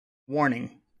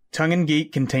Warning. Tongue and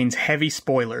Geek contains heavy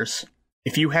spoilers.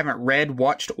 If you haven't read,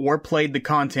 watched, or played the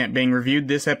content being reviewed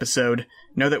this episode,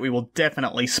 know that we will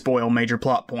definitely spoil major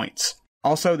plot points.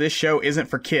 Also, this show isn't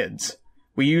for kids.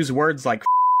 We use words like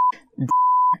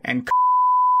and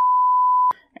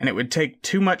and it would take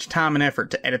too much time and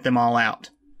effort to edit them all out.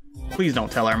 Please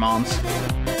don't tell our moms.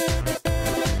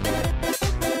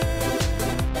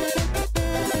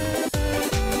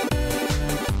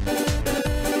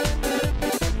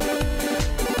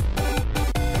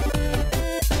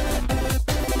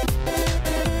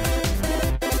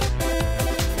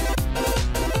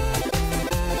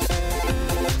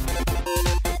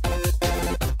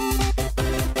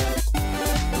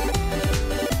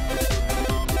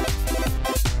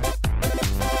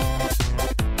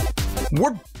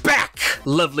 We're back,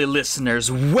 lovely listeners.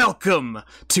 Welcome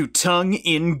to Tongue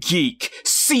in Geek,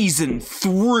 Season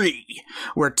 3,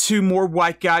 where two more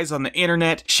white guys on the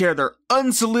internet share their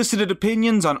unsolicited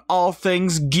opinions on all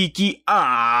things geeky.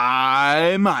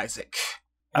 I'm Isaac.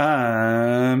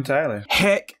 I'm Tyler.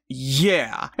 Heck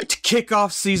yeah. To kick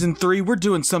off Season 3, we're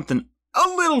doing something a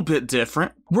little bit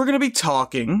different. We're going to be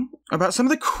talking about some of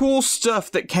the cool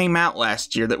stuff that came out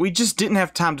last year that we just didn't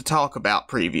have time to talk about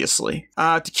previously.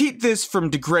 To keep this from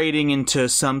degrading into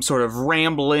some sort of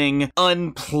rambling,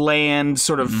 unplanned,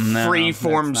 sort of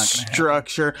free-form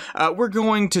structure, we're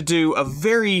going to do a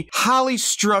very highly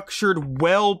structured,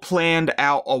 well-planned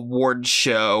out award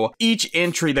show. Each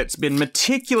entry that's been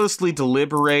meticulously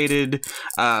deliberated,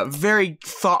 very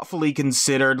thoughtfully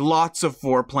considered, lots of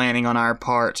foreplanning on our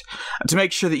part, to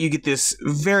make sure that you get this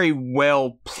very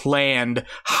well-planned,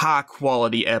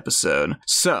 high-quality episode.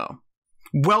 So,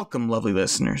 welcome, lovely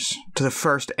listeners, to the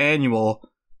first annual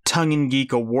Tongue in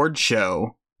Geek Award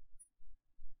Show.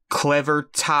 Clever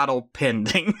title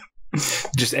pending.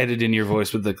 Just edit in your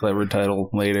voice with the clever title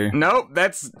later. Nope,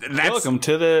 that's welcome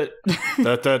to the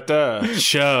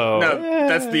show. No,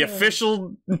 that's the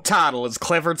official title. Is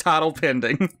clever title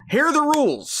pending. Here are the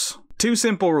rules. Two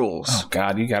simple rules. Oh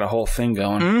God, you got a whole thing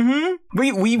going.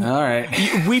 Mm-hmm. All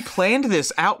right. We planned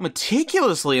this out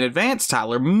meticulously in advance,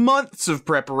 Tyler. Months of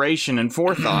preparation and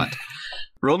forethought.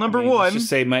 Rule number one. Let's just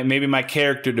say maybe my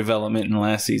character development in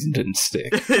last season didn't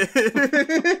stick.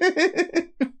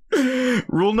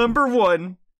 Rule number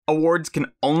one. Awards can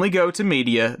only go to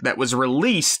media that was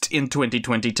released in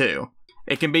 2022.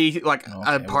 It can be like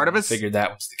a part of a... I figured that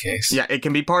was the case. Yeah, it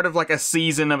can be part of like a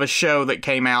season of a show that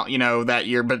came out, that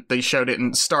year, but the show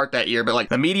didn't start that year. But like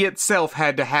the media itself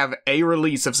had to have a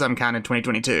release of some kind in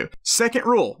 2022. Second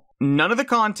rule. None of the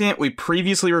content we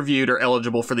previously reviewed are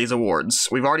eligible for these awards.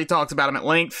 We've already talked about them at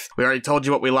length. We already told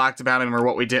you what we liked about them or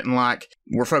what we didn't like.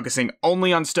 We're focusing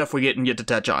only on stuff we didn't get to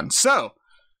touch on. So,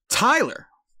 Tyler,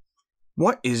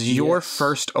 what is your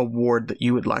first award that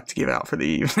you would like to give out for the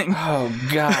evening? Oh,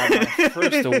 God. My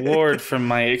first award from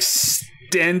my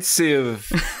extensive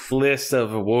list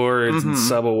of awards and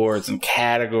sub-awards and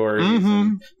categories.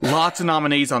 And... Lots of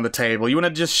nominees on the table. You want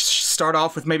to just start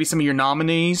off with maybe some of your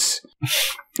nominees?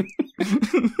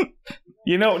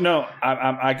 No.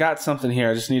 I got something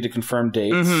here. I just need to confirm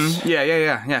dates.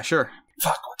 Yeah, sure.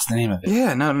 Fuck, what's the name of it?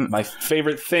 Yeah, no. My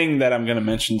favorite thing that I'm going to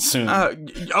mention soon.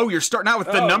 You're starting out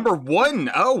with the number one.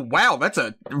 Oh, wow, that's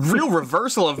a real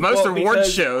reversal of most award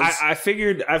shows. I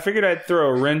figured I'd throw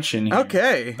a wrench in here.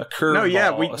 Okay. A curveball. No,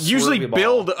 yeah, we usually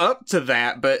build up to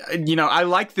that, but I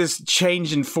like this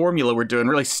change in formula we're doing,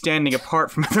 really standing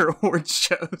apart from other award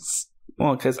shows.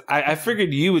 Well, because I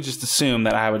figured you would just assume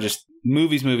that I would just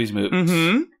movies.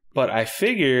 Mm-hmm. But I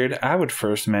figured I would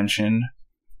first mention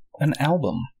an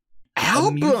album.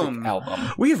 Album?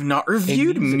 We have not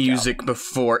reviewed music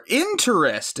before.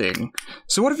 Interesting.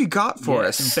 So what have you got for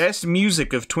us? Best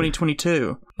music of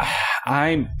 2022.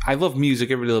 I love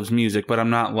music. Everybody loves music, but I'm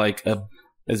not like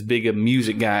as big a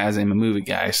music guy as I'm a movie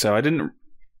guy. So I didn't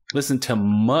listen to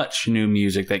much new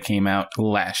music that came out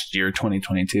last year,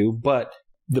 2022. But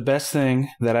the best thing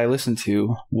that I listened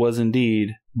to was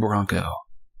indeed Bronco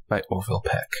by Orville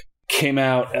Peck. Came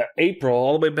out April,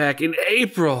 all the way back in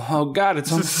April. Oh, God, it's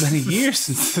almost been a year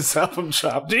since this album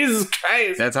dropped. Jesus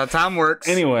Christ. That's how time works.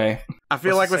 Anyway. I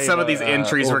feel like with some of these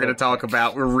entries we're going to talk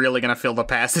about, we're really going to feel the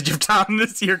passage of time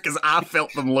this year, because I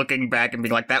felt them looking back and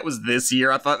being like, that was this year?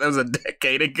 I thought that was a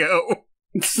decade ago.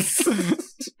 It's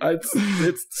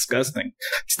disgusting.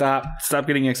 Stop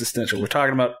getting existential. We're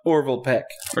talking about Orville Peck.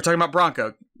 We're talking about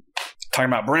Bronco.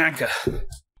 Talking about Branca.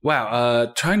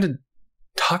 Wow, trying to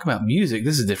talk about music.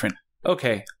 This is different.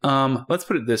 Okay, let's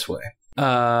put it this way.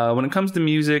 When it comes to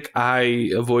music,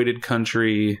 I avoided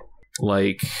country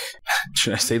like...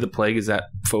 Should I say The Plague? Is that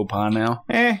faux pas now?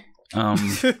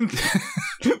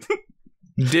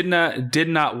 Did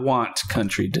not want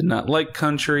country. Did not like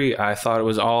country. I thought it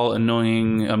was all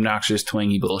annoying, obnoxious,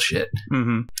 twangy bullshit.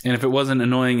 Mm-hmm. And if it wasn't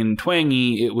annoying and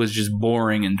twangy, it was just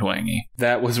boring and twangy.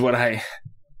 That was what I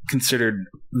considered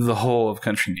the whole of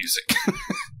country music.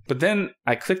 But then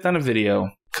I clicked on a video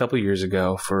a couple years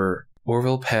ago for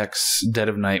Orville Peck's Dead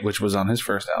of Night, which was on his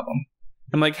first album.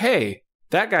 I'm like, hey,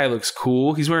 that guy looks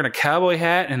cool. He's wearing a cowboy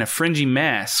hat and a fringy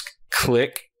mask.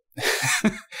 Click.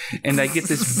 And I get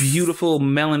this beautiful,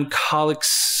 melancholic,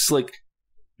 like,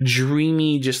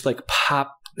 dreamy, just like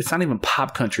pop. It's not even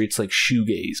pop country. It's like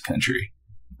shoegaze country.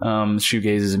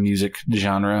 Shoegaze is a music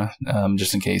genre,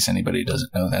 just in case anybody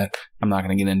doesn't know that. I'm not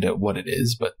going to get into what it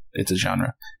is, but it's a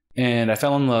genre. And I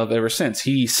fell in love ever since.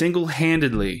 He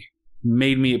single-handedly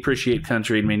made me appreciate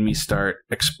country and made me start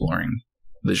exploring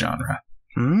the genre.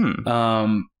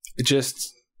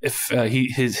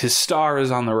 His star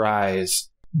is on the rise.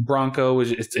 Bronco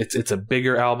it's a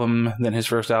bigger album than his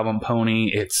first album, Pony.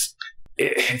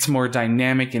 It's more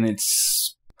dynamic in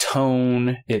its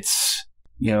tone. It's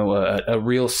a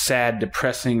real sad,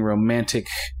 depressing, romantic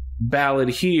ballad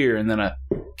here, and then a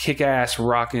kick-ass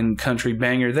rockin' country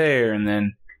banger there, and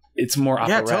then it's more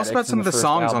operatic. Yeah, tell us about some of the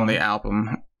songs on the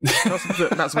album. Tell us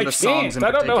about some of the songs in particular.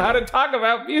 I don't know how to talk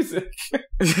about music.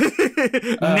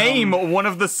 Name one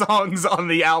of the songs on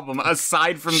the album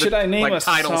aside from should I name a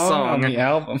title song on the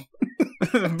album?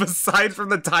 Aside from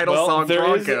the title song, there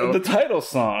Bronco. Is the title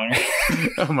song.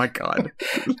 Oh my god!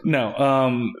 No,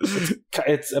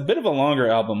 it's a bit of a longer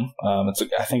album. I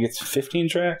think it's 15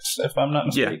 tracks, if I'm not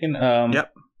mistaken. Yeah.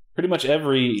 Yep. Pretty much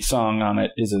every song on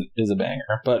it is a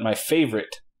banger, but my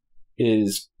favorite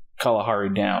is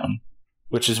Kalahari Down,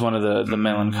 which is one of the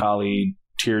melancholy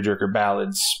tearjerker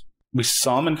ballads. We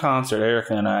saw him in concert,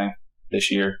 Erica and I,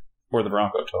 this year for the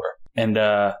Bronco tour. And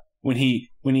when he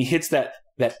hits that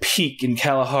peak in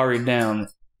Kalahari Down,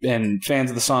 and fans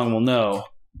of the song will know,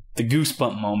 the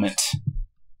goosebump moment.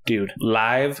 Dude,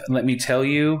 live, let me tell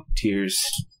you, tears.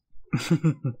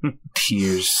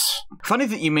 Tears. Funny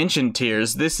that you mentioned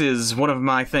tears. This is one of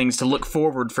my things to look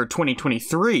forward for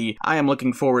 2023. I am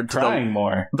looking forward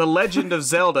to The Legend of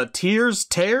Zelda. Tears.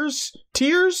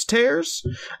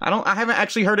 I haven't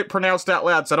actually heard it pronounced out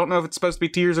loud, so I don't know if it's supposed to be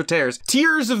Tears or Tears.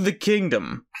 Tears of the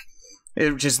Kingdom,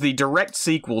 which is the direct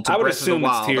sequel to Breath of the Wild. I would assume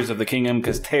it's Tears of the Kingdom,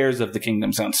 because Tears of the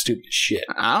Kingdom sounds stupid as shit.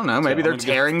 I don't know, maybe they're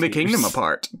tearing the kingdom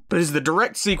apart. But it's the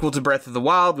direct sequel to Breath of the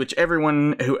Wild, which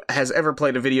everyone who has ever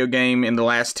played a video game in the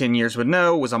last 10 years would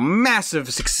know was a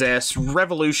massive success,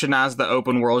 revolutionized the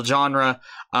open world genre.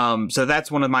 So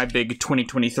that's one of my big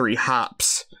 2023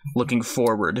 hops looking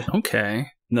forward. Okay.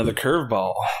 Another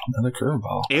curveball.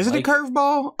 Is it a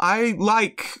curveball?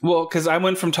 Well, because I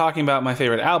went from talking about my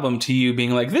favorite album to you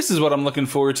being like, this is what I'm looking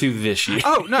forward to this year.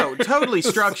 Oh, no, totally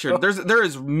structured. There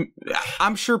is,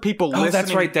 I'm sure people listening. Oh,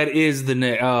 that's right. That is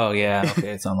oh, yeah. Okay,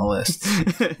 it's on the list.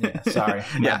 Yeah, sorry.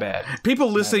 My bad. People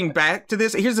listening back to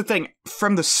this, here's the thing.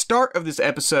 From the start of this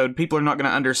episode, people are not going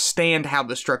to understand how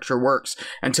the structure works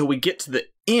until we get to the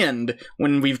end,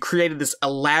 when we've created this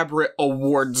elaborate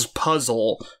awards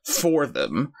puzzle for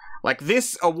them. Like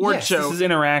this award show, this is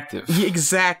interactive. Yeah,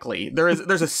 exactly. There's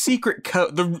a secret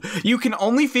code. You can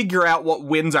only figure out what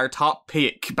wins our top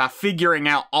pick by figuring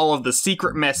out all of the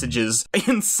secret messages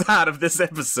inside of this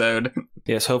episode.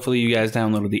 Yes, hopefully you guys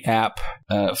downloaded the app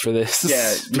for this.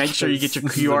 Yeah, make sure you get your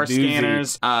QR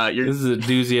scanners. This is a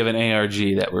doozy of an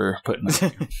ARG that we're putting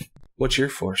on. What's your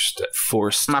forced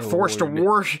award?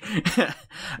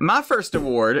 My first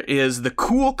award is the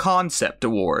Cool Concept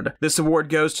Award. This award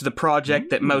goes to the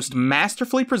project that most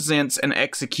masterfully presents and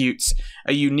executes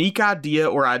a unique idea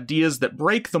or ideas that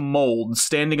break the mold,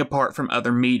 standing apart from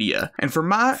other media. And for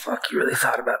my... Fuck, you really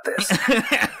thought about this.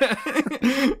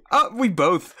 We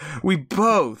both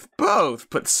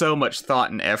put so much thought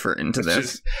and effort into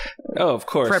this. Of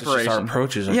course. Preparation. Our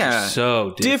approaches are just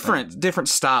so different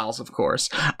styles, of course.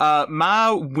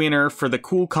 My winner for the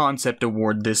Cool Concept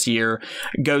Award this year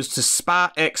goes to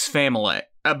Spy X Family.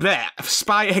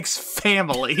 Spy X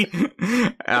Family.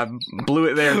 Blew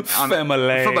it there.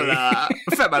 Family.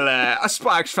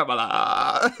 Spy X Family.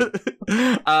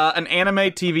 An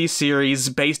anime TV series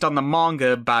based on the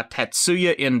manga by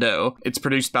Tatsuya Endo. It's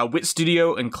produced by Wit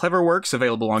Studio and Cleverworks,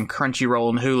 available on Crunchyroll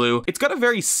and Hulu. It's got a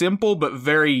very simple but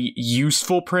very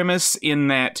useful premise in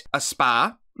that a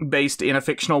spy based in a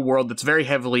fictional world that's very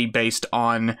heavily based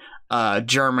on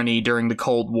Germany during the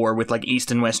Cold War, with like East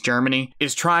and West Germany,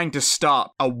 is trying to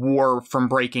stop a war from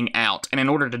breaking out. And in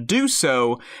order to do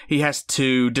so, he has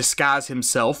to disguise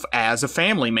himself as a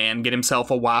family man, get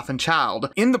himself a wife and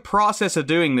child. In the process of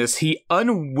doing this, he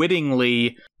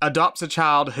unwittingly adopts a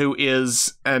child who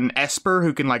is an esper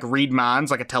who can like read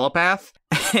minds, like a telepath.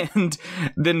 and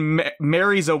then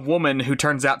marries a woman who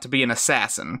turns out to be an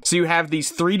assassin. So you have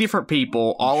these 3 different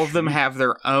people. All of them have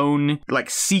their own, like,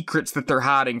 secrets that they're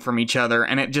hiding from each other,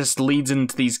 and it just leads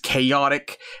into these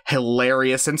chaotic,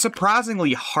 hilarious, and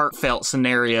surprisingly heartfelt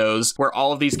scenarios where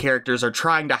all of these characters are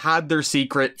trying to hide their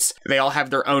secrets. They all have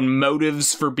their own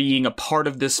motives for being a part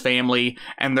of this family,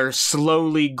 and they're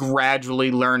slowly,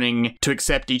 gradually learning to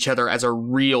accept each other as a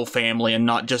real family and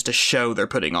not just a show they're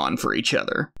putting on for each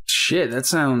other. Shit, that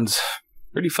sounds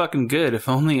pretty fucking good. If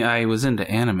only I was into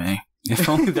anime. If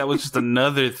only that was just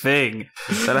another thing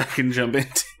that I can jump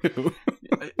into.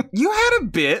 You had a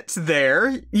bit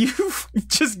there. You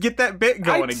just get that bit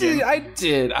going again. I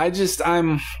did.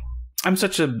 I'm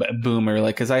such a boomer,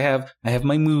 like, because I have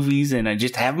my movies, and I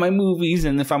just have my movies,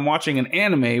 and if I'm watching an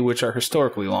anime, which are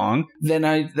historically long,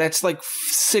 then that's like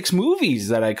 6 movies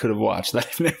that I could have watched that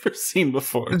I've never seen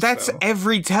before. That's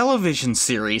every television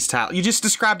series, Tyler. You just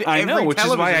described every television series. I know, which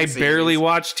is why I barely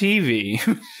watch TV.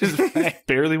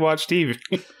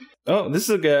 Oh, that's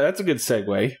a good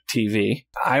segue. TV.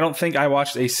 I don't think I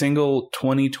watched a single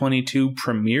 2022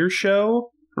 premiere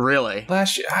show. Really?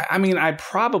 Last year, I mean, I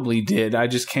probably did. I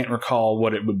just can't recall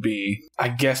what it would be. I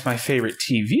guess my favorite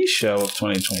TV show of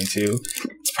 2022,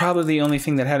 it's probably the only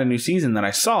thing that had a new season that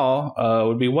I saw,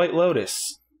 would be White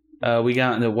Lotus. We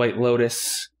got into White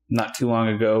Lotus not too long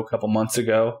ago, a couple months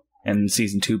ago, and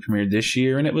season 2 premiered this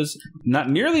year, and it was not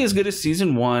nearly as good as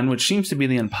season 1, which seems to be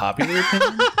the unpopular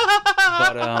opinion.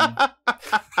 But,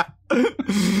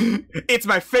 it's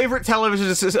my favorite television.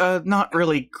 It's not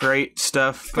really great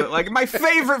stuff, but like my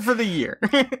favorite for the year.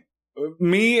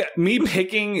 me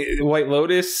picking White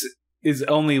Lotus is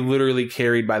only literally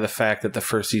carried by the fact that the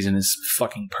first season is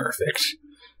fucking perfect,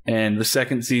 and the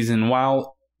second season,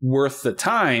 while worth the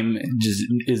time, just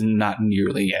is not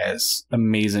nearly as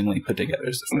amazingly put together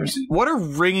as the first season. What a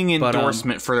ringing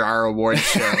endorsement for our award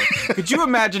show. Could you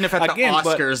imagine if at the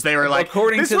Oscars they were like,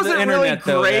 according this to wasn't the internet, really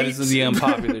though, great. that is the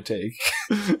unpopular take.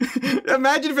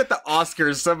 Imagine if at the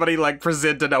Oscars somebody like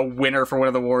presented a winner for one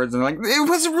of the awards and like, it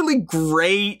wasn't really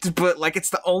great, but like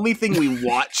it's the only thing we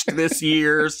watched this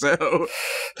year, so...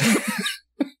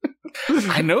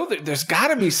 I know that there's got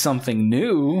to be something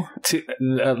new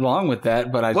along with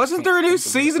that, but wasn't there a new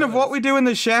season of What We Do in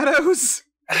the Shadows?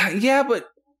 Yeah, but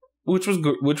which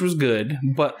was good.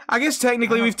 But I guess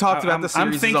technically we've talked about the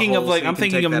series. I'm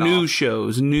thinking of new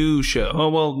shows. Oh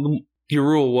well, your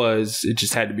rule was it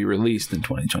just had to be released in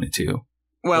 2022.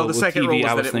 Well, the second rule was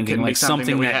I was that it thinking couldn't like be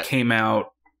something that came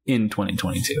out in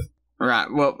 2022. Right.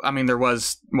 Well, I mean, there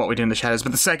was What We Do in the Shadows,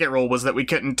 but the second rule was that we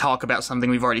couldn't talk about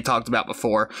something we've already talked about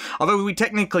before. Although we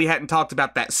technically hadn't talked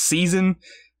about that season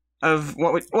of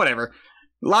whatever.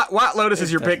 White Lotus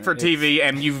is your pick for TV,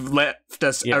 and you've left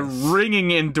us a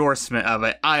ringing endorsement of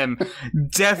it. I'm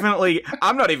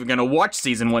not even going to watch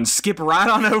season 1. Skip right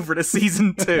on over to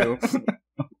season 2.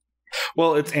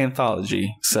 Well, it's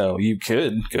anthology, so you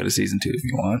could go to season 2 if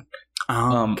you want.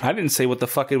 I didn't say what the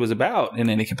fuck it was about in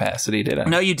any capacity, did I?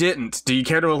 No, you didn't. Do you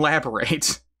care to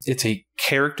elaborate? It's a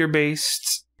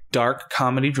character-based, dark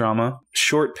comedy drama.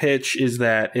 Short pitch is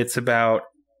that it's about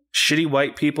shitty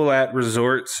white people at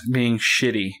resorts being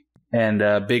shitty,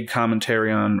 and big commentary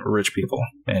on rich people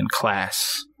and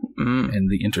class and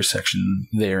the intersection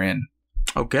therein.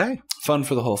 Okay. Fun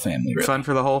for the whole family. Really. Fun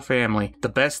for the whole family. The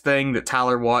best thing that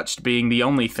Tyler watched being the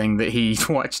only thing that he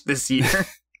watched this year.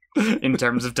 In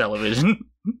terms of television.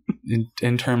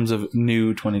 In terms of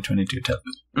new 2022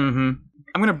 television. Mm-hmm.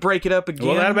 I'm going to break it up again.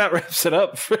 Well, that about wraps it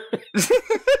up.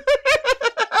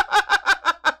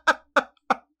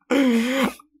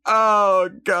 Oh,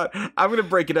 God. I'm going to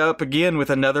break it up again with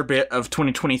another bit of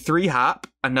 2023 hype.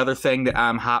 Another thing that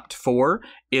I'm hyped for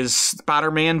is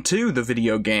Spider-Man 2, the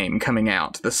video game, coming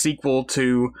out. The sequel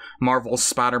to Marvel's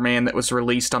Spider-Man that was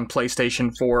released on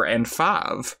PlayStation 4 and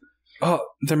 5. Oh,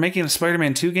 they're making a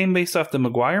Spider-Man 2 game based off the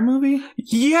Maguire movie?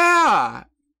 Yeah!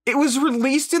 It was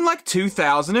released in, like,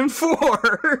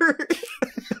 2004!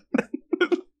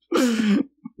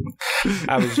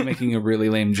 I was making a really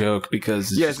lame joke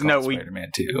because it's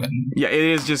Spider-Man 2. Yeah, it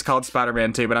is just called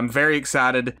Spider-Man 2, but I'm very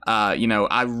excited.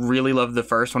 I really love the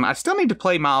first one. I still need to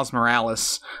play Miles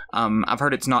Morales. I've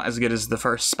heard it's not as good as the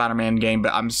first Spider-Man game,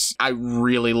 but I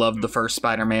really love the first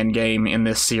Spider-Man game in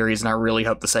this series, and I really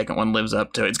hope the second one lives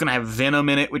up to it. It's going to have Venom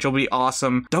in it, which will be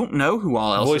awesome. Don't know who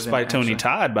all else Voiced is in by it, Tony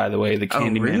Todd, by the way, the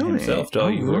Candyman himself. To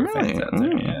all you horror fans out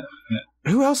there. Yeah.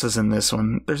 Who else is in this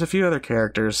one? There's a few other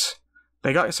characters.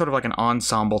 They got sort of like an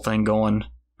ensemble thing going.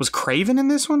 Was Craven in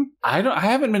this one? I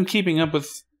haven't been keeping up with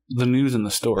the news and the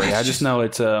story. I just know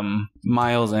it's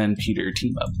Miles and Peter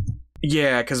team up.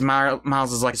 Yeah, because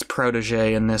Miles is like his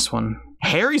protege in this one.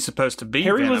 Harry's supposed to be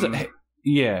Venom.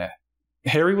 Yeah.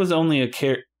 Harry was only a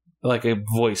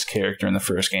voice character in the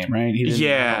first game, right? I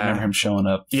don't remember him showing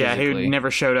up physically. Yeah, he never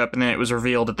showed up, and then it was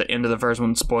revealed at the end of the first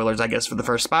one, spoilers, I guess, for the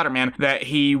first Spider-Man, that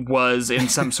he was in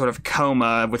some sort of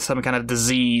coma with some kind of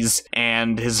disease,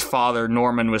 and his father,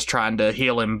 Norman, was trying to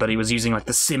heal him, but he was using, like,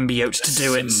 the symbiote to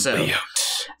do it, so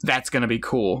that's gonna be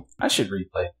cool. I should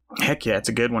replay. Heck yeah, it's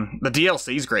a good one. The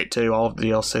DLC's great, too, all of the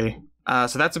DLC.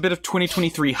 So that's a bit of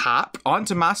 2023 hype. On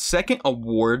to my second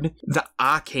award, the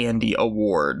Eye Candy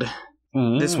Award.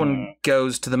 This one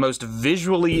goes to the most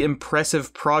visually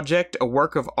impressive project, a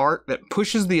work of art that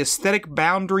pushes the aesthetic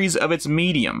boundaries of its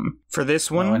medium. For this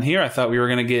one... and here I thought we were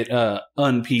going to get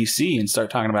un-PC and start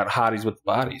talking about hotties with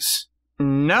bodies.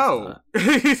 No.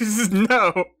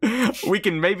 No. We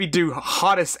can maybe do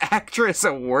Hottest Actress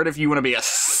Award if you want to be a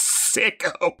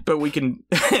sicko. But we can...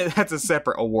 That's a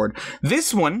separate award.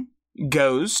 This one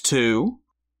goes to...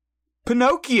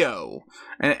 Pinocchio,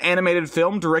 an animated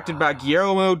film directed by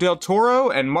Guillermo del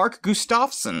Toro and Mark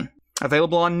Gustafsson,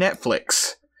 available on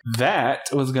Netflix. That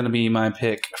was going to be my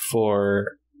pick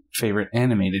for favorite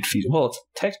animated feature. Well, it's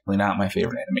technically not my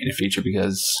favorite animated feature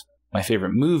because my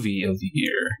favorite movie of the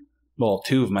year, well,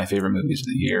 two of my favorite movies of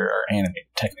the year are animated,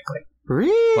 technically.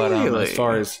 Really? But as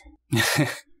far as...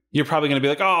 you're probably going to be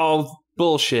like, oh,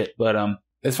 bullshit. But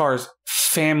as far as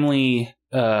family...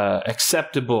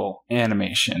 acceptable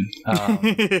animation.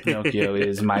 Pinocchio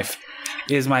is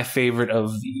my favorite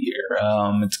of the year.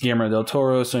 It's Guillermo del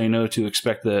Toro, so you know to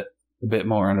expect a bit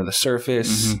more under the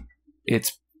surface.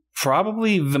 It's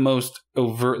probably the most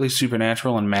overtly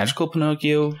supernatural and magical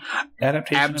Pinocchio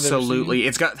adaptation. Absolutely,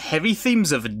 it's got heavy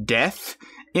themes of death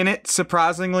in it,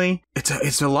 surprisingly.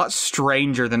 It's a lot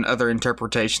stranger than other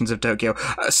interpretations of Tokyo.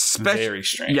 Very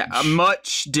strange. Yeah,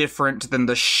 much different than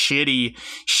the shitty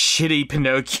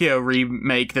Pinocchio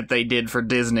remake that they did for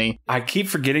Disney. I keep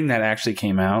forgetting that actually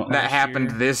came out. That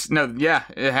happened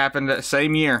it happened that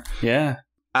same year. Yeah.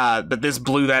 But this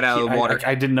blew that out of the water.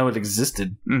 I didn't know it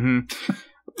existed.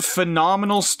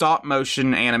 Phenomenal stop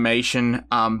motion animation.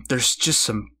 There's just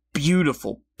some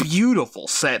beautiful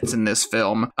sets in this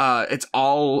film. It's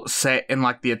all set in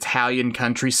like the Italian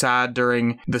countryside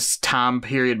during this time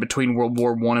period between World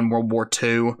War I and World War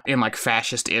II in like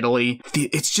fascist Italy.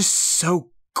 It's just so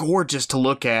gorgeous to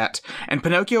look at. And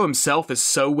Pinocchio himself is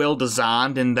so well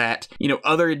designed in that,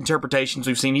 other interpretations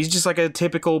we've seen, he's just like a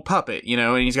typical puppet,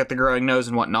 and he's got the growing nose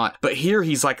and whatnot. But here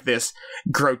he's like this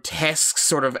grotesque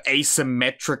sort of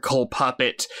asymmetrical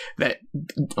puppet that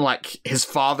like his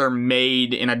father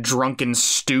made in a drunken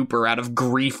stupor out of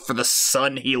grief for the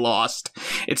son he lost.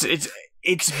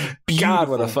 It's beautiful. God,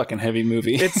 what a fucking heavy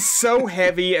movie. It's so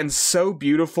heavy and so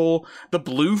beautiful. The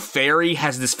Blue Fairy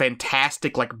has this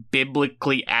fantastic, like,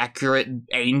 biblically accurate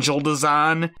angel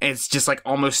design. It's just, like,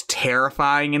 almost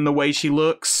terrifying in the way she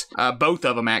looks. Both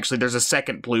of them, actually. There's a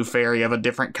second Blue Fairy of a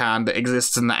different kind that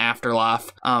exists in the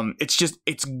afterlife.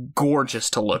 It's gorgeous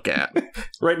to look at.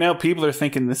 Right now, people are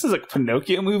thinking, this is a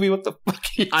Pinocchio movie? What the fuck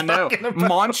are you I know.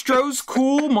 Monstro's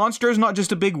cool. Monstro's not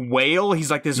just a big whale. He's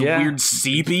like this weird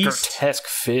sea beast.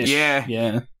 Fish.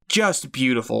 Yeah. Just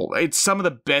beautiful. It's some of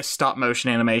the best stop motion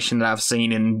animation that I've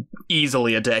seen in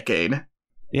easily a decade.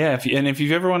 Yeah, if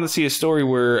you've ever wanted to see a story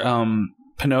where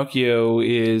Pinocchio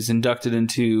is inducted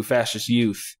into fascist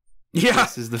youth,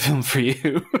 this is the film for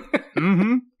you.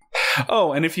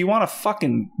 Oh, and if you want to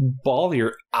fucking bawl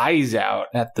your eyes out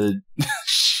at the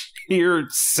sheer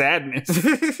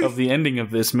sadness of the ending of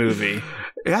this movie,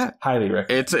 highly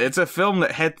recommend. It's a film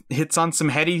that hits on some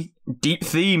heady, deep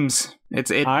themes.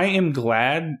 I am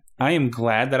glad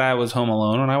that I was home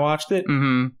alone when I watched it,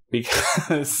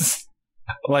 because,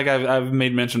 like I've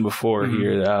made mention before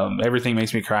here, everything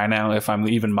makes me cry now if I'm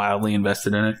even mildly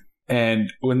invested in it. And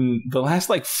when the last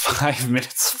like 5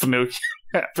 minutes of Pinocchio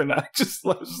happened, I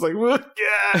was like, well,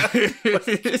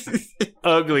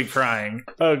 ugly crying.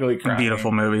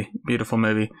 Beautiful movie.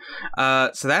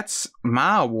 So that's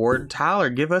my award. Tyler,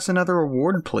 give us another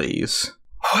award, please.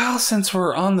 Well, since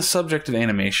we're on the subject of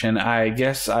animation, I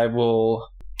guess I will...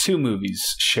 2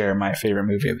 movies share my favorite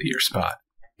movie of the year spot.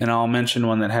 And I'll mention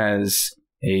one that has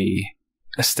a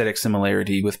aesthetic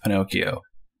similarity with Pinocchio.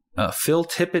 Phil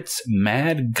Tippett's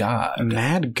Mad God.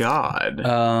 Mad God.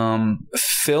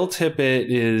 Phil Tippett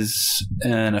is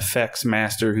an effects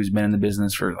master who's been in the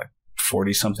business for like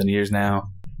 40-something years now.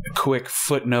 A quick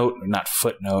footnote.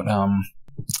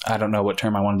 I don't know what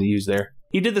term I wanted to use there.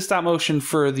 He did the stop motion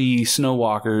for the Snow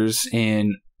Walkers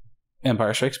in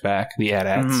Empire Strikes Back, the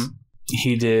AT-ATs.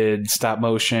 He did stop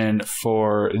motion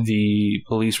for the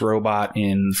police robot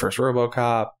in the first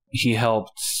RoboCop. He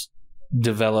helped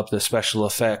develop the special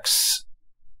effects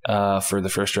for the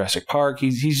first Jurassic Park.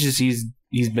 He's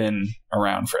He's been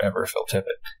around forever, Phil Tippett.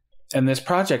 And this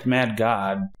project, Mad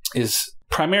God, is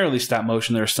primarily stop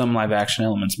motion. There are some live action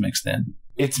elements mixed in.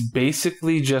 It's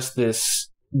basically just this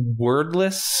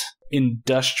wordless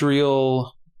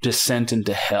industrial descent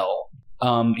into hell.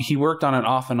 He worked on it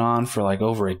off and on for like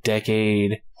over a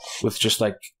decade with just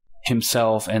like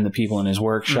himself and the people in his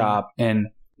workshop. And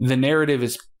the narrative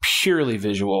is purely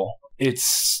visual.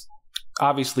 It's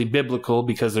obviously biblical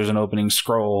because there's an opening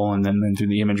scroll, and then through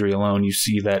the imagery alone, you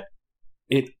see that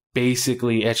it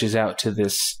basically etches out to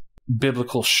this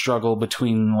biblical struggle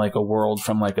between like a world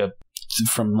from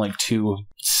two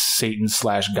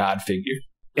Satan/God figures.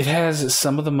 It has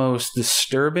some of the most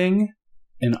disturbing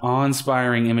and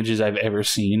awe-inspiring images I've ever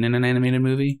seen in an animated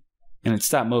movie, and it's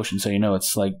stop motion, so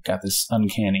it's like got this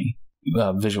uncanny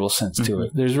visual sense to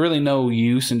it. There's really no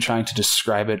use in trying to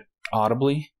describe it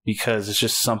audibly because it's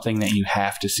just something that you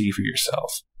have to see for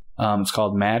yourself. It's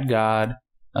called Mad God.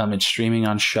 It's streaming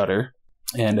on Shudder,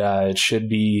 and it should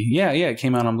be it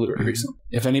came out on Blu-ray recently.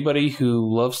 If anybody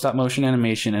who loves stop motion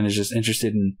animation and is just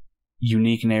interested in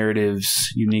unique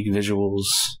narratives, unique visuals,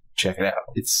 check it out.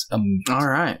 It's amazing. All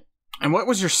right. And what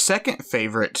was your second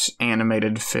favorite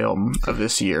animated film of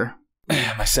this year?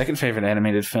 My second favorite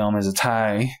animated film is a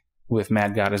tie with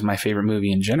Mad God as my favorite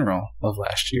movie in general of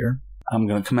last year. I'm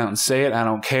going to come out and say it. I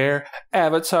don't care.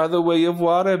 Avatar: The Way of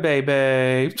Water,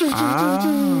 baby.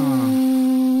 I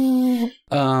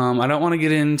don't want to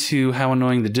get into how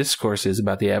annoying the discourse is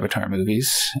about the Avatar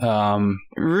movies.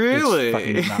 Really?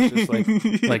 It's fucking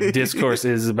obnoxious. Like discourse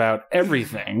is about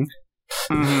everything.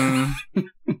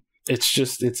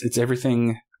 It's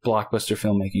everything blockbuster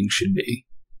filmmaking should be.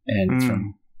 And it's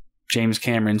from James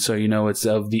Cameron, so it's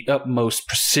of the utmost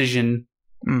precision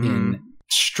in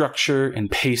structure and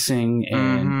pacing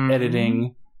and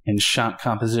editing and shot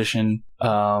composition.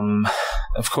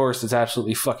 Of course, it's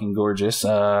absolutely fucking gorgeous.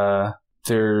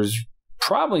 There's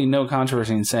probably no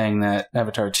controversy in saying that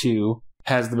Avatar 2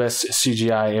 has the best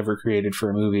CGI ever created for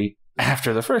a movie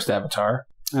after the first Avatar.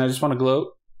 And I just want to gloat,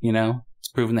 it's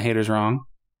proving the haters wrong.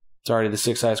 It's already the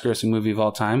 6th highest grossing movie of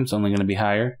all time. It's only going to be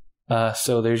higher.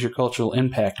 So there's your cultural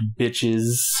impact,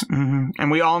 bitches. And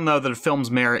we all know that a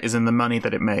film's merit is in the money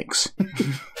that it makes.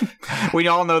 We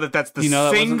all know that that's the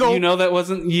single... That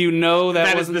wasn't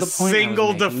the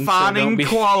single defining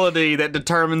quality that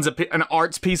determines an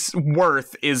art's piece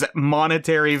worth is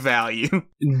monetary value.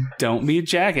 Don't be a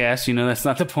jackass. That's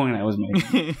not the point I was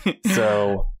making.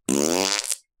 So...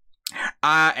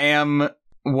 I am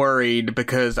worried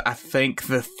because I think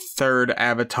the third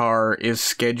Avatar is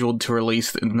scheduled to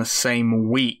release in the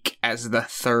same week as the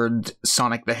third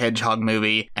Sonic the Hedgehog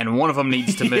movie, and one of them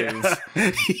needs to move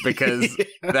because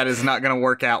that is not going to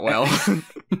work out well.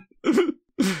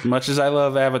 Much as I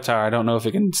love Avatar, I don't know if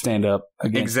it can stand up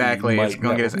against exactly. It's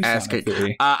going to get its ass kicked.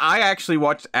 I actually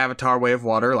watched Avatar: Way of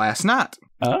Water last night.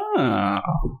 Oh.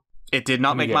 It did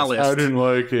not make my list. I didn't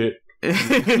like it.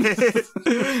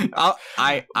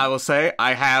 I will say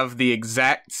I have the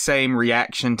exact same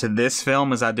reaction to this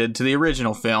film as I did to the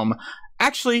original film.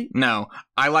 Actually, no.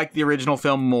 I like the original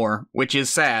film more, which is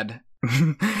sad.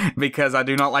 Because I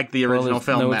do not like the original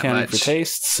film that much. For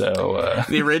taste, so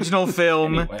the original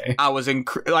film, anyway. I was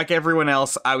like everyone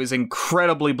else, I was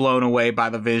incredibly blown away by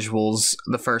the visuals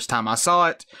the first time I saw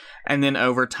it, and then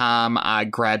over time I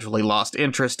gradually lost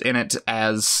interest in it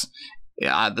as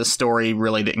the story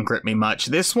really didn't grip me much.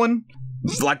 This one,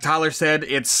 like Tyler said,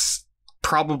 it's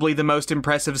probably the most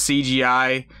impressive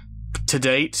CGI to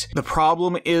date. The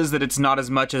problem is that it's not as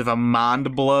much of a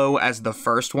mind blow as the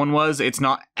first one was. It's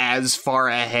not as far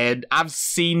ahead. I've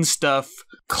seen stuff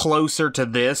closer to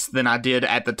this than I did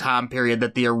at the time period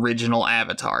that the original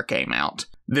Avatar came out.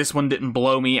 This one didn't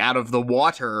blow me out of the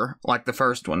water like the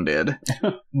first one did.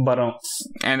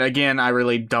 And again, I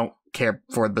really don't care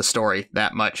for the story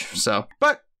that much.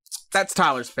 But that's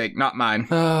Tyler's pick, not mine.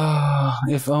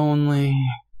 If only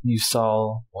you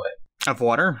saw what? Of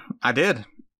Water? I did.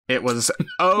 It was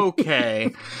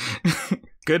okay.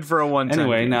 Good for a one-time.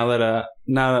 Anyway, now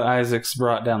that Isaac's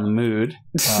brought down the mood,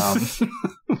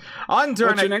 on to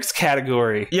what's your next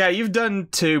category? Yeah, you've done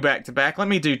 2 back-to-back. Let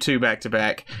me do 2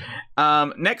 back-to-back.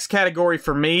 Next category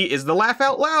for me is the Laugh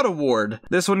Out Loud Award.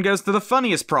 This one goes to the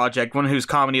funniest project, one whose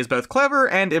comedy is both clever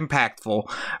and impactful.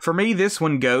 For me, this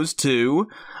one goes to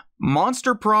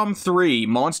Monster Prom 3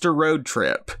 Monster Road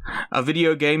Trip, a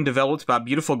video game developed by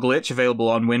Beautiful Glitch, available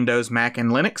on Windows, Mac, and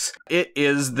Linux. It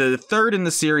is the third in the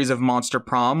series of Monster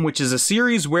Prom, which is a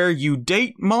series where you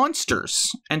date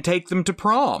monsters and take them to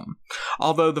prom.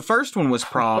 Although the first one was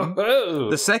prom,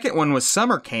 the second one was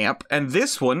summer camp, and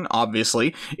this one,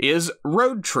 obviously, is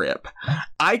road trip.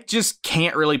 I just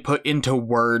can't really put into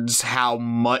words how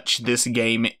much this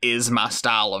game is my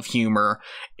style of humor.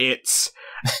 It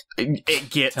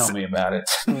gets Tell me about it.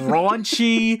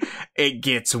 raunchy, it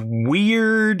gets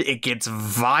weird, it gets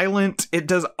violent, it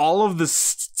does all of the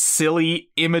silly,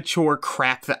 immature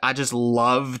crap that I just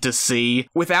love to see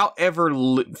without ever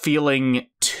feeling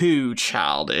too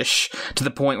childish to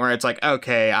the point where it's like,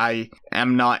 okay, I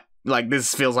am not, like,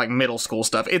 this feels like middle school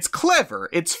stuff. It's clever,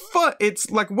 it's fun,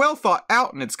 it's like well thought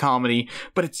out in its comedy,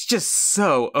 but it's just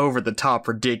so over the top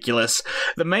ridiculous.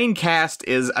 The main cast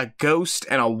is a ghost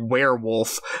and a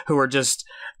werewolf who are just...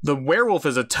 The werewolf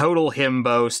is a total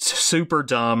himbo, super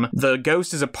dumb. The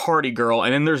ghost is a party girl,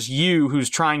 and then there's you, who's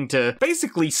trying to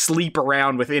basically sleep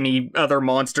around with any other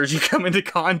monsters you come into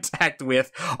contact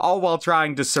with, all while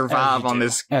trying to survive on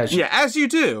this... As you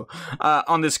do.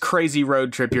 On this crazy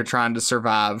road trip you're trying to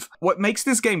survive. What makes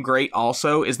this game great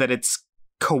also is that it's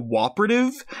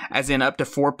cooperative, as in up to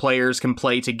 4 players can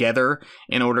play together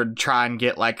in order to try and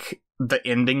get, like, the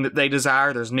ending that they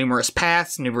desire. There's numerous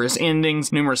paths, numerous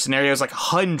endings, numerous scenarios, like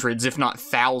hundreds, if not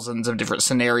thousands of different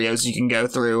scenarios you can go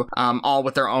through, all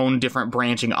with their own different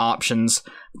branching options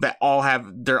that all have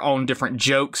their own different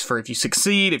jokes for if you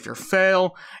succeed, if you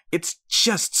fail. It's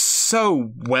just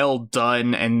so well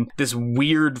done, and this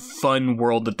weird, fun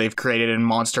world that they've created in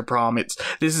Monster Prom.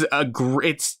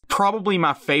 It's probably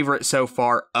my favorite so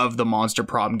far of the Monster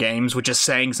Prom games, which is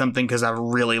saying something because I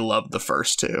really loved the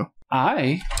first two.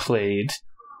 I played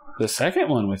the second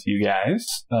one with you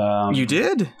guys. You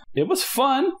did? It was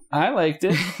fun. I liked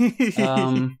it.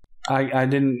 I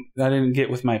didn't get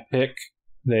with my pick.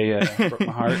 They broke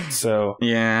my heart. So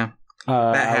yeah,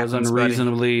 I was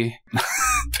unreasonably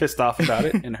pissed off about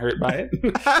it and hurt by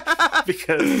it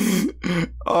because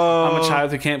I'm a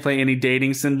child who can't play any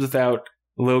dating sims without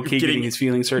low-key getting his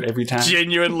feelings hurt every time.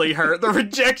 Genuinely hurt. The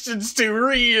rejection's too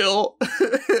real.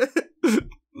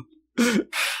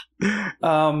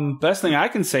 Best thing I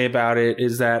can say about it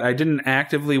is that I didn't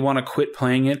actively want to quit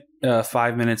playing it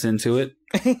 5 minutes into it,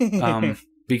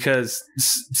 because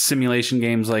simulation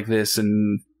games like this,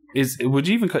 and is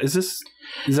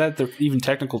that the even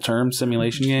technical term,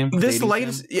 simulation game? This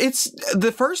latest, it's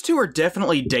the first two are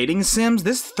definitely dating sims.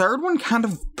 This third one kind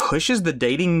of pushes the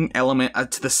dating element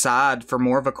to the side for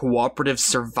more of a cooperative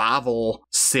survival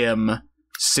sim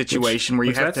situation where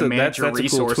you have to manage your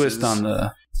resources. That's a cool twist on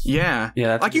the... Yeah,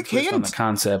 that's like you can on the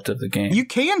concept of the game. You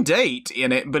can date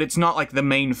in it, but it's not like the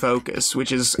main focus,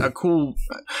 which is a cool.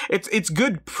 It's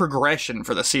good progression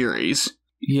for the series.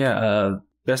 Yeah,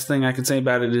 best thing I can say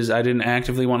about it is I didn't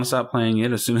actively want to stop playing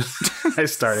it as soon as I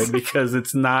started because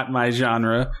it's not my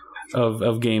genre of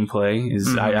gameplay.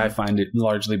 I find it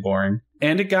largely boring.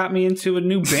 And it got me into a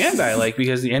new band I like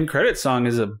because the end credit song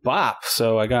is a bop.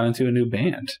 So I got into a new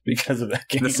band because of that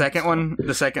game. The second one's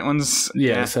the second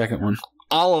one.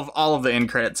 All of the end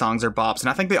credit songs are bops, and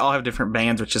I think they all have different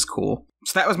bands, which is cool.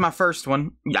 So that was my first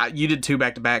one. Yeah, you did 2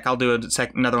 back to back. I'll do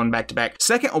another one back to back.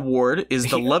 Second award is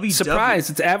the lovey-dovey. Surprise!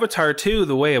 It's Avatar 2: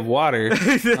 The Way of Water.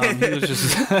 He was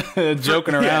just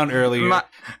joking around earlier.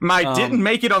 My didn't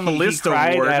make it on the list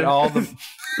award. At all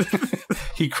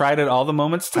he cried at all the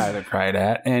moments Tyler cried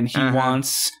at, and he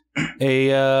wants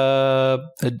a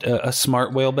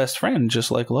smart whale best friend,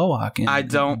 just like Loak in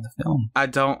the film. I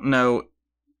don't know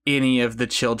any of the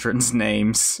children's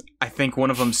names. I think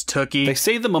one of them's Tookie. They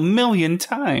say them a million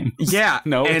times. Yeah,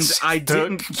 no, and I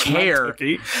didn't care.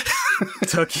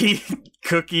 Tookie,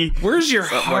 Cookie. Where's your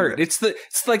heart? Like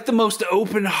it's like the most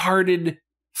open-hearted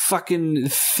fucking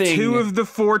thing. 2 of the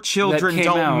 4 children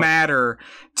don't matter.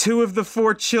 2 of the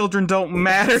 4 children don't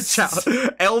matter.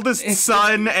 Eldest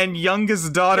son and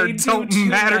youngest daughter don't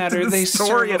matter to the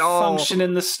story at all. Function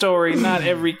in the story. Not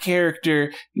every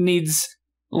character needs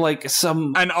like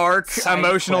an arc,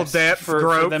 emotional depth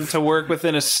for them to work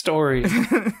within a story.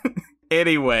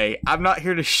 Anyway, I'm not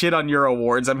here to shit on your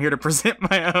awards. I'm here to present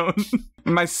my own.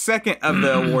 My second of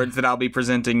the awards that I'll be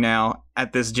presenting now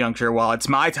at this juncture, while it's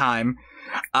my time,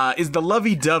 is the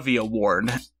Lovey-Dovey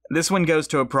Award. This one goes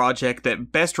to a project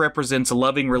that best represents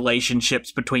loving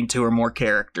relationships between 2 or more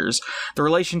characters. The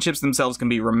relationships themselves can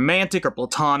be romantic or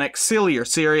platonic, silly or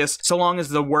serious, so long as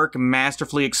the work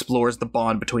masterfully explores the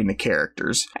bond between the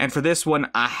characters. And for this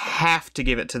one, I have to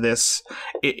give it to this.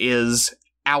 It is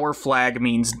Our Flag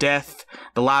Means Death,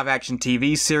 the live-action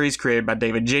TV series created by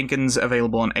David Jenkins,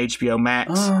 available on HBO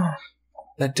Max. Oh,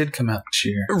 that did come out this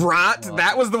year. Right? Well,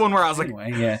 that was the one where I was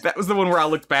anyway, yeah. That was the one where I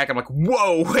looked back, I'm like,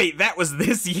 whoa, wait, that was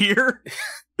this year?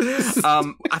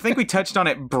 I think we touched on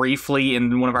it briefly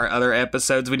in one of our other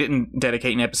episodes. We didn't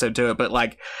dedicate an episode to it, but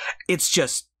like, it's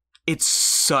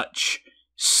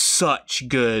such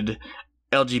good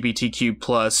LGBTQ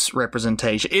plus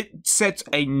representation. It sets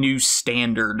a new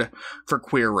standard for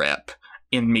queer rep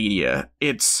in media.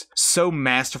 It's so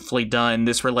masterfully done,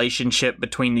 this relationship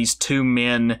between these two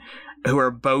men who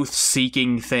are both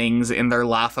seeking things in their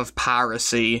life of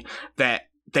piracy that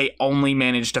they only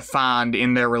manage to find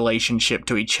in their relationship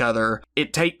to each other.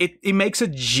 It makes a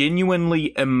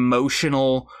genuinely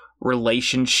emotional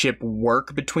relationship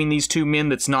work between these two men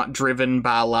that's not driven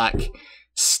by like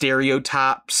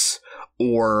stereotypes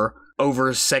or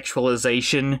over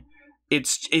sexualization.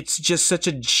 It's just such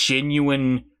a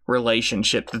genuine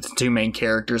relationship that the two main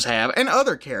characters have, and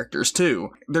other characters too.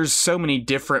 There's so many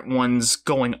different ones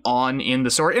going on in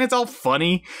the story, and it's all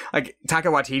funny. Like Taika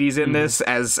Waititi's in this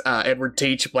as Edward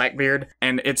Teach Blackbeard,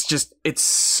 and it's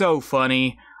so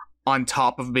funny on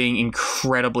top of being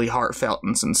incredibly heartfelt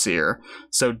and sincere.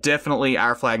 So definitely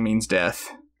Our Flag Means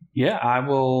Death. Yeah, I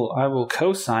will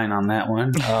co-sign on that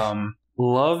one.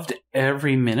 Loved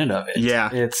every minute of it. Yeah.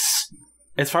 It's,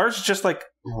 as far as just like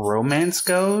romance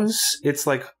goes, it's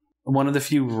like one of the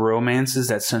few romances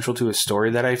that's central to a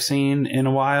story that I've seen in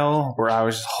a while, where I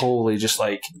was wholly just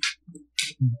like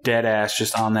dead ass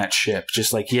just on that ship.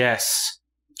 Just like, yes,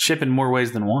 ship in more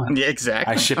ways than one. Yeah,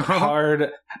 exactly. I ship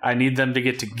hard. I need them to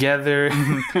get together.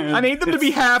 I need them to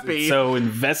be happy. So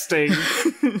investing.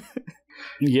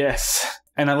 Yes.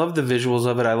 And I love the visuals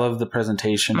of it. I love the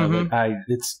presentation of it.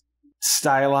 It's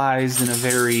stylized in a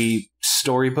very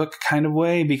storybook kind of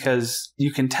way, because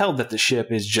you can tell that the ship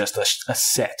is just a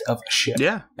set of a ship.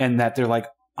 Yeah. And that they're like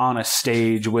on a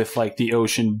stage with like the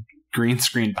ocean green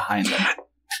screen behind them.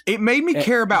 It made me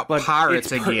care about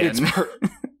pirates again.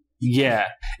 Yeah.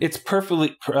 It's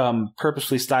purposely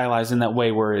stylized in that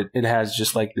way, where it has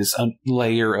just like this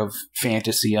layer of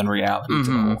fantasy unreality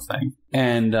to the whole thing.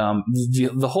 And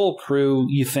the whole crew,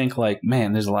 you think like,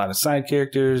 man, there's a lot of side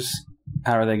characters.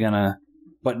 How are they gonna?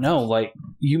 But no, like,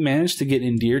 you managed to get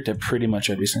endeared to pretty much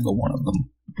every single one of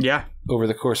them. Yeah. Over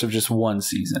the course of just one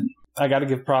season. I got to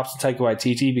give props to Taika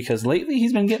Waititi, because lately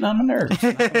he's been getting on my nerves.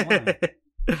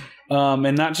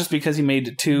 And not just because he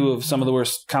made two of some of the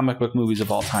worst comic book movies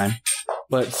of all time,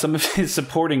 but some of his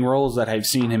supporting roles that I've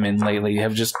seen him in lately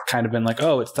have just kind of been like,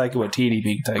 oh, it's Taika Waititi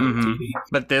being Taika Waititi.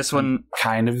 But this one...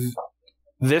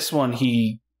 This one,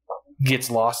 he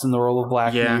gets lost in the role of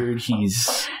Blackbeard. Yeah.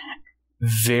 He's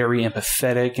very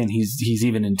empathetic, and he's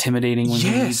even intimidating when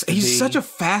he needs to be. He's such a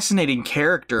fascinating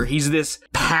character. He's this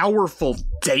powerful,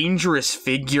 dangerous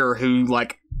figure who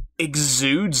like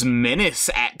exudes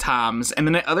menace at times, and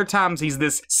then at other times he's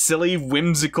this silly,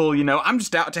 whimsical, I'm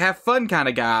just out to have fun kind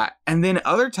of guy. And then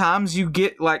other times you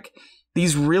get like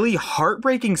these really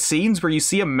heartbreaking scenes where you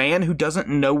see a man who doesn't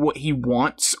know what he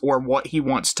wants or what he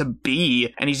wants to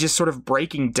be, and he's just sort of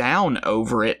breaking down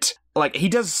over it. Like, he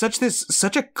does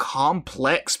such a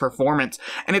complex performance,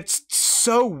 and it's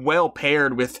so well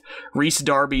paired with Rhys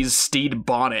Darby's Stede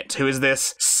Bonnet, who is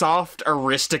this soft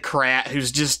aristocrat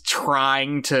who's just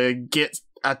trying to get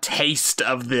a taste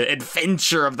of the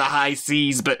adventure of the high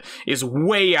seas, but is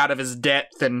way out of his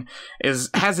depth and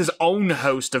has his own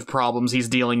host of problems he's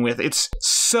dealing with. It's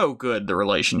so good, the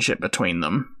relationship between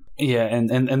them. Yeah, and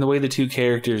the way the two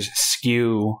characters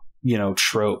skew,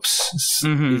 tropes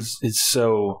is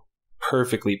so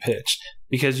perfectly pitched,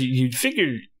 because you'd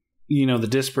figure, the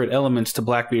disparate elements to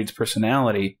Blackbeard's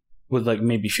personality would like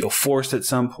maybe feel forced at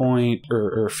some point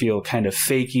or feel kind of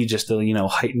fakey just to,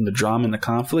 heighten the drama and the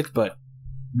conflict. But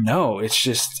no, it's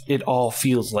just, it all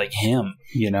feels like him,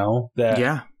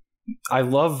 that I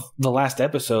love the last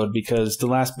episode, because the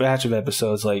last batch of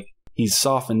episodes, like, he's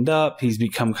softened up. He's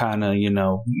become kind of,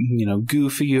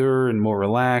 goofier and more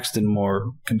relaxed and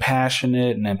more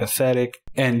compassionate and empathetic.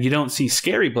 And you don't see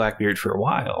scary Blackbeard for a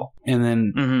while. And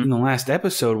then in the last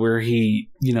episode where he,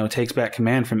 takes back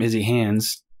command from Izzy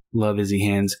Hands, love Izzy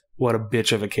Hands, what a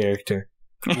bitch of a character.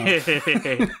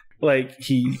 Like,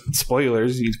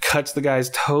 spoilers, he cuts the guy's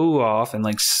toe off and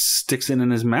like sticks it in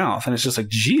his mouth. And it's just like,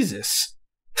 Jesus.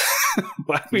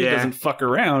 Blackbeard doesn't fuck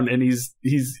around, and he's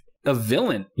a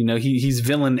villain. He's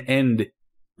villain and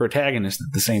protagonist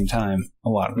at the same time a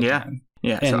lot of the time.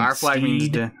 Yeah. And so Our Flag Means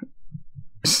Death.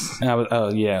 I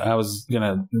was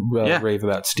gonna rave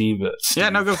about Steve, but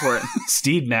no, go for it.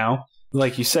 Steve, now,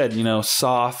 like you said,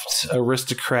 soft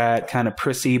aristocrat, kind of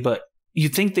prissy, but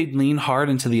you'd think they'd lean hard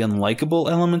into the unlikable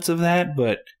elements of that,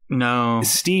 but no.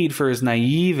 Steed, for as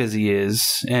naive as he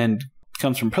is and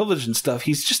comes from privilege and stuff,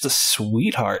 he's just a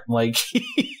sweetheart. Like,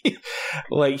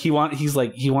 he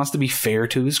wants to be fair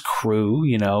to his crew,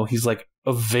 you know. He's like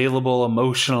available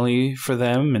emotionally for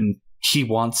them, and he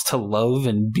wants to love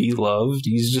and be loved.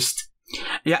 He's just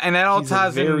and that all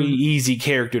ties in. Very easy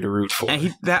character to root for.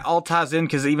 And that all ties in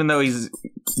because even though he's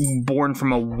born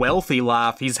from a wealthy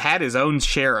life, he's had his own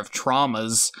share of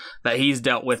traumas that he's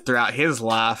dealt with throughout his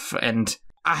life. And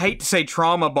I hate to say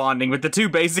trauma bonding, but the two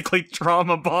basically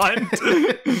trauma bond.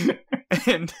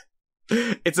 And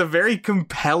it's a very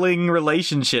compelling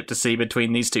relationship to see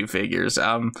between these two figures.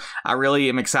 I really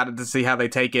am excited to see how they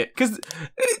take it, because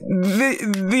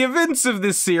the events of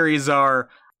this series are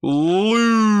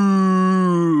loosely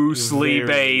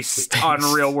based on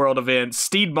real world events.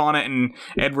 Stede Bonnet and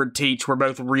Edward Teach were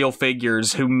both real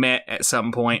figures who met at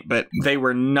some point, but they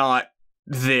were not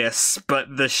this.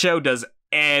 But the show does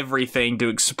everything to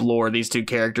explore these two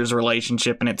characters'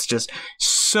 relationship, and it's just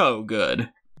so good.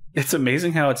 It's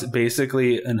amazing how it's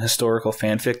basically an historical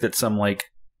fanfic that some like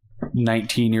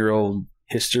 19-year-old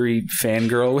history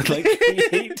fangirl would like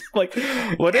create. Like,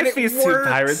 what if these two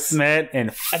pirates met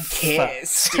and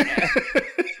kissed?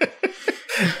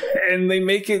 And they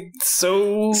make it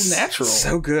so natural,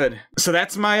 so good. So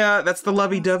that's my that's the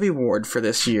lovey-dovey award for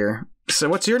this year. So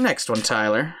what's your next one,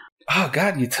 Tyler? Oh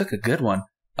God, you took a good one.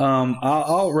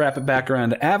 I'll wrap it back around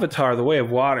to Avatar: The Way of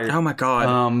Water. Oh my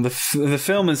God! The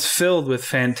film is filled with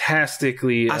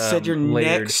fantastically. I said your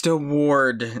layered. Next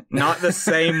award, not the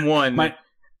same one.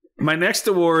 My next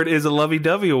award is a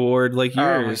lovey-dovey award, like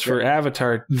yours, for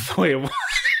Avatar: The Way of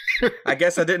Water. I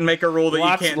guess I didn't make a rule that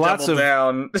you can't double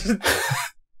down.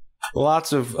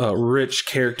 Lots of rich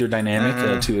character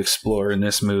dynamic to explore in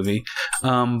this movie.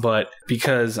 But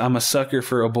because I'm a sucker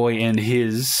for a boy and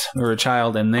his, or a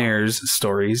child and theirs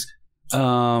stories,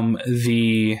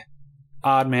 the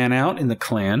odd man out in the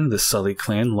clan, the Sully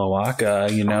clan, Loak,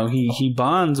 he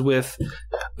bonds with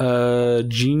a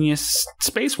genius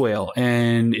space whale,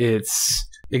 and it's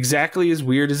exactly as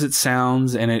weird as it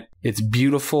sounds, and it's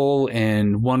beautiful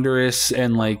and wondrous,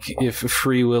 and like if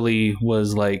Free Willy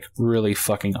was like really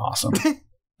fucking awesome.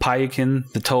 Payakin,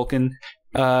 the Tolkien,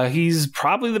 he's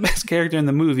probably the best character in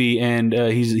the movie, and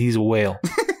he's a whale.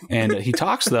 And he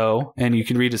talks though, and you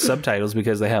can read his subtitles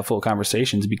because they have full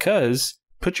conversations. Because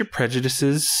put your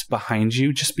prejudices behind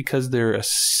you. Just because they're a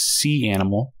sea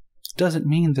animal doesn't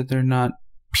mean that they're not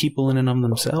people in and of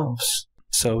themselves.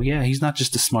 So yeah, he's not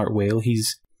just a smart whale.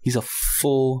 He's a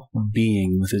full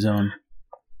being with his own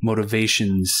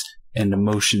motivations and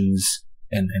emotions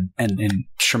and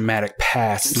traumatic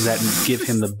past that give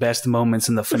him the best moments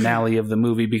in the finale of the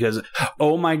movie. Because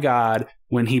oh my God,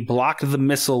 when he blocked the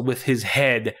missile with his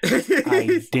head,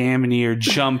 I damn near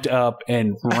jumped up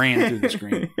and ran through the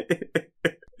screen.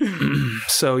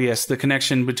 So yes, the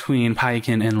connection between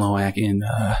Payakin and Loak in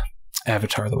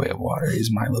Avatar: The Way of Water is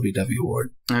my lovey-dovey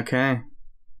award. Okay.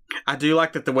 I do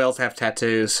like that the whales have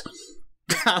tattoos.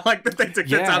 I like that they took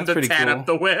the time to tat up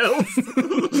the whales.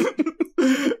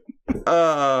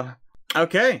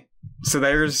 Okay. So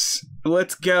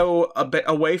let's go a bit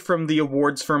away from the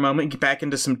awards for a moment and get back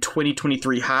into some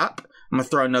 2023 hype. I'm going to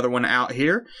throw another one out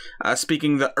here.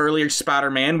 Speaking of the earlier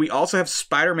Spider-Man, we also have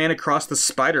Spider-Man Across the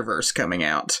Spider-Verse coming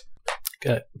out.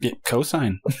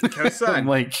 Cosign. Cosign.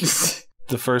 Like,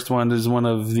 the first one is one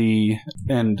of the,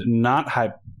 and not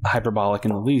hyperbolic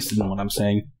in the least in what I'm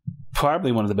saying,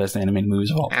 probably one of the best animated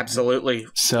movies of all time. Absolutely.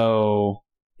 So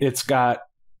it's got,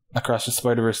 Across the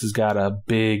Spider-Verse has got a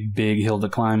big, big hill to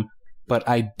climb, but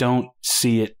I don't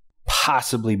see it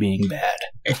possibly being bad.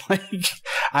 Like,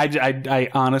 I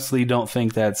honestly don't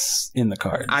think that's in the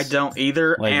cards. I don't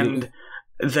either, like, and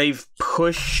they've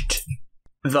pushed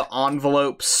the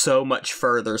envelope so much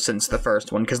further since the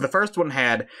first one, because the first one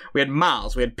we had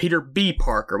Miles, we had Peter B.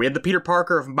 Parker, we had the Peter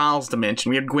Parker of Miles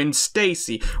Dimension, we had Gwen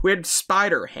Stacy, we had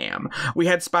Spider-Ham, we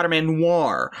had Spider-Man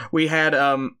Noir, we had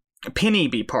Penny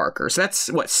B. Parker. So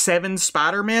that's what, 7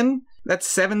 Spider-Men? That's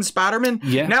 7 Spider-Men?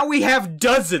 Yeah. Now we have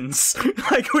dozens.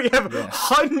 Like, we have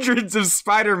hundreds of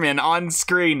Spider-Men on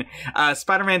screen.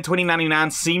 Spider-Man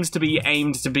 2099 seems to be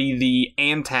aimed to be the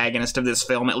antagonist of this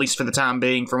film, at least for the time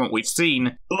being, from what we've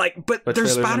seen. Like, but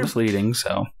there's Spider-Man misleading,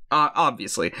 so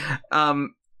obviously.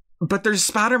 But there's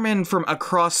Spider-Man from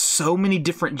across so many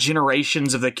different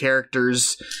generations of the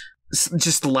characters'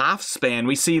 just lifespan.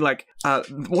 We see, like,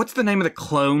 what's the name of the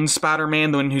clone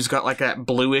Spider-Man? The one who's got like that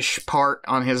bluish part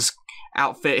on his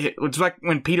outfit. It's like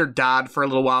when Peter died for a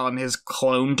little while and his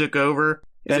clone took over.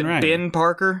 Is it Ben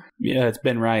Parker? Yeah, it's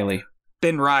Ben Reilly.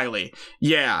 Ben Reilly.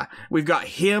 Yeah, we've got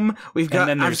him. We've got.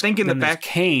 I'm thinking the back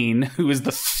Kane, who is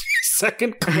the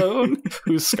second clone,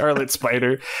 who's Scarlet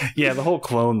Spider. Yeah, the whole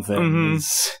clone thing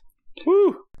is.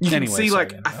 Woo. You can see,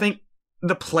 like, I think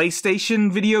the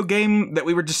PlayStation video game that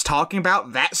we were just talking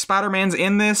about, that Spider-Man's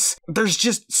in this. There's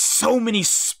just so many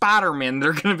Spider-Men that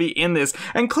are going to be in this,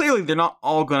 and clearly they're not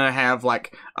all going to have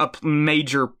like a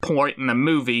major point in the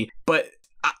movie, but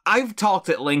I've talked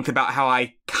at length about how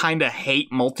I kind of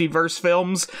hate multiverse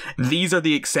films. These are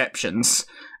the exceptions,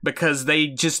 because they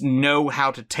just know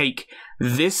how to take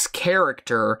this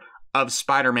character of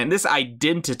Spider-Man, this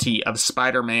identity of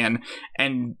Spider-Man,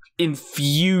 and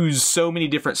infuse so many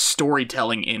different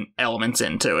storytelling elements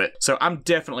into it. So I'm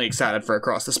definitely excited for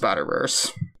Across the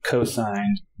Spider-Verse.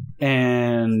 Co-signed.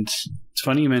 And it's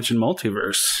funny you mentioned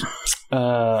multiverse.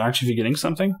 Aren't you forgetting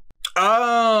something?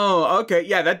 Oh, okay.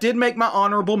 Yeah, that did make my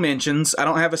honorable mentions. I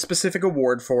don't have a specific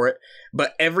award for it,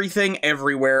 but Everything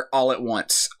Everywhere All at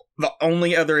Once. The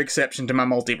only other exception to my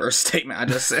multiverse statement I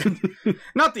just said.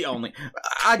 Not the only.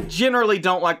 I generally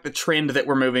don't like the trend that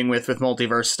we're moving with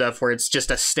multiverse stuff, where it's just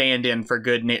a stand-in for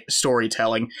good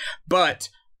storytelling. But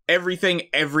Everything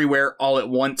Everywhere All at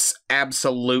Once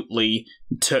absolutely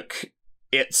took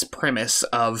its premise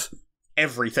of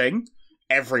everything,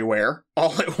 everywhere,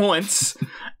 all at once.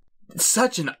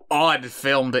 Such an odd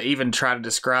film to even try to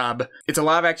describe. It's a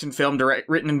live-action film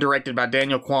written and directed by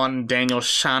Daniel Kwan and Daniel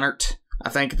Scheinert. I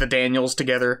think the Daniels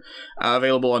together,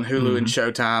 available on Hulu and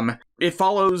Showtime. It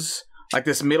follows like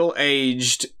this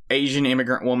middle-aged Asian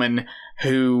immigrant woman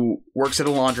who works at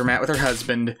a laundromat with her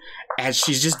husband as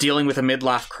she's just dealing with a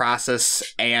midlife crisis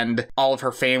and all of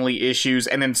her family issues,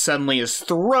 and then suddenly is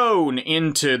thrown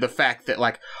into the fact that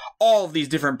like all of these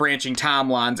different branching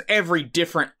timelines, every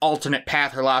different alternate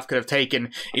path her life could have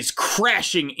taken is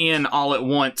crashing in all at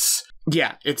once.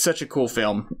 Yeah, it's such a cool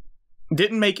film.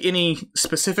 Didn't make any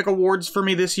specific awards for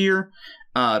me this year.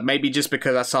 Maybe just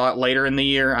because I saw it later in the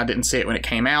year. I didn't see it when it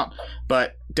came out,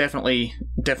 but definitely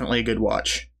a good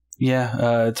watch.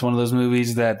 Yeah, it's one of those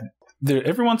movies that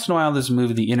every once in a while, this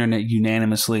movie the internet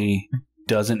unanimously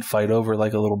doesn't fight over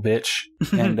like a little bitch.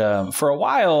 And for a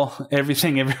while,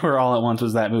 Everything Everywhere All at Once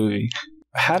was that movie.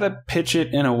 How to pitch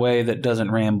it in a way that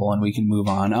doesn't ramble and we can move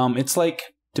on. It's like,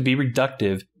 to be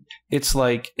reductive, it's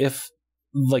like if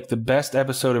like the best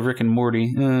episode of Rick and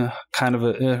Morty, kind of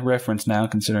a reference now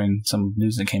considering some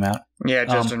news that came out. Yeah,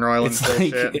 Justin Roiland's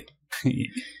bullshit.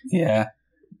 Yeah.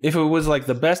 If it was like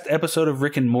the best episode of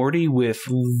Rick and Morty with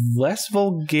less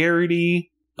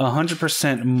vulgarity,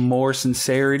 100% more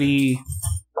sincerity,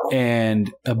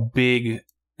 and a big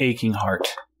aching heart.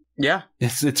 Yeah.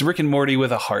 It's Rick and Morty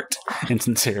with a heart and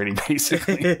sincerity,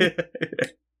 basically.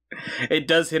 It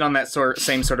does hit on that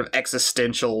same sort of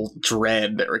existential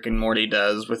dread that Rick and Morty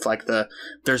does, with like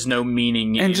there's no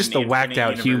meaning and just the whacked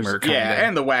out humor. Yeah,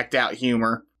 and the whacked out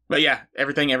humor. But yeah,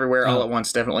 Everything Everywhere All at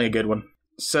Once, definitely a good one.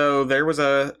 So there was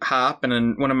a hype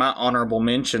and one of my honorable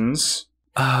mentions.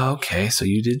 Okay, so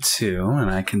you did too, and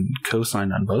I can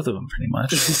co-sign on both of them pretty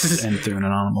much, and through an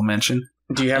honorable mention.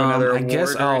 Do you have another award? I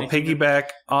guess I'll piggyback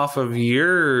off of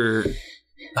your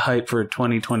hype for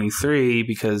 2023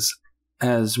 because,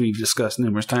 as we've discussed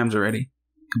numerous times already,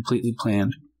 completely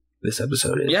planned this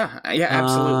episode is. Yeah,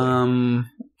 absolutely.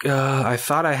 I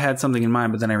thought I had something in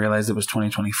mind, but then I realized it was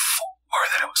 2024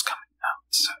 that it was coming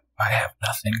out, so I have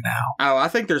nothing now. Oh, I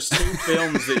think there's 2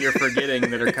 films that you're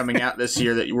forgetting that are coming out this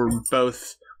year that you were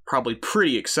both probably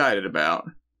pretty excited about.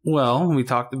 Well, we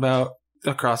talked about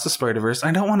Across the Spider-Verse.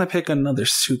 I don't want to pick another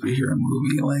superhero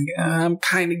movie. Like, I'm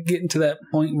kind of getting to that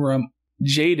point where I'm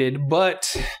jaded,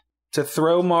 but to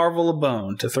throw Marvel a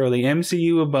bone, to throw the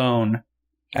MCU a bone,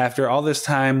 after all this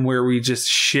time where we just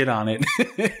shit on it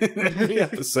every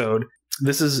episode,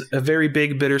 this is a very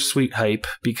big, bittersweet hype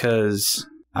because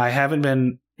I haven't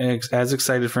been as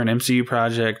excited for an MCU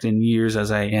project in years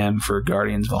as I am for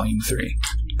Guardians Volume 3.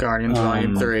 Guardians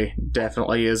Volume 3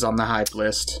 definitely is on the hype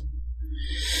list.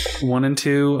 1 and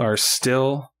 2 are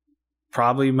still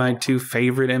probably my 2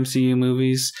 favorite MCU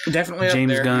movies. Definitely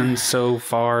James up there. Gunn so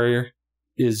far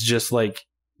is just like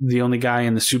the only guy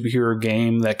in the superhero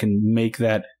game that can make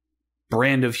that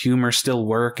brand of humor still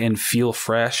work and feel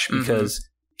fresh, because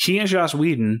he and Joss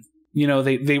Whedon, you know,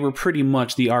 they were pretty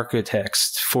much the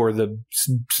architects for the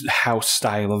house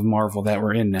style of Marvel that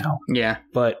we're in now. Yeah.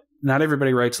 But not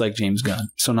everybody writes like James Gunn,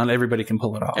 so not everybody can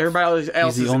pull it off. Everybody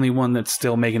else He's the only one that's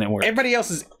still making it work. Everybody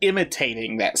else is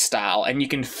imitating that style, and you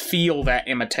can feel that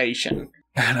imitation.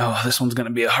 I know, this one's going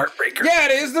to be a heartbreaker. Yeah,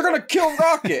 it is. They're going to kill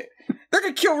Rocket. They're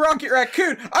going to kill Rocket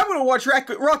Raccoon. I'm going to watch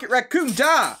Rocket Raccoon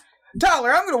die.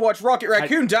 Tyler, I'm going to watch Rocket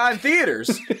Raccoon die in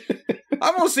theaters.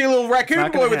 I'm gonna see a little raccoon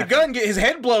Not boy gonna with a happen. gun get his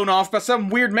head blown off by some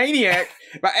weird maniac.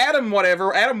 By Adam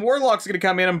Warlock's gonna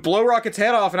come in and blow Rocket's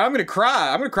head off, and I'm gonna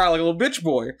cry. I'm gonna cry like a little bitch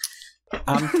boy.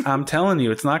 I'm telling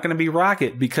you, it's not going to be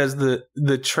Rocket because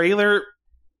the trailer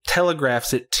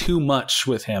telegraphs it too much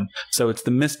with him. So it's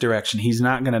the misdirection. He's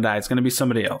not going to die. It's going to be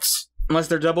somebody else. Unless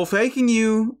they're double faking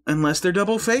you.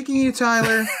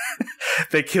 Tyler.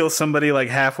 They kill somebody like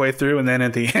halfway through, and then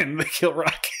at the end they kill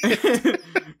Rocket.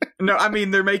 No, I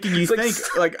mean, they're making you think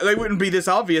like they wouldn't be this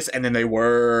obvious, and then they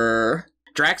were.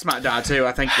 Drax might die too.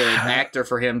 I think the actor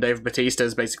for him, Dave Bautista,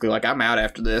 is basically like, I'm out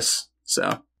after this.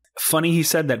 So funny he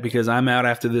said that because I'm out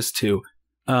after this too.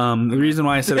 The reason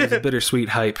why I said it was a bittersweet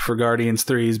hype for Guardians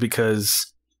 3 is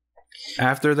because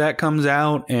after that comes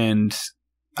out and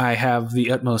I have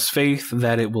the utmost faith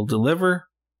that it will deliver,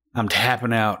 I'm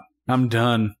tapping out. I'm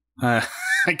done. I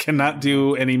cannot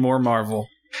do any more Marvel.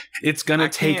 It's going to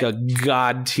take a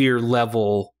god tier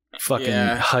level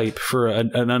fucking hype for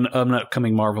an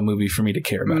upcoming Marvel movie for me to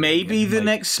care about. Maybe the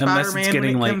next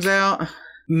Spider-Man when it comes out.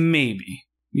 Maybe.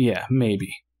 Yeah,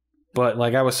 maybe. But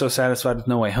like I was so satisfied with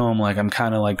No Way Home, like I'm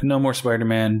kind of like, no more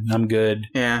Spider-Man. I'm good.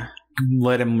 Yeah.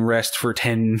 Let him rest for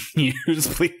 10 years,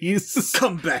 please.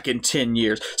 Come back in 10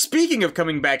 years. Speaking of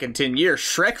coming back in 10 years,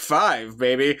 Shrek 5,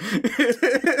 baby.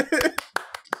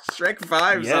 Shrek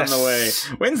 5's on the way.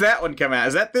 When's that one come out?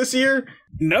 Is that this year?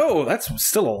 No, that's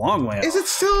still a long way off. Is it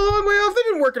still a long way off?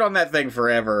 They've been working on that thing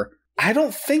forever. I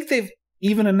don't think they've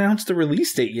even announced the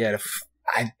release date yet.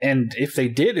 And if they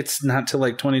did, it's not till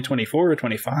like 2024 or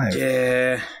 25.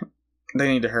 Yeah. They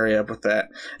need to hurry up with that.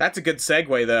 That's a good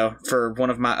segue, though, for one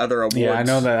of my other awards. Yeah, I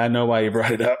know that. I know why you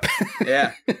brought it up.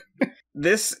 Yeah.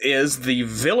 This is the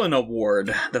Villain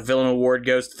Award. The Villain Award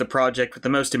goes to the project with the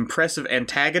most impressive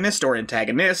antagonist or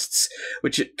antagonists,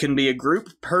 which it can be a group,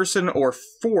 person, or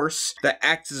force that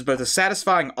acts as both a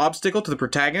satisfying obstacle to the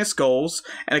protagonist's goals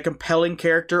and a compelling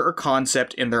character or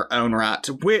concept in their own right,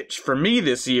 which, for me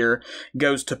this year,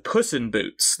 goes to Puss in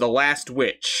Boots, The Last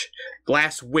Witch.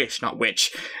 Last Wish, not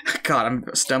Witch. God, I'm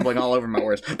stumbling all over my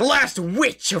words. The Last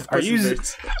Witch of Puss in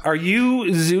Boots. Are you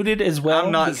zooted as well?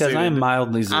 I'm not because zooted. I'm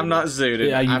mildly zooted. I'm not zooted.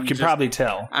 Yeah, you can probably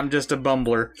tell. I'm just a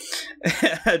bumbler.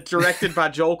 Directed by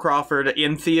Joel Crawford,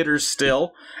 in theaters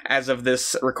still, as of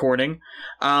this recording.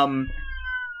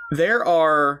 There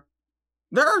are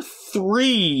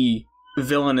 3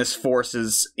 villainous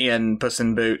forces in Puss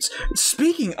in Boots.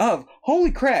 Speaking of, holy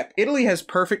crap, Italy has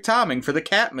perfect timing for the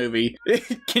cat movie.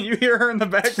 Can you hear her in the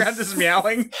background just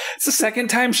meowing? It's the second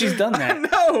time she's done that. I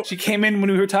know. She came in when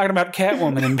we were talking about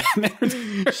Catwoman and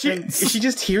Batman. She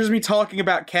just hears me talking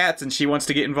about cats and she wants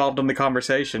to get involved in the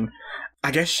conversation.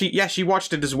 I guess she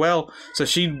watched it as well, so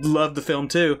she loved the film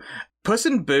too. Puss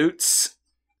in Boots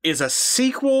is a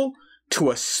sequel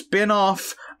to a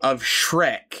spin-off of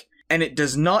Shrek. And it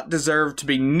does not deserve to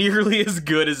be nearly as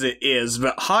good as it is,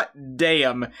 but hot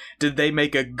damn, did they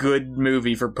make a good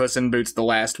movie for Puss in Boots: The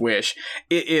Last Wish.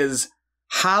 It is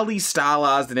highly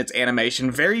stylized in its animation,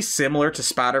 very similar to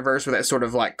Spider-Verse with that sort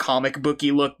of like comic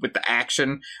booky look with the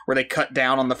action, where they cut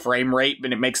down on the frame rate,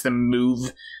 but it makes them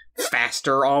move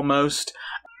faster almost.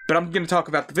 But I'm going to talk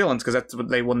about the villains, because that's what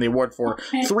they won the award for.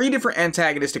 3 different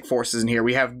antagonistic forces in here.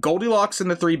 We have Goldilocks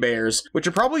and the 3 Bears, which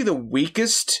are probably the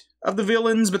weakest of the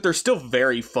villains, but they're still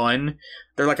very fun.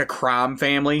 They're like a crime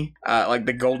family, like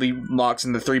the Goldilocks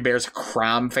and the 3 Bears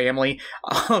crime family.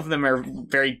 All of them are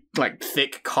very like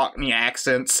thick Cockney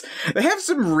accents. They have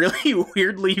some really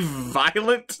weirdly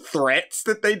violent threats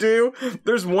that they do.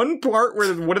 There's one part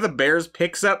where one of the bears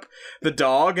picks up the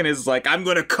dog and is like, "I'm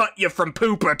gonna cut you from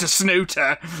pooper to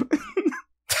snooter."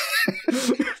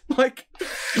 Like,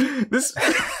 this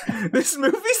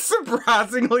movie's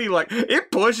surprisingly, like, it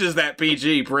pushes that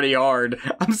PG pretty hard.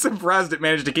 I'm surprised it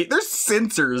managed to keep... There's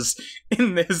censors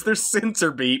in this. There's censor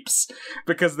beeps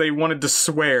because they wanted to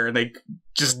swear and they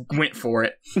just went for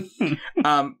it.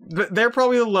 They're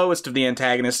probably the lowest of the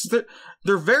antagonists.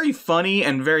 They're very funny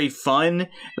and very fun,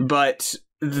 but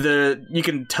you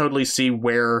can totally see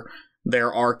where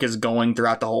their arc is going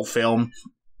throughout the whole film.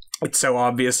 It's so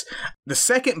obvious. The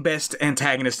second best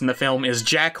antagonist in the film is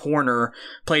Jack Horner,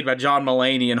 played by John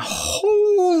Mulaney, and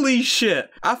holy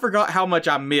shit, I forgot how much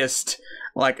I missed,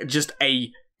 like, just a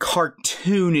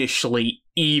cartoonishly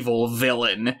evil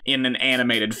villain in an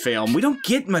animated film. We don't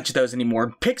get much of those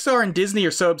anymore. Pixar and Disney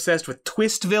are so obsessed with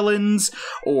twist villains,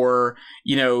 or,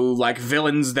 you know, like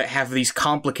villains that have these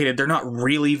complicated... They're not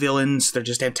really villains, they're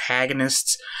just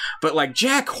antagonists. But, like,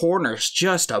 Jack Horner's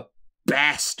just a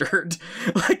bastard.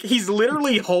 Like, he's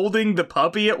literally holding the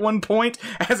puppy at one point,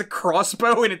 has a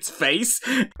crossbow in its face.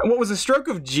 And what was a stroke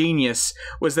of genius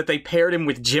was that they paired him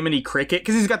with Jiminy Cricket,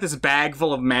 because he's got this bag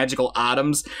full of magical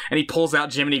items, and he pulls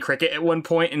out Jiminy Cricket at one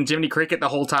point, and Jiminy Cricket the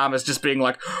whole time is just being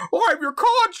like, I'm your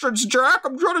conscience, Jack.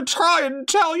 I'm trying to try and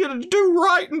tell you to do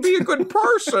right and be a good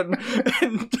person.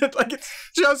 And like, it's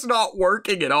just not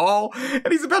working at all. And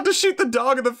he's about to shoot the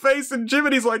dog in the face, and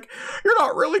Jiminy's like, you're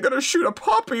not really gonna shoot a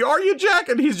puppy, are you, Jack?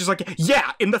 And he's just like,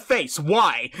 yeah, in the face.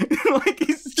 Why? Like,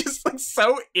 he's just like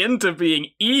so into being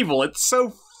evil. It's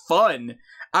so fun.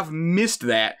 I've missed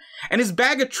that. And his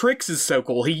bag of tricks is so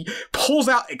cool. He pulls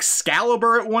out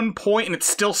Excalibur at one point, and it's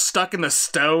still stuck in the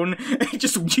stone. And he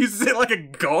just uses it like a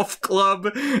golf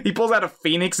club. He pulls out a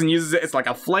phoenix and uses it as like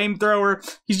a flamethrower.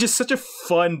 He's just such a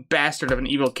fun bastard of an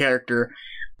evil character.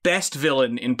 Best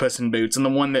villain in Puss in Boots, and the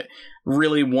one that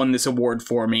really won this award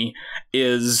for me,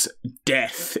 is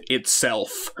Death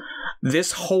itself.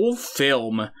 This whole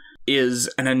film is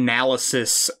an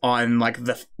analysis on like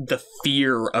the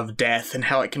fear of death and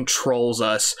how it controls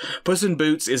us. Puss in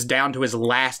Boots is down to his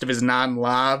last of his 9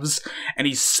 lives, and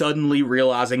he's suddenly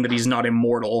realizing that he's not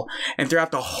immortal. And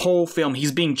throughout the whole film,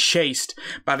 he's being chased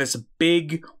by this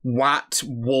big white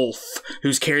wolf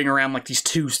who's carrying around like these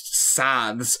 2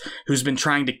 scythes, who's been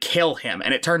trying to kill him.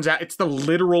 And it turns out it's the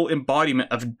literal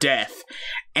embodiment of death.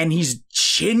 And he's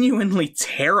genuinely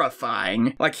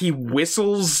terrifying. Like, he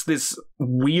whistles this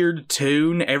weird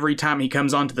tune every time he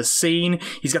comes onto the scene.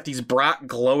 He's got these bright,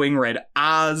 glowing red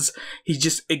eyes. He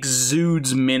just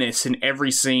exudes menace in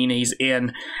every scene he's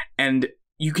in. And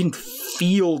you can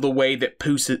feel the way that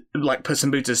Puss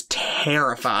in Boots is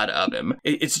terrified of him.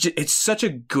 It's such a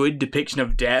good depiction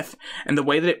of death, and the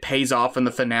way that it pays off in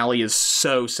the finale is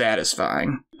so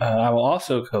satisfying. I will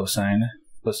also co-sign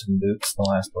Puss in Boots: The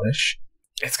Last Wish.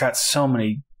 It's got so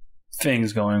many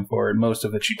things going for it, most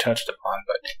of which you touched upon,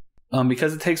 but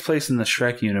because it takes place in the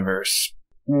Shrek universe,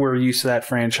 we're used to that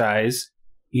franchise,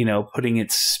 you know, putting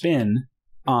its spin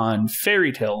on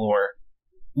fairy tale lore.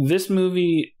 This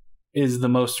movie is the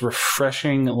most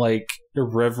refreshing, like,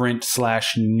 irreverent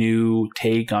 / new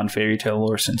take on fairy tale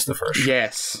lore since the first.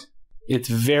 Yes. It's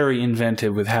very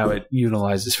inventive with how it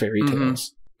utilizes fairy tales.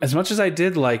 Mm-hmm. As much as I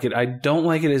did like it, I don't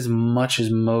like it as much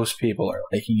as most people are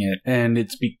liking it. And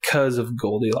it's because of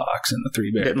Goldilocks and the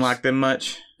Three Bears. Didn't like them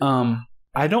much?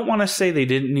 I don't want to say they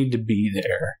didn't need to be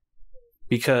there,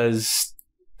 because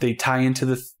they tie into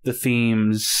the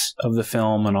themes of the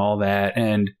film and all that.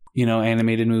 And, you know,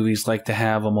 animated movies like to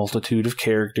have a multitude of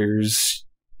characters.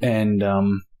 And,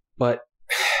 but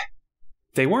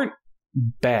they weren't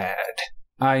bad.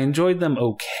 I enjoyed them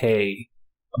okay,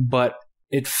 but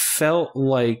it felt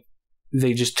like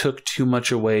they just took too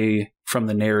much away from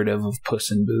the narrative of Puss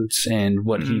in Boots and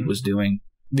what he was doing,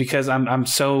 because I'm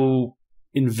so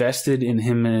invested in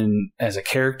him as a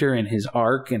character and his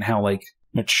arc and how like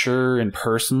mature and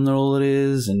personal it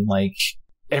is. And like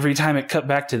every time it cut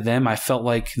back to them, I felt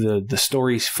like the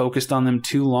story's focused on them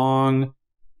too long,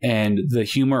 and the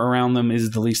humor around them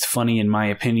is the least funny in my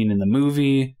opinion in the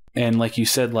movie. And like you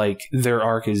said, like their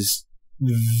arc is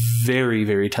very,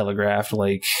 very telegraphed.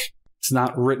 Like, it's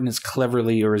not written as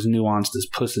cleverly or as nuanced as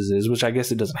Puss's is, which I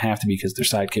guess it doesn't have to be because they're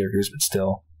side characters, but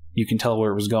still, you can tell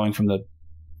where it was going from the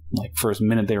like first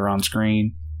minute they were on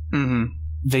screen. Mm-hmm.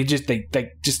 They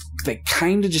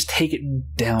kind of just take it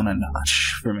down a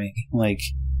notch for me. Like,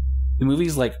 the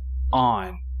movie's like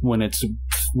on when it's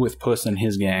with Puss and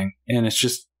his gang, and it's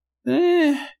just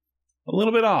a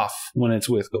little bit off when it's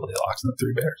with Goldilocks and the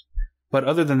Three Bears. But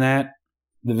other than that,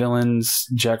 the villains,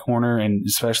 Jack Horner, and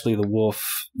especially the wolf,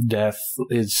 Death,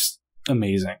 is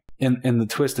amazing. And the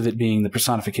twist of it being the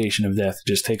personification of death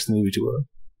just takes the movie to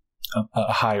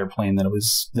a higher plane than it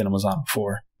was on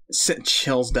before. Sent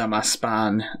chills down my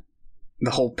spine. The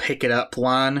whole pick it up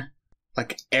line,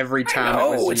 like every time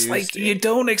it was used. It's like you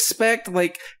don't expect,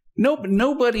 like,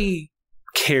 nobody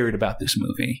cared about this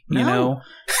movie, you know?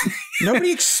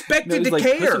 Nobody expected to like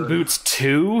care. Puss in Boots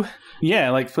 2?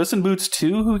 Yeah, like Puss in Boots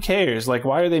 2, who cares? Like,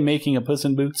 why are they making a Puss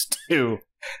in Boots 2?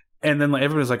 And then like,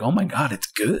 everybody's like, oh my god,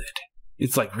 it's good.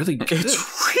 It's like really good.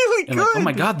 It's really good. And like, oh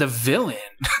my god, the villain.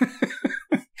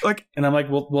 Like, and I'm like,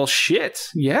 well, shit.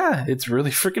 Yeah, it's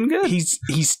really freaking good. He's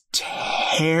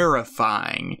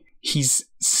terrifying. He's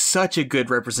such a good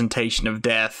representation of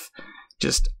death.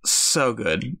 Just So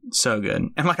good. So good.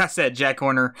 And like I said, Jack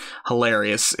Horner,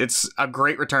 hilarious. It's a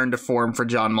great return to form for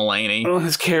John Mulaney. Oh,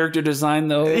 his character design,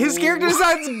 though. His character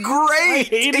design's great.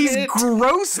 He's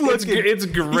gross looking. It's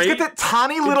great. He's got that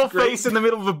tiny little face in the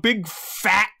middle of a big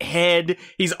fat head.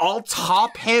 He's all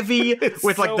top heavy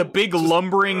with like the big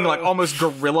lumbering, like almost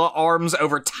gorilla arms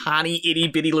over tiny itty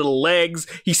bitty little legs.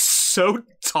 He's so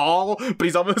tall, but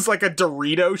he's almost like a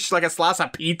Dorito, like a slice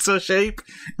of pizza shape.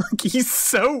 Like he's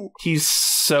so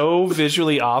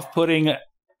visually off-putting.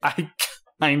 I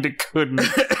kind of couldn't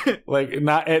like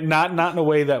not in a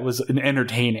way that was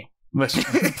entertaining. Let's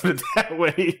put it that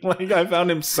way. Like I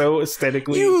found him so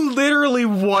aesthetically. You literally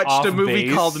watched a movie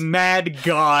base. called Mad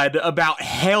God about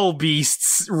hell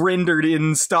beasts rendered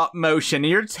in stop motion.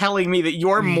 You're telling me that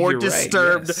you're more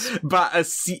disturbed by a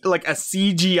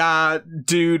CGI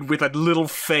dude with a little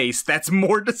face. That's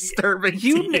more disturbing to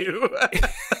you.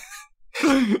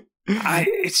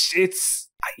 It's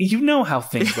you know how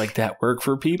things like that work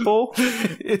for people.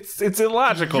 It's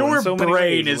illogical. Your so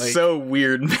brain many ways. is so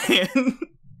weird, man.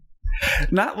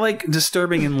 Not like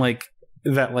disturbing and like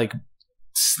that like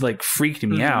freaked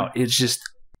me out. It's just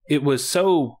it was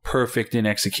so perfect in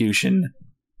execution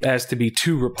as to be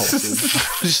too repulsive.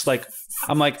 Just like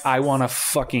I'm like I want to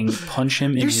fucking punch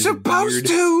him in his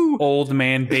weird old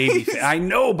man baby face. I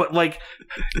know, but like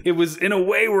it was in a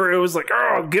way where it was like,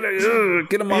 oh, get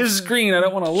him off screen. I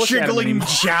don't want to look at him anymore.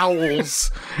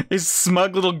 Jowls, his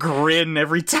smug little grin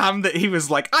every time that he was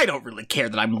like, I don't really care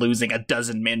that I'm losing a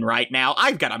dozen men right now.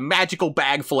 I've got a magical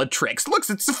bag full of tricks. Looks,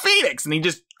 it's a phoenix, and he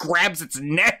just grabs its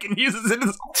neck and uses it as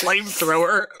a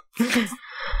flamethrower.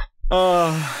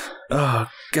 Oh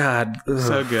God,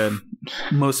 so good.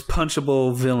 Most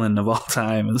punchable villain of all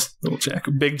time is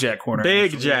Big Jack Horner.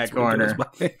 Big Jack Horner.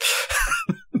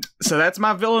 So that's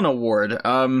my villain award.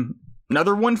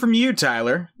 Another one from you,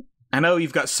 Tyler. I know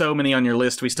you've got so many on your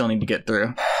list we still need to get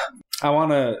through. I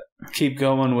want to keep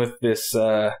going with this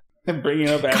bringing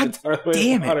up Avatar: The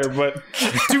Way of Water, but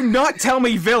do not tell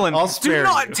me villain. Do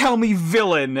not tell me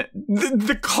villain.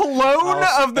 The clone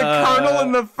of the Colonel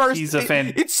in the first. He's a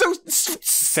it's so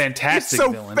fantastic. It's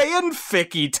so villain.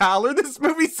 Fanficky, Tyler. This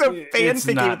movie's so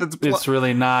fanficky with its plot. It's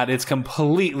really not. It's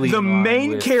completely. The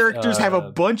main characters have a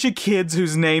bunch of kids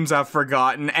whose names I've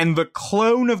forgotten, and the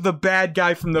clone of the bad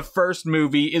guy from the first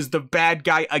movie is the bad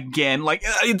guy again. Like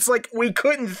it's like we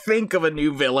couldn't think of a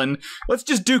new villain. Let's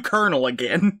just do Colonel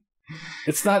again.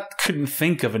 It's not couldn't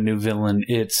think of a new villain.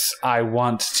 It's I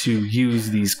want to use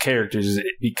these characters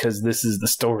because this is the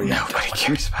story. Nobody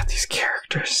cares about these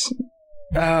characters.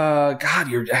 God,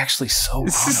 you're actually so wrong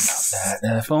about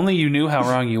that. If only you knew how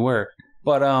wrong you were.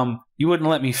 But you wouldn't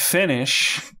let me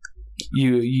finish.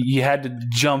 You had to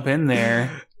jump in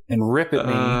there and rip at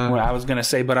me when I was going to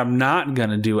say, but I'm not going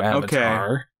to do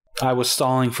Avatar. Okay. I was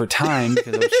stalling for time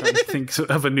because I was trying to think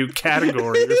of a new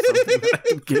category or something that I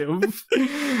could give.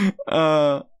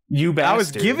 You bastard. I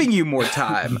was giving you more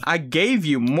time. I gave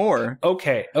you more.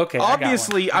 Okay.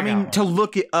 Obviously, to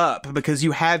look it up because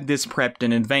you had this prepped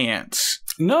in advance.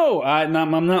 No, I'm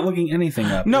not looking anything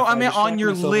up. No, I meant on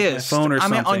your list. I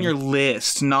meant on your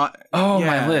list, not.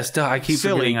 My list. Duh, I keep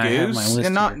silly forgetting goose. I have my list.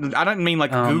 And not. I don't mean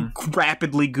like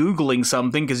rapidly Googling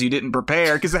something because you didn't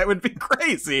prepare, because that would be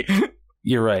crazy.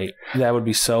 You're right. That would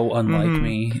be so unlike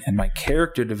me and my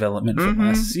character development from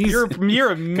last season.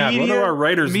 You're a media, God, what are our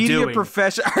writers doing?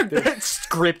 Professional. That's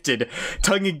scripted.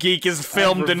 Tongue of Geek is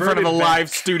filmed in front of a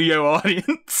live studio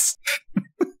audience.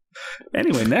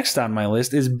 Anyway, next on my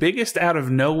list is Biggest Out of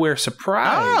Nowhere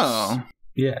Surprise. Oh.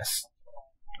 Yes.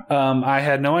 I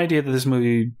had no idea that this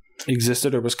movie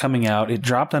existed or was coming out. It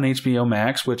dropped on HBO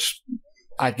Max, which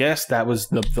I guess that was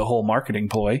the whole marketing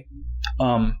ploy.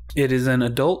 It is an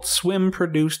Adult Swim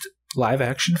produced live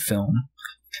action film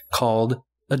called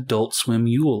Adult Swim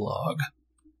Yule Log.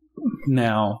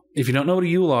 Now, if you don't know what a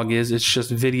Yule Log is, it's just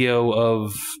video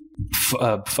of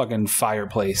a fucking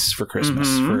fireplace for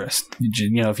Christmas. For us,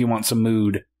 if you want some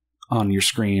mood on your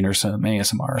screen or some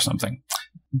ASMR or something.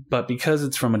 But because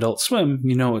it's from Adult Swim,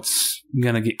 it's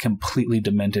gonna get completely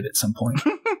demented at some point.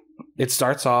 It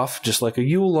starts off just like a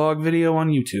Yule Log video on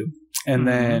YouTube. And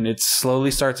then it slowly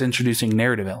starts introducing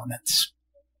narrative elements.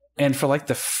 And for like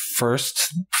the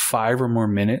first 5 or more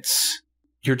minutes,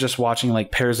 you're just watching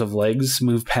like pairs of legs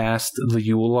move past the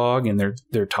Yule Log and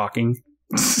they're talking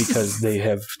because they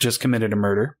have just committed a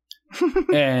murder.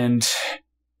 And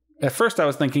at first I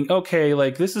was thinking, okay,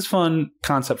 like this is fun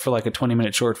concept for like a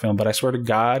 20-minute short film, but I swear to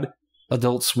God,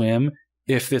 Adult Swim,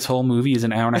 if this whole movie is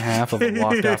an hour and a half of a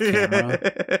walked off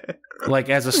camera, like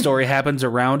as a story happens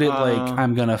around it, like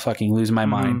I'm gonna fucking lose my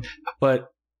mind. But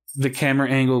the camera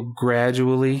angle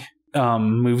gradually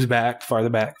moves back, farther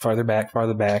back,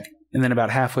 And then about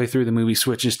halfway through, the movie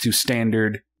switches to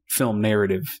standard film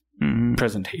narrative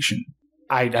presentation.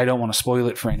 I don't want to spoil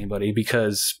it for anybody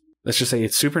because let's just say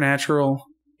it's supernatural.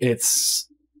 It's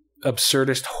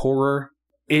absurdist horror.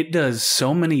 It does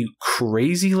so many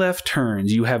crazy left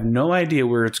turns. You have no idea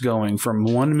where it's going from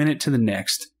 1 minute to the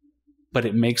next, but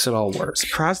it makes it all work.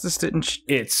 Surprised this didn't.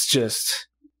 It's just,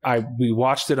 we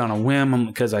watched it on a whim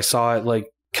because I saw it like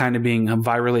kind of being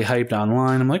virally hyped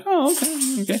online. I'm like, oh,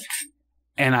 okay.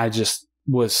 And I just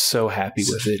was so happy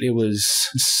with it. It was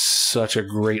such a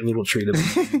great little treat of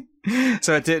it.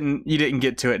 So you didn't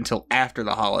get to it until after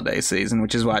the holiday season,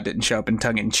 which is why it didn't show up in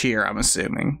Tongue and Cheer, I'm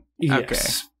assuming.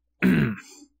 Yes. Okay.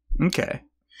 Okay.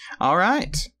 All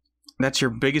right. That's your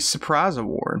biggest surprise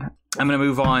award. I'm going to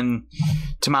move on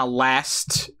to my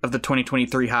last of the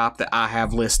 2023 hype that I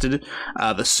have listed.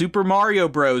 The Super Mario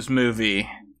Bros. Movie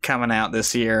coming out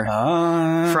this year.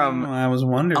 From I was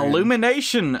wondering.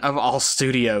 Illumination of all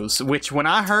studios, which when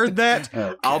I heard that,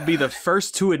 I'll be the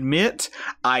first to admit,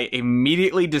 I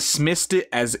immediately dismissed it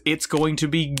as it's going to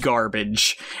be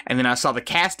garbage. And then I saw the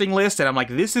casting list and I'm like,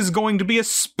 this is going to be a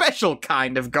special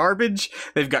kind of garbage.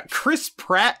 They've got Chris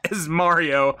Pratt as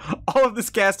Mario. All of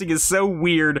this casting is so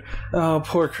weird. Oh,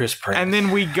 poor Chris Pratt. And then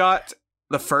we got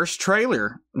the first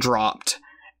trailer dropped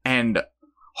and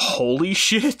holy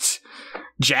shit.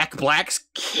 Jack Black's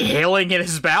killing it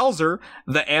as Bowser.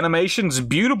 The animation's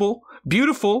beautiful.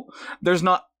 There's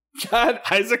not... God,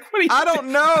 Isaac, what are you I don't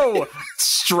know.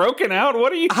 Stroking out?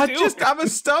 What are you doing? I'm a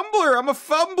stumbler. I'm a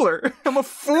fumbler. I'm a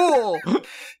fool.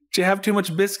 Do you have too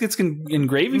much biscuits and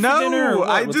gravy for dinner? No,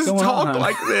 I just talk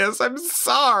like this. I'm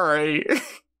sorry.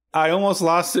 I almost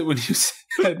lost it when you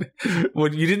said...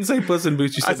 When you didn't say Puss in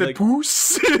Boots, you said, I said like...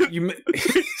 Poos. You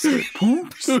said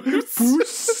Poops.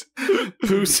 Poos.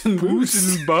 Poos and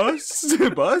Boots.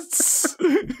 Bus.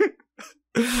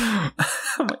 Oh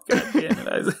my God, damn it,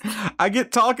 Isaac. I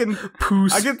get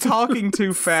talking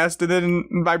too fast, and then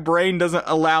my brain doesn't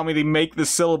allow me to make the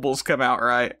syllables come out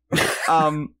right.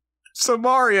 So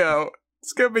Mario,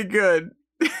 it's gonna be good.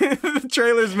 The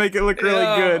trailers make it look really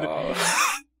good.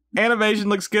 Animation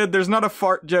looks good. There's not a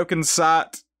fart joke in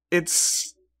sight. But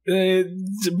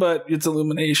it's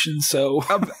Illumination, so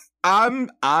I'm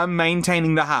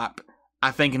maintaining the hype.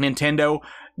 I think Nintendo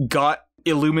got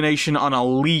Illumination on a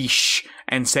leash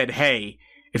and said, hey,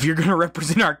 if you're going to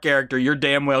represent our character, you're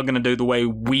damn well going to do the way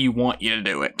we want you to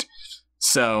do it.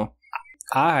 So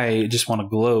I just want to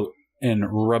gloat and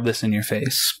rub this in your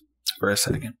face for a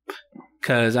second.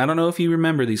 Because I don't know if you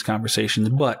remember these conversations,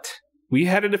 but we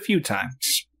had it a few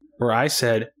times where I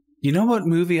said, you know what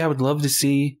movie I would love to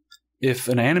see if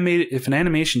an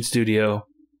animation studio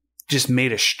just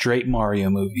made a straight Mario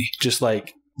movie, just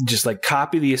like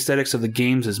copy the aesthetics of the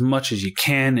games as much as you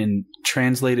can and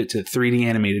translate it to 3D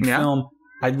animated film.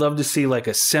 I'd love to see like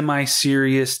a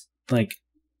semi-serious like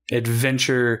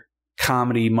adventure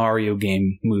comedy Mario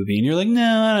game movie. And you're like,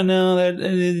 no, I don't know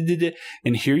that.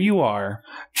 And here you are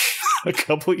a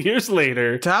couple years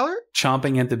later, Tyler,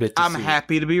 chomping at the bit to I'm see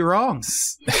happy to be wrong.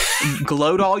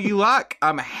 Gloat all you like.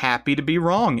 I'm happy to be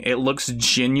wrong. It looks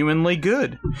genuinely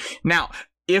good. Now,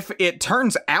 if it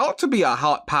turns out to be a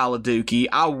hot pile of dookie,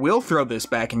 I will throw this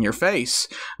back in your face.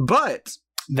 But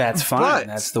that's fine.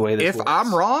 That's the way this works. If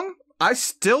I'm wrong, I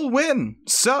still win.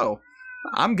 So,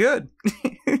 I'm good.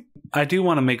 I do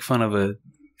want to make fun of a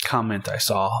comment I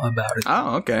saw about it.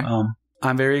 Oh, okay.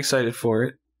 I'm very excited for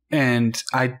it. And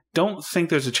I don't think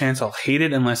there's a chance I'll hate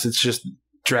it unless it's just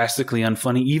drastically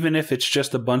unfunny, even if it's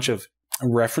just a bunch of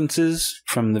references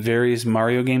from the various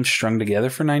Mario games strung together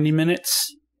for 90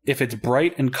 minutes. If it's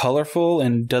bright and colorful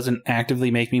and doesn't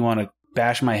actively make me want to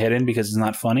bash my head in because it's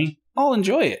not funny, I'll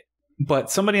enjoy it.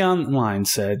 But somebody online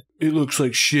said, it looks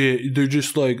like shit. They're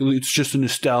just like, it's just a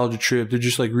nostalgia trip. They're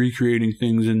just like recreating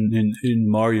things in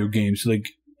Mario games to like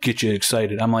get you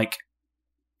excited. I'm like,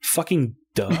 fucking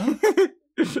duh.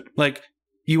 Like,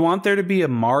 you want there to be a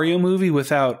Mario movie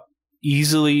without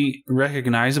easily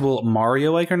recognizable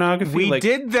Mario iconography? We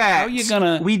did that. How are you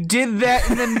gonna... We did that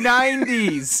in the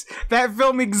 90s. That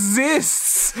film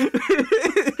exists.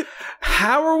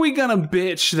 How are we gonna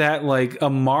bitch that, like, a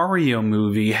Mario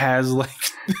movie has, like,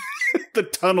 the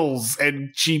tunnels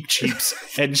and Cheeps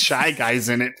and Shy Guys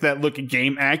in it that look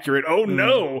game accurate? Oh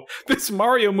no, this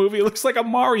Mario movie looks like a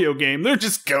Mario game. They're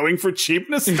just going for cheap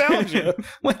nostalgia.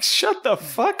 Like, shut the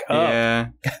fuck up. Yeah.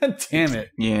 God damn it.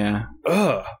 Yeah.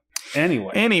 Ugh.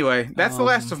 Anyway, that's the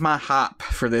last of my hype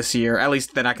for this year, at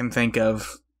least that I can think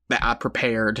of that I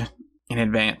prepared in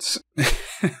advance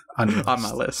on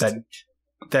my list.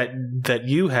 that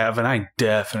you have, and I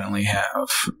definitely have.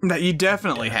 That you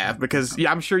definitely have, because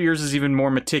I'm sure yours is even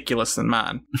more meticulous than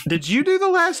mine. Did you do the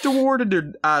last award, or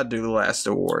did I do the last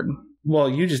award?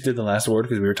 Well, you just did the last award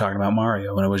because we were talking about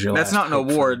Mario when it was your That's last. not an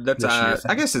award. That's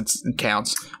I guess it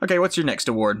counts. Okay, what's your next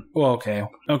award? Well,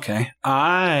 okay.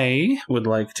 I would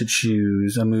like to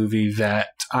choose a movie that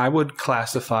I would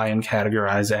classify and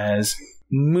categorize as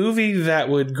movie that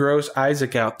would gross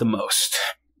Isaac out the most.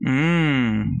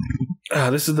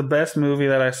 This is the best movie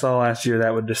that I saw last year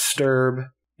that would disturb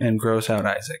and gross out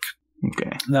Isaac.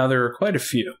 Okay. Now, there are quite a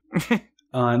few.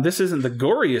 This isn't the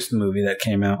goriest movie that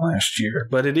came out last year,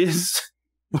 but it is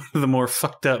one of the more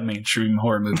fucked up mainstream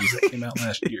horror movies that came out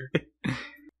last year.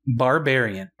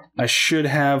 Barbarian. I should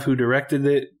have who directed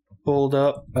it pulled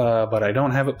up, but I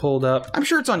don't have it pulled up. I'm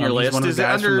sure it's on your list. Is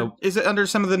it under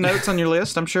some of the notes on your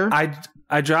list? I'm sure.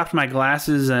 I dropped my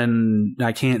glasses and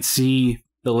I can't see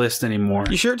the list anymore.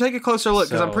 You sure take a closer look,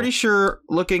 because I'm pretty sure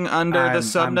looking under the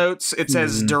subnotes it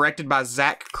says directed by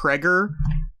Zach Kreger.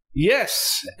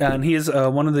 Yes, and he is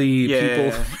one of the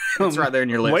people. It's right there in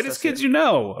your list. Whitest kids you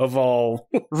know of all.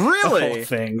 Really? Of all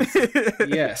things.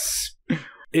 Yes,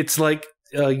 it's like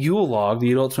a Yule log,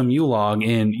 the Adult Swim Yule log,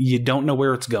 and you don't know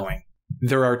where it's going.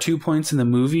 There are 2 points in the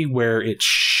movie where it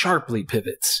sharply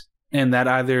pivots, and that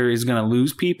either is going to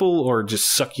lose people or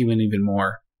just suck you in even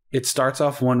more. It starts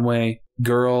off one way,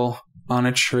 girl on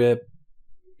a trip,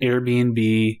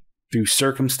 Airbnb. Through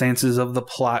circumstances of the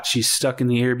plot, she's stuck in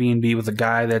the Airbnb with a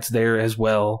guy that's there as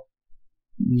well.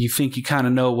 You think you kind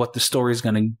of know what the story's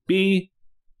going to be.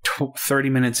 30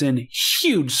 minutes in,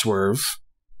 huge swerve.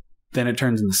 Then it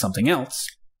turns into something else.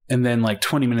 And then like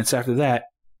 20 minutes after that,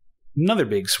 another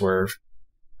big swerve.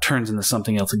 Turns into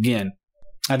something else again.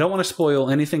 I don't want to spoil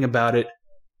anything about it,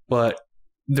 but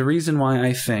the reason why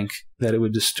I think that it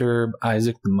would disturb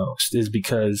Isaac the most is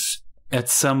because at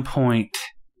some point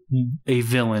a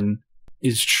villain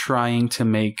is trying to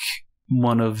make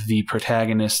one of the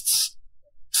protagonists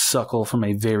suckle from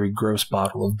a very gross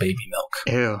bottle of baby milk.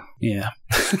 Ew. Yeah.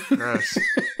 Gross.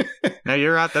 No,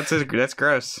 you're right. That's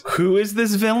gross. Who is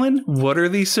this villain? What are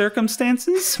these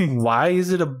circumstances? Why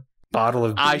is it a bottle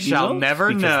of baby milk? I shall never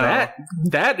because know.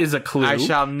 That is a clue. I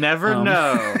shall never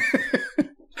know.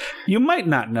 You might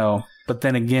not know, but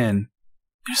then again,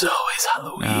 there's always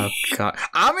Halloween. Oh, God.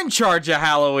 I'm in charge of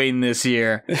Halloween this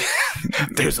year.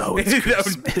 There's always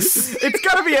Christmas. It's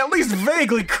got to be at least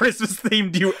vaguely Christmas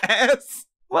themed, you ass.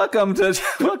 Welcome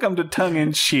to Tongue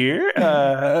and Cheer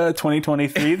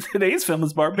 2023. Today's film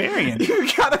is Barbarian.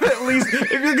 You gotta at least,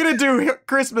 if you're gonna do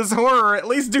Christmas horror, at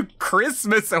least do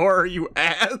Christmas horror, you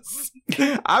ass.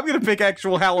 I'm gonna pick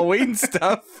actual Halloween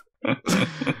stuff.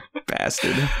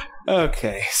 Bastard.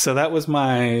 Okay, so that was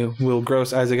my Will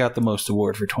Gross Isaac Out the Most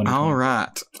award for 2020. All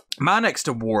right. My next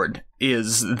award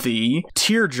is the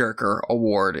Tearjerker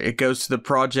Award. It goes to the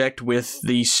project with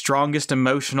the strongest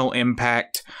emotional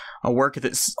impact, a work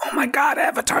that's... Oh my God,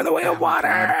 Avatar: The Way of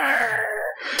Water!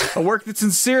 A work that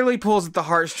sincerely pulls at the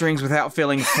heartstrings without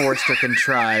feeling forced or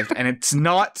contrived. And it's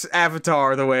not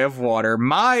Avatar: The Way of Water.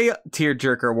 My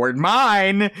Tearjerker Award,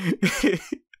 mine...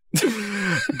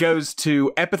 goes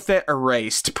to Epithet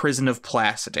Erased, Prison of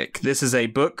Plastic. This is a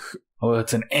book. Oh,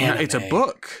 it's an anime. It's a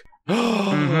book.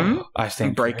 I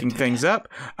think Breaking Things Up,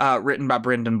 written by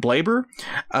Brendan Blaber,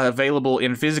 available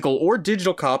in physical or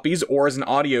digital copies or as an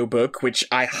audiobook, which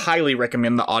I highly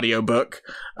recommend the audiobook.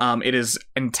 It is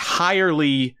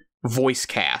entirely voice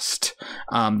cast.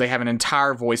 They have an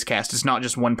entire voice cast. It's not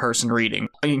just one person reading.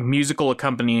 Musical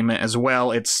accompaniment as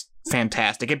well. It's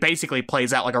fantastic. It basically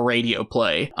plays out like a radio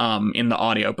play in the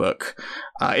audiobook.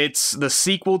 It's the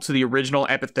sequel to the original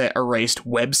Epithet Erased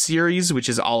web series, which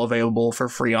is all available for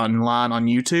free online on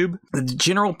YouTube. The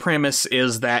general premise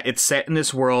is that it's set in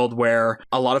this world where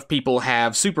a lot of people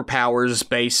have superpowers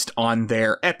based on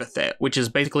their epithet, which is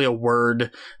basically a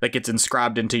word that gets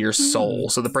inscribed into your soul.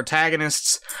 So the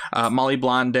protagonists, Molly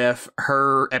Blondeff,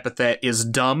 her epithet is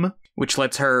dumb, which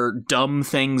lets her dumb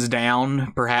things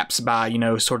down, perhaps by,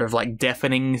 sort of like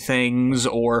deafening things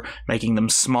or making them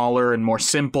smaller and more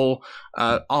simple,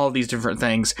 all of these different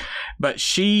things. But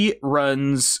she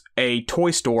runs a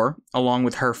toy store along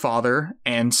with her father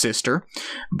and sister,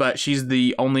 but she's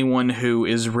the only one who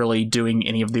is really doing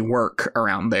any of the work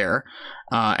around there.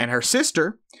 And her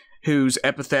sister, whose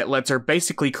epithet lets her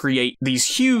basically create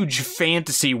these huge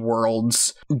fantasy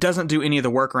worlds, doesn't do any of the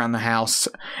work around the house,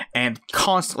 and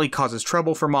constantly causes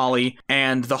trouble for Molly.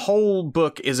 And the whole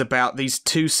book is about these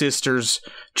two sisters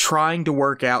trying to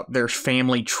work out their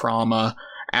family trauma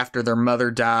after their mother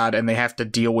died, and they have to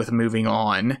deal with moving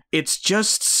on. It's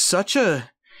just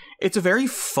it's a very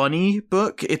funny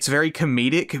book. It's very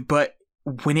comedic, but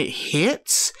when it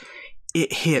hits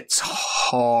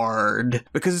hard,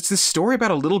 because it's this story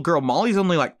about a little girl. Molly's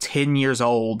only like 10 years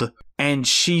old, and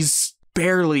she's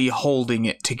barely holding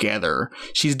it together.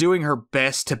 She's doing her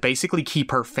best to basically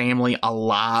keep her family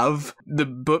alive. The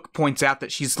book points out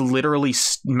that she's literally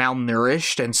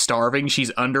malnourished and starving. She's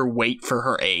underweight for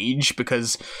her age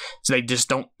because they just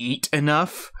don't eat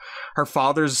enough. Her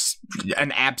father's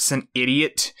an absent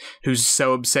idiot who's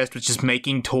so obsessed with just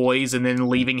making toys and then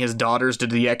leaving his daughters to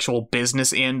the actual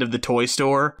business end of the toy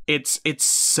store. It's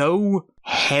so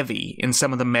heavy in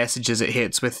some of the messages it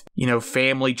hits with,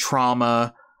 family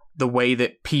trauma, the way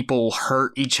that people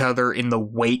hurt each other in the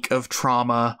wake of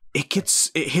trauma. It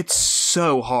hits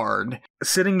so hard.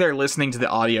 Sitting there listening to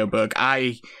the audiobook,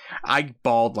 I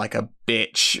bawled like a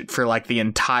bitch for like the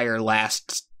entire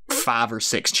last 5 or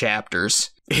 6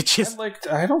 chapters. It just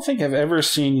I don't think I've ever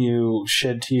seen you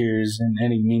shed tears in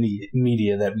any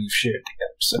media that we've shared together.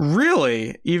 So.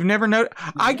 Really? You've never noticed?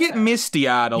 Yeah. I get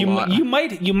misty-eyed a lot. You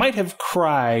might have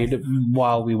cried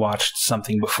while we watched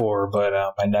something before, but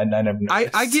I never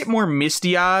noticed. I get more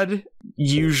misty-eyed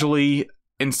usually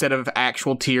instead of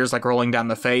actual tears like rolling down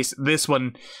the face. This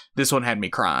one had me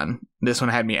crying. This one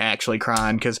had me actually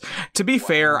crying because, to be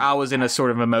fair, I was in a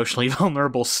sort of emotionally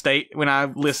vulnerable state when I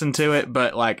listened to it,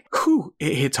 but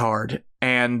it hits hard.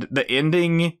 And the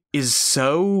ending is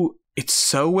so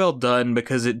well done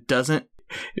because it doesn't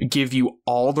give you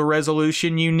all the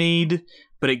resolution you need,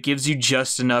 but it gives you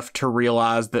just enough to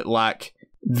realize that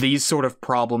these sort of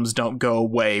problems don't go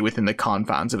away within the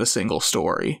confines of a single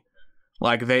story.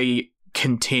 They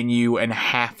continue and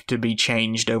have to be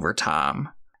changed over time.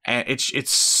 And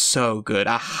it's so good.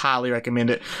 I highly recommend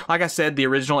it. Like I said, the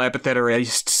original Epithet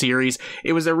Erased series,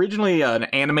 it was originally an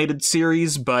animated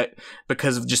series, but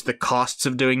because of just the costs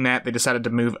of doing that, they decided to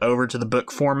move over to the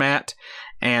book format.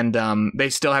 And they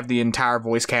still have the entire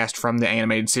voice cast from the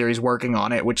animated series working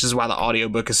on it, which is why the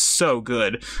audiobook is so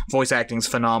good. Voice acting's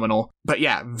phenomenal. But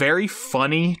yeah, very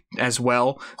funny as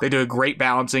well. They do a great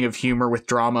balancing of humor with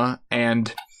drama,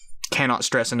 and cannot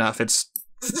stress enough, it's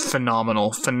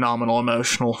phenomenal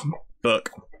emotional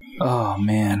book. Oh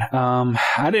man,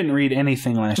 I didn't read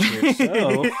anything last year,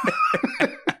 so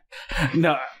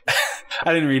no,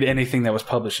 I didn't read anything that was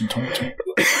published in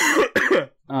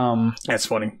 2020. That's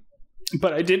funny.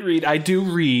 But I do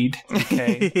read,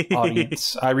 okay,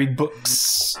 audience. I read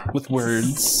books with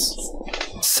words.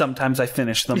 Sometimes I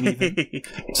finish them even.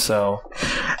 So,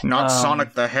 not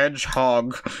Sonic the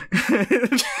Hedgehog.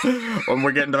 When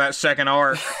we get into that second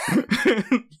arc.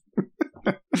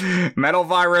 Metal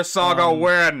Virus Saga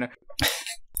win.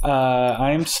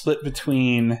 I am split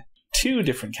between 2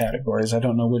 different categories. I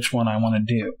don't know which one I want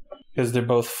to do. Because they're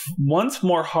both, one's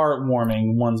more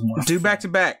heartwarming, one's more do back to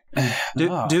back. Do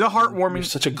the heartwarming.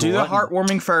 Do the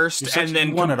heartwarming first, and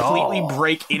then completely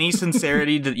break any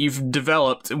sincerity that you've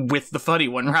developed with the funny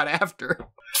one right after.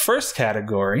 First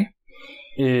category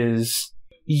is,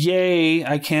 yay!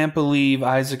 I can't believe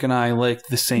Isaac and I liked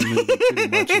the same movie pretty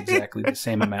much exactly the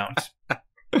same amount.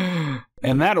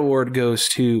 And that award goes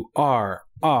to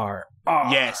RRR.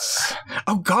 Yes.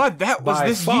 Oh God, that was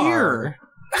this year.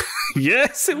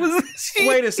 Yes, it was this year.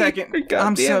 Wait a second.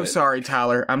 I'm so sorry,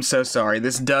 Tyler. I'm so sorry.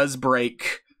 This does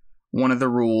break one of the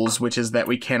rules, which is that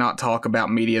we cannot talk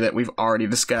about media that we've already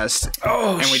discussed.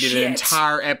 Oh, and we did an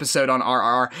entire episode on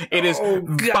RR. It is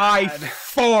by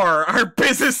far our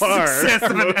biggest success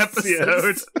of an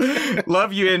episode. Yes.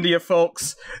 Love you, India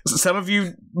folks. Some of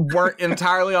you weren't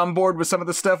entirely on board with some of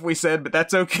the stuff we said, but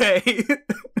that's okay.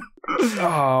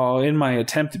 Oh, in my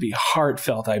attempt to be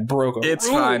heartfelt, I broke a rule.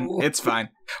 Fine. It's fine.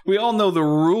 We all know the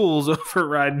rules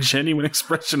override genuine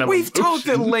expression of We've emotion. talked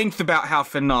at length about how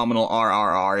phenomenal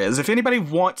RRR is. If anybody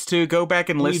wants to, go back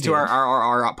and listen to our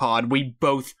RRR pod. We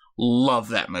both love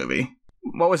that movie.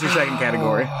 What was your second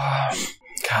category?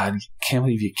 God, can't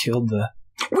believe you killed the...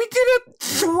 We did a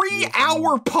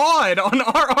 3-hour pod on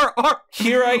RRR.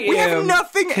 Here I am. We have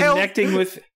nothing connecting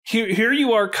with... Here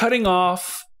you are cutting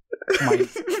off...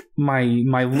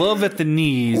 my love at the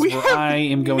knees, where I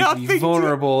am going to be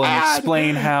vulnerable and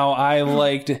explain how I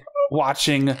liked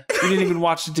watching. We didn't even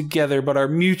watch it together, but our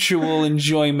mutual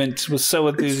enjoyment was so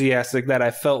enthusiastic that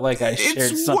I felt like I shared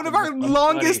something. It's one of our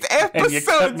longest episodes. And you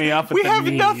cut me off at we the have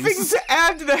knees. Nothing to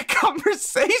add to that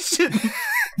conversation.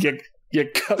 You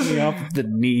cut me off at the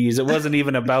knees. It wasn't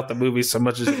even about the movie so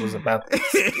much as it was about the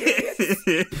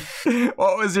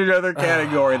What was your other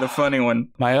category, the funny one?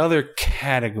 My other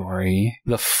category,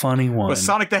 the funny one, was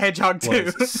Sonic the Hedgehog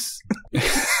 2.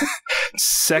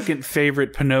 Second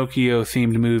favorite Pinocchio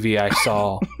themed movie I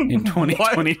saw in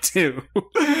 2022.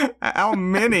 How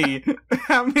many?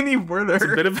 How many were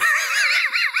there?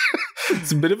 It's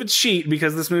It's a bit of a cheat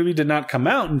because this movie did not come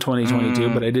out in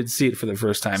 2022, but I did see it for the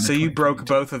first time. So you broke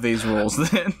both of these rules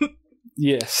then?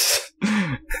 Yes.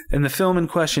 And the film in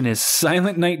question is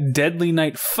Silent Night, Deadly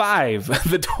Night 5,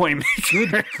 The Toy Maker.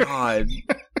 Good God.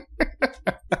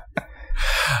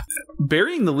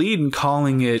 Burying the lead and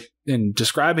calling it and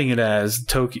describing it as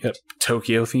Tokyo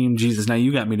themed. Jesus, now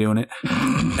you got me doing it.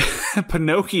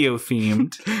 Pinocchio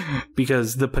themed,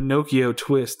 because the Pinocchio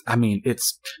twist, I mean,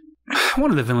 it's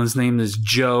one of the villains' name is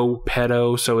Joe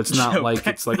Petto, so it's not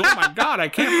it's like, oh my God, I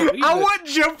can't believe it. I want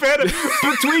Joe Petto.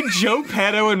 Between Joe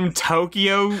Petto and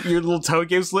Tokyo, your little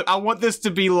Tokyo slip, I want this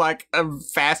to be like a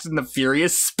Fast and the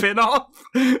Furious spinoff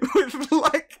with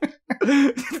like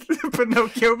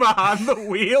Pinocchio behind the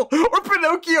wheel, or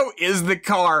Pinocchio is the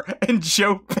car and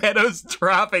Joe Petto's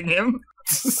driving him.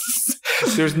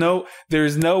 There's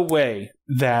no way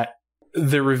that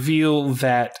the reveal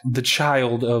that the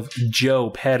child of Joe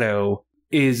Petto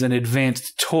is an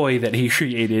advanced toy that he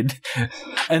created,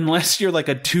 unless you're like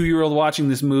a 2-year-old watching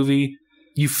this movie,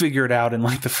 you figure it out in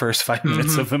like the first 5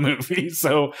 minutes of the movie.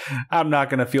 So I'm not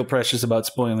going to feel precious about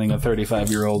spoiling a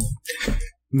 35-year-old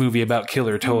movie about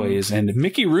killer toys. And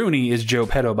Mickey Rooney is Joe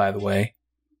Petto, by the way.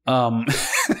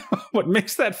 What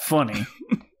makes that funny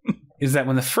is that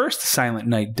when the first Silent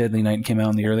Night, Deadly Night came out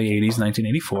in the early 80s,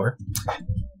 1984,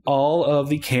 all of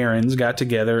the Karens got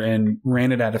together and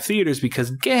ran it out of theaters because,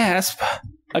 gasp,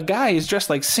 a guy is dressed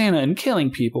like Santa and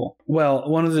killing people. Well,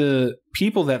 one of the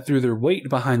people that threw their weight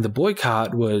behind the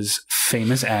boycott was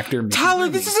famous actor Mickey Tyler,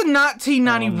 Rooney. this is a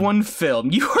 1991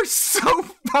 film. You are so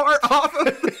far off of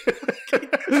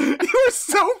You are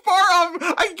so far off.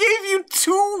 I gave you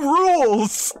 2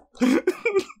 rules.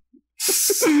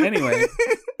 Anyway,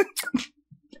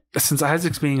 since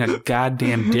Isaac's being a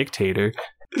goddamn dictator,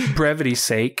 brevity's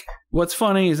sake, what's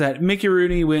funny is that Mickey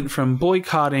Rooney went from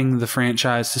boycotting the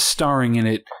franchise to starring in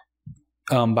it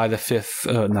by the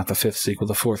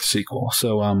fourth sequel.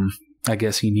 So I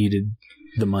guess he needed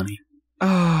the money.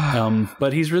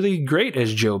 But he's really great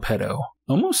as Joe Petto.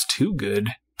 Almost too good.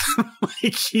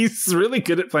 Like, he's really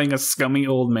good at playing a scummy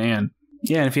old man.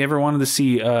 Yeah, and if you ever wanted to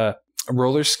see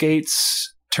roller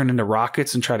skates turn into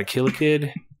rockets and try to kill a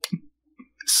kid,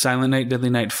 Silent Night, Deadly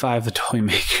Night 5, The Toy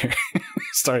Maker.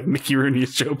 Starring Mickey Rooney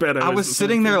as Joe Petto. I was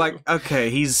sitting there like, okay,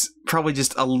 he's probably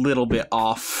just a little bit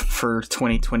off for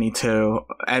 2022.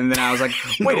 And then I was like,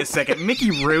 wait a second,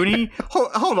 Mickey Rooney?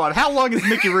 Hold on, how long has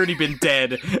Mickey Rooney been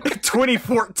dead?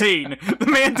 2014. The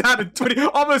man died in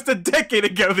almost a decade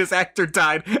ago, this actor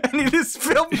died. And this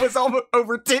film was almost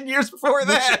over 10 years before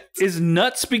that. Which is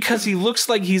nuts because he looks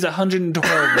like he's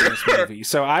 112 in this movie.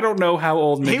 So I don't know how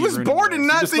old Mickey He was Rooney born in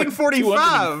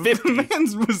 1945. Like the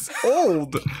man was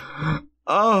old.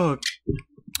 Oh,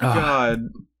 God.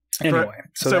 Anyway,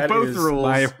 so both rules.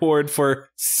 My award for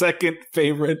second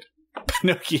favorite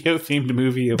Pinocchio themed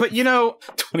movie of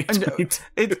 2022.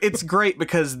 It's great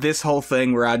because this whole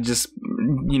thing where I just,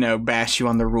 bash you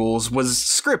on the rules was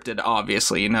scripted,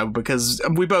 obviously, because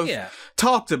we both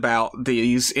talked about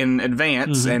these in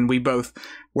advance and we both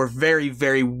were very,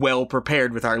 very well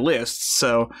prepared with our lists.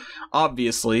 So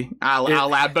obviously,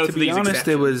 I'll add both of these. To be honest,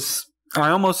 exceptions.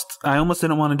 I almost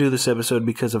didn't want to do this episode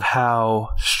because of how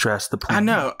stressed the plan.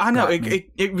 I know.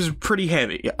 It was pretty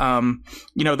heavy.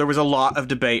 There was a lot of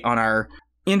debate on our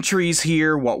entries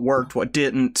here, what worked, what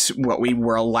didn't, what we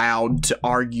were allowed to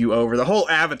argue over. The whole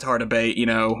Avatar debate,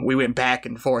 we went back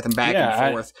and forth and back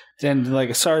and forth.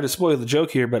 Sorry to spoil the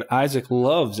joke here, but Isaac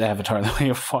loves Avatar: The Way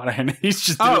of Water, and he's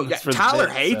just doing this for Tyler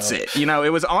the bit, hates it.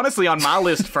 It was honestly on my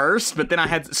list first, but then I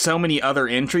had so many other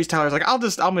entries. Tyler's like,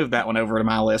 I'll move that one over to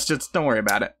my list. Just don't worry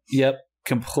about it. Yep,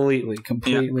 completely,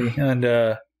 yep.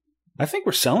 And I think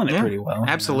we're selling it pretty well.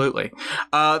 Absolutely.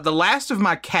 The last of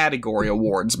my category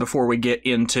awards before we get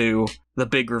into the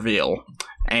big reveal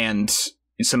and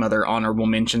some other honorable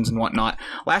mentions and whatnot.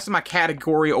 Last of my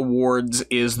category awards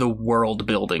is the World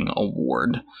Building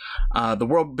Award. The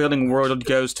World Building Award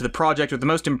goes to the project with the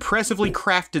most impressively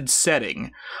crafted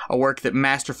setting, a work that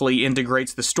masterfully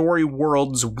integrates the story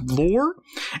world's lore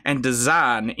and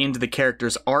design into the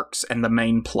characters' arcs and the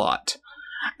main plot.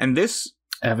 And this...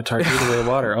 Avatar: The Way of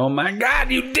Water. Oh my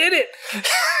God, you did it!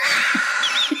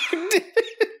 You did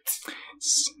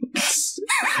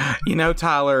it!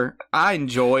 Tyler, I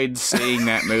enjoyed seeing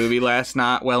that movie last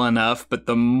night well enough, but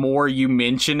the more you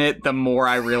mention it, the more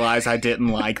I realize I didn't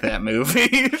like that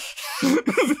movie.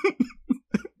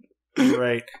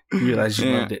 Right. You realize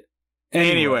you loved it.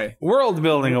 Anyway, world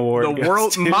building award.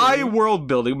 My world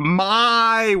building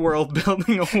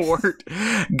award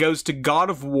goes to God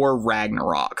of War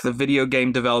Ragnarok, the video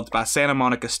game developed by Santa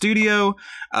Monica Studio,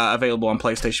 available on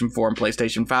PlayStation 4 and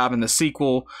PlayStation 5, and the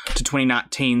sequel to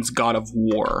 2019's God of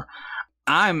War.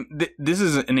 This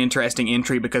is an interesting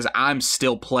entry because I'm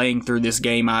still playing through this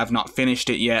game. I have not finished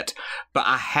it yet, but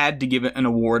I had to give it an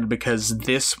award because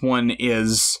this one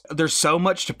there's so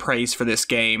much to praise for this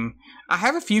game. I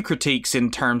have a few critiques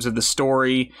in terms of the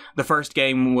story. The first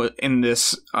game in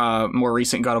this more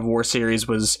recent God of War series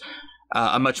was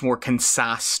a much more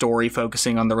concise story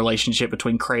focusing on the relationship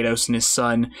between Kratos and his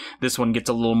son. This one gets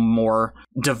a little more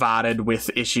divided with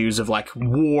issues of like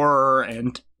war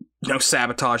and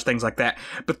sabotage, things like that.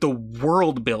 But the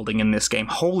world building in this game,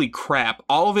 holy crap,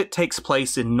 all of it takes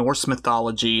place in Norse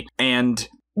mythology, and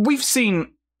we've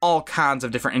seen all kinds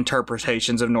of different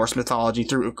interpretations of Norse mythology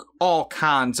through all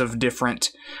kinds of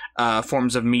different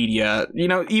forms of media.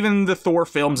 Even the Thor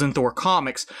films and Thor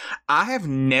comics. I have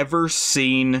never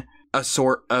seen a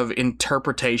sort of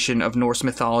interpretation of Norse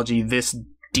mythology this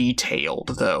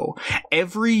detailed, though.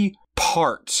 Every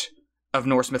part of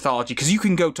Norse mythology, because you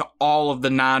can go to all of the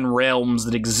 9 realms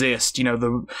that exist,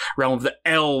 the realm of the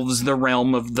elves, the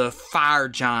realm of the fire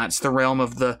giants, the realm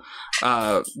of the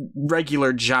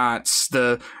regular giants,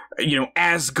 the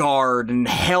Asgard and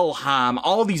Helheim.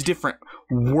 All these different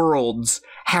worlds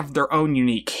have their own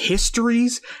unique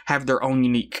histories, have their own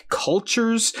unique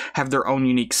cultures, have their own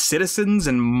unique citizens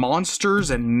and monsters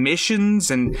and missions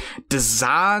and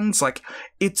designs. Like,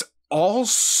 it's all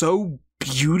so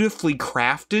beautifully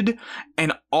crafted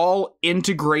and all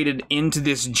integrated into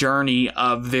this journey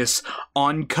of this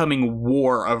oncoming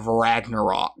war of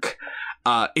Ragnarok.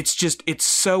 It's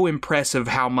so impressive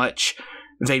how much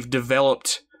they've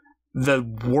developed the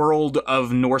world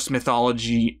of Norse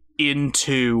mythology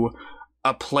into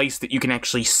a place that you can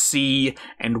actually see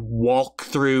and walk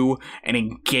through and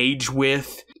engage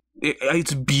with.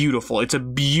 It's beautiful. It's a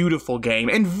beautiful game,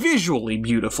 and visually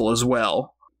beautiful as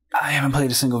well. I haven't played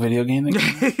a single video game in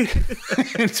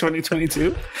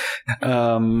 2022.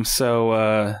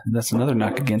 So that's another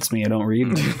knock against me. I don't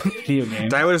read video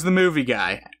games. Tyler's the movie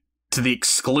guy, to the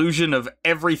exclusion of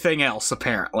everything else,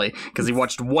 apparently, because he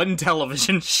watched one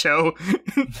television show.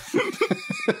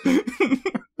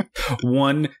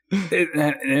 And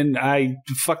I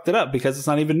fucked it up because it's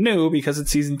not even new, because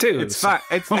it's season 2. It's fine.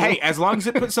 Hey, as long as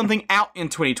it put something out in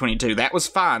 2022, that was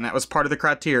fine. That was part of the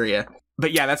criteria.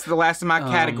 But yeah, that's the last of my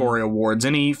category awards.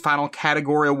 Any final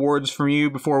category awards from you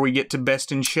before we get to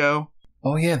Best in Show?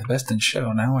 Oh yeah, the Best in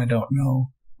Show. Now I don't know.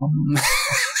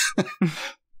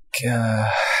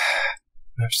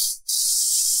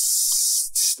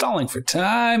 Stalling for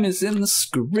time is in the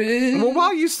script. Well,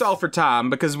 while you stall for time,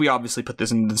 because we obviously put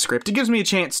this into the script, it gives me a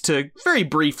chance to very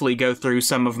briefly go through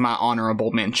some of my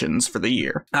honorable mentions for the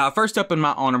year. First up in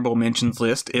my honorable mentions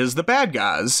list is The Bad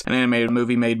Guys, an animated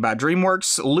movie made by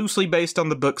DreamWorks, loosely based on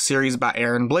the book series by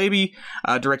Aaron Blabey,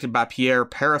 directed by Pierre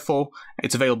Perifel.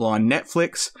 It's available on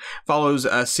Netflix. Follows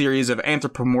a series of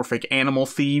anthropomorphic animal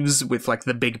thieves with like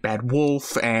the big bad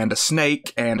wolf and a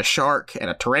snake and a shark and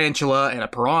a tarantula and a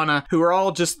piranha, who are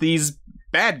all just these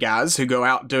bad guys who go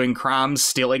out doing crimes,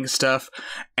 stealing stuff,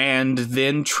 and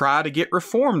then try to get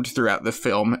reformed throughout the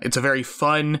film. It's a very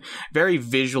fun, very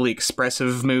visually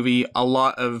expressive movie. A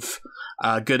lot of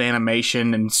good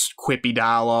animation and quippy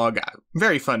dialogue.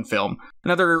 Very fun film.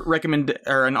 Another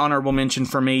an honorable mention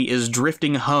for me is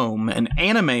Drifting Home, an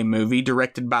anime movie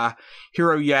directed by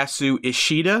Hiroyasu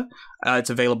Ishida. It's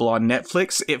available on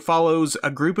Netflix. It follows a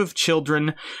group of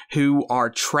children who are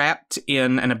trapped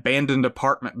in an abandoned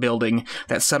apartment building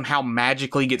that somehow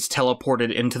magically gets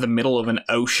teleported into the middle of an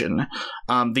ocean.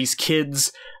 These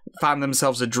kids find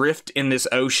themselves adrift in this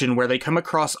ocean where they come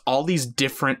across all these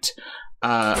different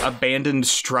abandoned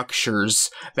structures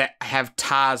that have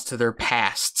ties to their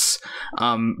pasts.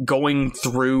 Going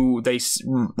through, they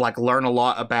learn a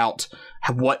lot about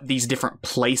what these different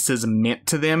places meant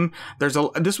to them.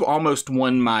 This almost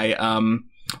won my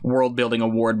world building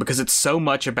award because it's so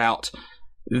much about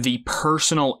the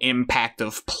personal impact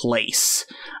of place.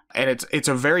 And it's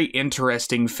a very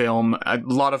interesting film, a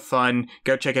lot of fun.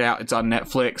 Go check it out. It's on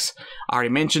Netflix. I already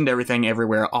mentioned Everything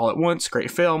Everywhere All at Once.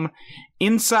 Great film.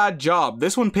 Inside Job.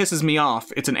 This one pisses me off.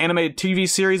 It's an animated TV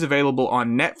series available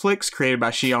on Netflix, created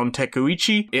by Shion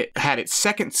Tekuichi. It had its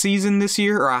second season this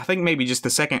year, or I think maybe just the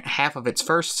second half of its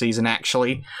first season,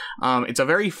 actually. It's a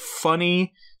very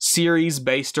funny series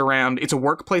based around, it's a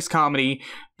workplace comedy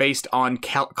based on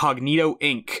Cognito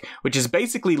Inc., which is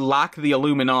basically like the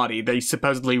Illuminati. They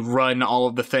supposedly run all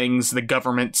of the things, the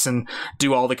governments, and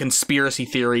do all the conspiracy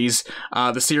theories.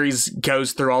 The series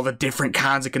goes through all the different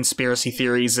kinds of conspiracy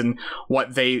theories and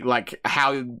what they like,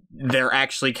 how they're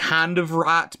actually kind of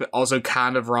right, but also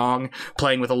kind of wrong,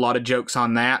 playing with a lot of jokes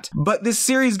on that. But this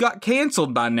series got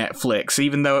canceled by Netflix,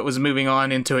 even though it was moving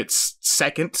on into its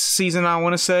second season, I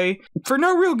want to say, for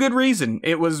no real good reason.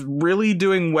 It was really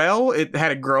doing well. It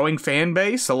had a growing fan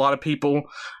base. A lot of people,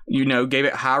 gave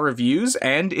it high reviews,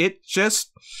 and it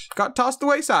just got tossed to the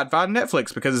wayside by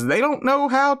Netflix because they don't know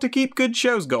how to keep good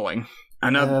shows going. I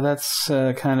know that's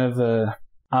kind of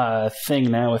a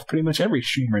thing now with pretty much every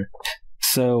streamer.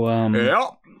 So, yeah.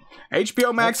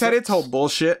 HBO Max had its whole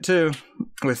bullshit, too.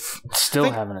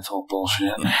 Having its whole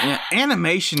bullshit. Yeah,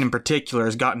 animation in particular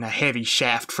has gotten a heavy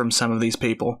shaft from some of these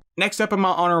people. Next up in my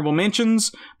honorable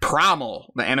mentions,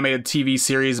 Primal, the animated TV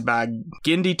series by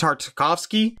Genndy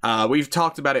Tartakovsky. We've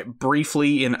talked about it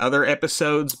briefly in other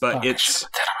episodes, but it's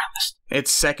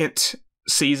second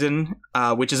season,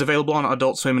 which is available on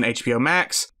Adult Swim and HBO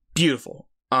Max. Beautiful.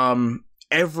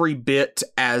 Every bit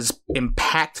as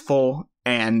impactful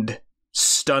and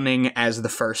stunning as the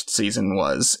first season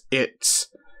was. It's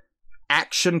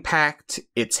action-packed,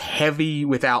 it's heavy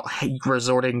without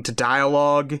resorting to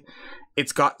dialogue.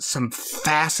 It's got some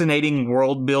fascinating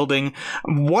world building.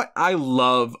 What I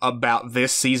love about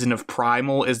this season of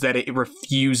Primal is that it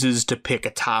refuses to pick a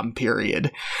time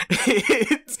period.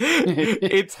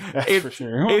 it's for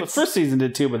sure. Well, the first season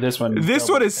did too, but this one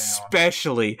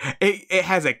especially. It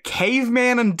has a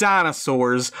caveman and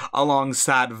dinosaurs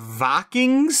alongside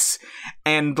Vikings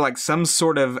and like some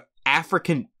sort of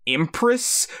African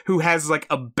empress who has like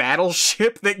a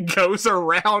battleship that goes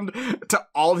around to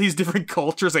all these different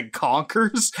cultures and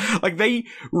conquers. Like, they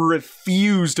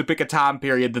refuse to pick a time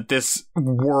period that this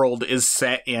world is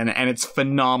set in, and it's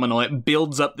phenomenal. It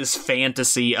builds up this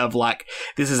fantasy of like,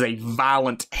 this is a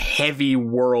violent, heavy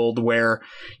world where,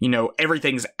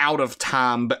 everything's out of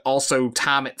time, but also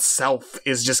time itself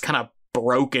is just kind of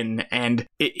broken, and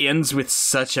it ends with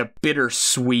such a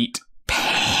bittersweet,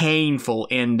 painful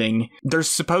ending. There's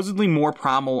supposedly more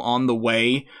Primal on the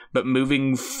way, but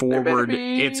moving forward,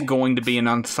 it's going to be an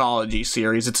anthology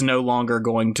series. It's no longer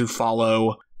going to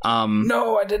follow.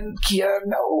 No, I didn't. Yeah,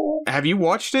 no. Have you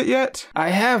watched it yet? I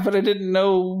have, but I didn't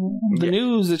know the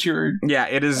news that you're. Yeah,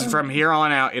 it is from here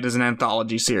on out. It is an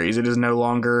anthology series. It is no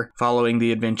longer following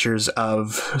the adventures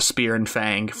of Spear and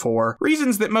Fang for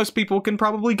reasons that most people can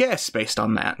probably guess based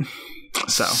on that.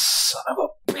 So, son of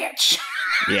a bitch.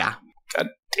 Yeah. God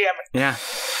damn it. Yeah.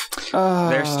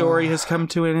 Their story has come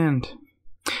to an end.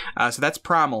 So that's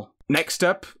Primal. Next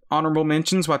up, honorable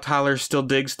mentions while Tyler still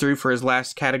digs through for his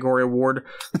last category award.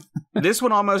 This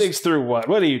one almost... Digs through what?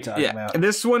 What are you talking about?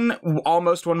 This one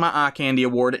almost won my Eye Candy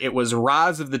Award. It was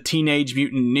Rise of the Teenage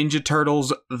Mutant Ninja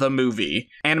Turtles, the movie.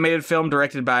 Animated film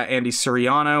directed by Andy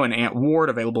Suriano and Ant Ward,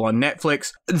 available on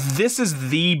Netflix. This is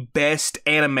the best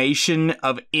animation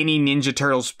of any Ninja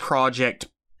Turtles project,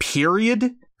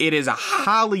 period. It is a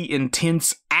highly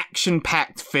intense,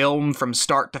 action-packed film from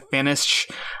start to finish.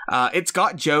 It's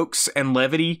got jokes and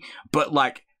levity, but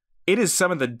like, it is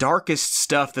some of the darkest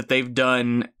stuff that they've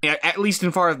done, at least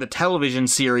in far as the television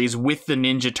series with the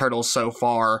Ninja Turtles so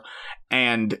far.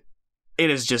 And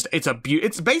it is just,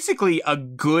 it's basically a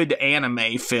good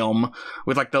anime film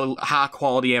with like the high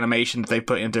quality animation that they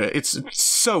put into it. It's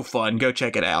so fun. Go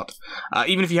check it out.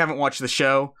 Even if you haven't watched the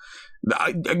show,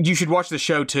 you should watch the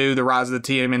show too, The Rise of the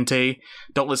TMNT.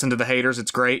 Don't listen to the haters.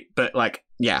 It's great. But like,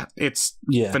 it's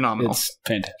phenomenal. It's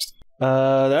fantastic.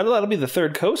 That'll be the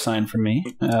third cosign for me.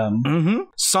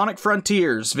 Sonic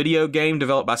Frontiers, video game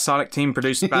developed by Sonic Team,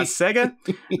 produced by Sega.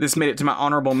 This made it to my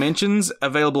honorable mentions,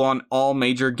 available on all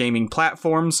major gaming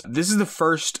platforms. This is the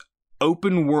first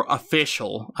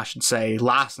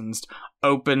licensed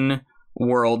open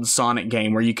world Sonic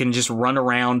game where you can just run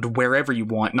around wherever you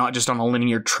want, not just on a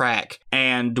linear track.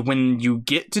 And when you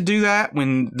get to do that,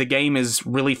 when the game is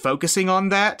really focusing on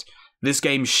that, this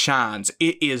game shines.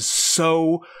 It is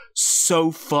so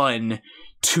fun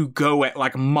to go at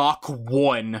like Mach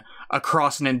 1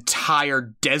 across an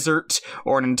entire desert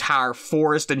or an entire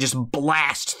forest and just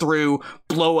blast through,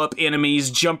 blow up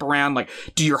enemies, jump around, like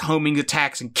do your homing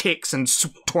attacks and kicks and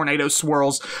tornado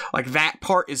swirls. Like, that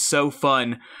part is so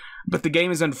fun. But the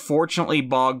game is unfortunately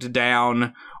bogged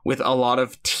down with a lot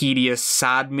of tedious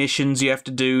side missions you have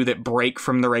to do that break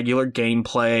from the regular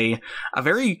gameplay. A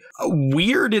very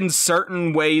weird in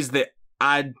certain ways that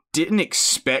I didn't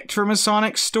expect from a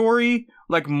Sonic story.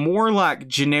 Like, more like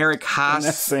generic high...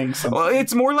 Well,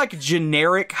 it's more like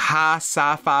generic high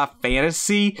sci-fi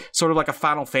fantasy, sort of like a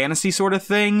Final Fantasy sort of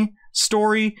thing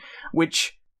story,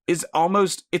 which is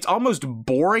almost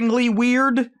boringly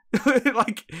weird.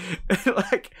 like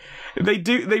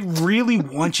they really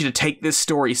want you to take this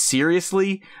story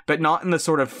seriously, but not in the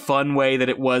sort of fun way that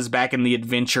it was back in the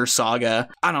Adventure Saga.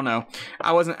 I don't know.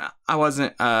 I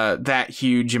wasn't that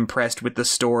huge impressed with the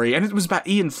story, and it was by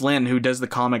Ian Flynn, who does the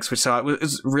comics, which so it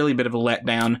was really a bit of a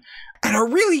letdown.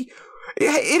 And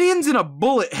it ends in a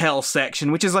bullet hell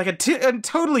section, which is like a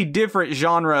totally different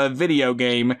genre of video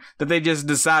game that they just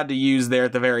decide to use there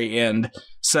at the very end.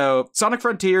 So Sonic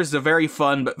Frontiers is a very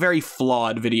fun but very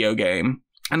flawed video game.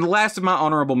 And the last of my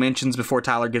honorable mentions before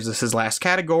Tyler gives us his last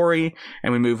category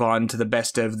and we move on to the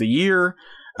best of the year.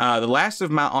 The last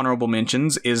of my honorable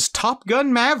mentions is Top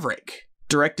Gun Maverick,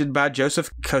 directed by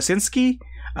Joseph Kosinski.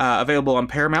 Available on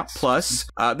Paramount Plus.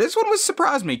 This one was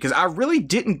surprised me because I really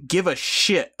didn't give a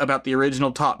shit about the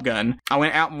original Top Gun. I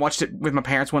went out and watched it with my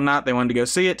parents one night. They wanted to go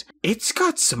see it. It's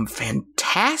got some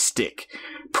fantastic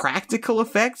practical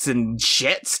effects and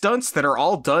jet stunts that are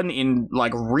all done in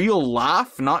like real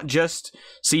life, not just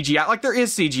CGI. Like there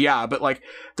is CGI, but like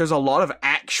there's a lot of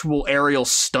actual aerial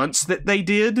stunts that they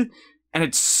did. And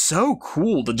it's so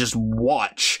cool to just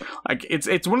watch. Like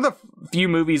it's one of the few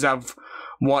movies I've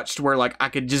watched where like I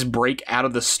could just break out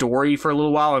of the story for a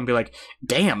little while and be like,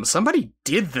 damn, somebody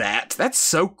did that. That's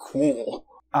so cool.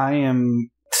 I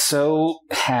am so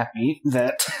happy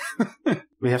that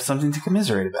we have something to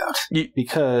commiserate about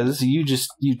because you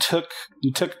took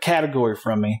a category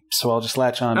from me, so I'll just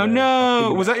latch on. Oh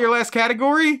no, was that your last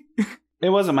category? It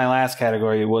wasn't my last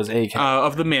category. It was a category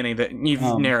of the many that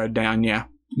you've narrowed down. Yeah.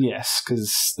 Yes,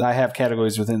 because I have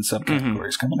categories within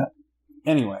subcategories coming up.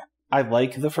 Anyway. I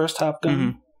like the first Top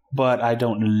Gun, but I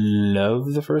don't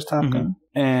love the first Top Gun.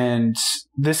 And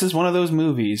this is one of those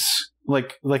movies,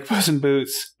 like Puss in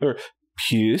Boots, or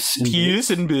Puss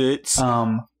in Boots,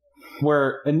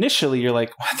 where initially you're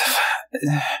like, what the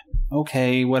fuck?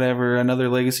 Okay, whatever, another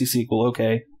legacy sequel,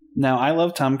 okay. Now, I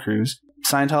love Tom Cruise.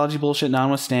 Scientology bullshit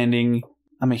notwithstanding,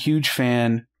 I'm a huge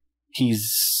fan.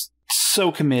 He's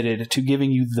so committed to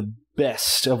giving you the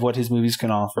best of what his movies can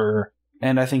offer.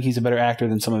 And I think he's a better actor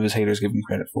than some of his haters give him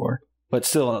credit for. But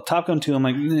still, Top Gun 2, I'm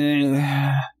like,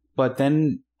 eh. But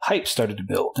then hype started to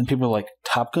build. And people are like,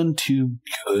 Top Gun 2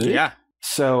 good? Yeah.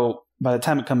 So by the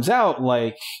time it comes out,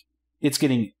 like, it's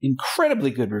getting incredibly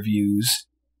good reviews.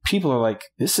 People are like,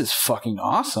 this is fucking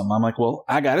awesome. I'm like, well,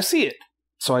 I gotta see it.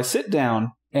 So I sit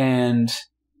down, and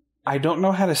I don't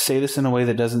know how to say this in a way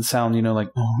that doesn't sound, like,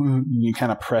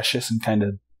 kind of precious and kind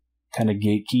of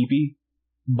gatekeepy.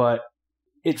 But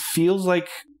it feels like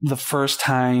the first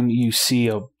time you see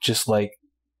a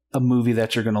movie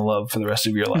that you're going to love for the rest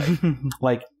of your life.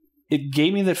 Like, it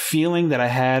gave me the feeling that I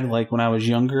had like when I was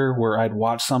younger, where I'd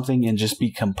watch something and just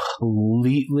be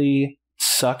completely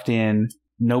sucked in,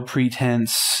 no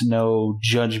pretense, no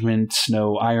judgment,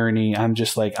 no irony. I'm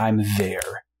just like, I'm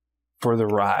there for the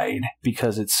ride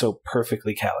because it's so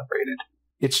perfectly calibrated.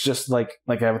 It's just like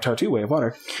Avatar 2, Way of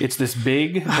Water. It's this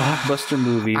big blockbuster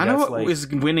movie. I know what is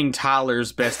winning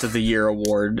Tyler's Best of the Year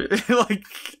award.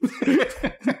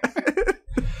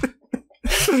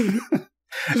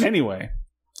 Anyway,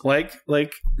 like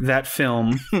that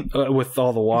film with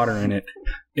all the water in it,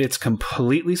 it's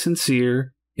completely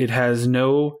sincere. It has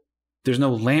there's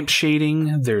no lamp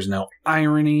shading. There's no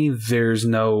irony. There's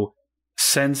no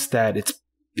sense that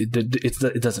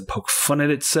it doesn't poke fun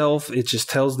at itself. It just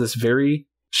tells this very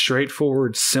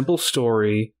straightforward, simple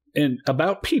story and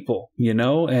about people,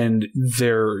 and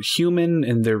they're human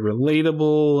and they're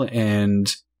relatable,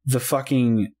 and the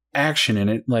fucking action in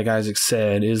it, like Isaac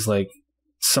said, is like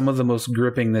some of the most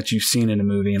gripping that you've seen in a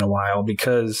movie in a while,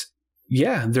 because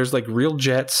there's like real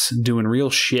jets doing real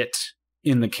shit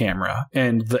in the camera,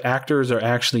 and the actors are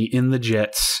actually in the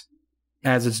jets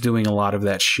as it's doing a lot of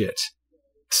that shit.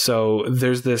 So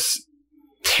there's this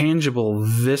tangible,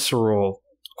 visceral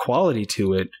quality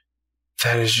to it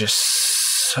that is just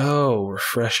so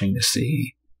refreshing to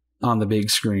see on the big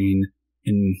screen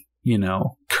in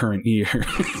current year.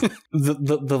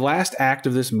 the last act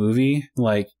of this movie,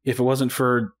 like, if it wasn't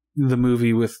for the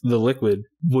movie with the liquid,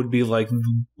 would be like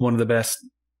one of the best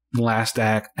last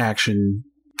act action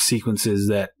sequences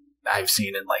that I've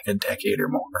seen in like a decade or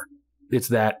more. It's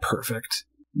that perfect.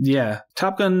 Yeah,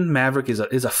 Top Gun Maverick is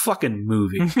a fucking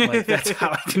movie. Like, that's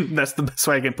the best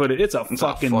way I can put it. It's a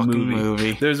fucking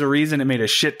movie. There's a reason it made a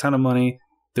shit ton of money.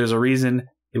 There's a reason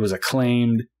it was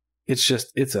acclaimed. It's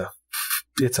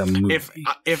a movie.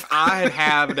 If I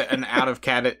had an out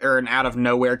of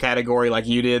nowhere category like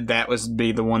you did, that would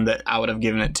be the one that I would have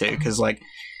given it to, because like,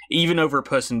 even over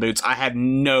Puss in Boots, I had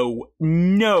no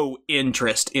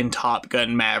interest in Top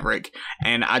Gun Maverick,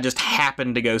 and I just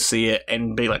happened to go see it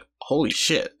and be like, Holy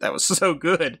shit, that was so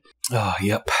good. Oh,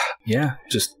 yep. Yeah,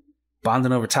 just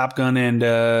bonding over Top Gun and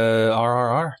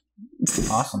RRR.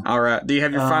 Awesome. All right. Do you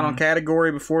have your final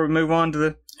category before we move on to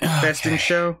the best in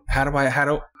show? How do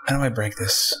I break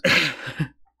this?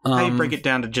 How do you break it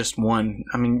down to just one?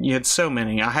 I mean, you had so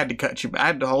many. I had to cut you. I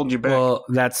had to hold you back. Well,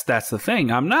 that's the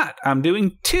thing. I'm not. I'm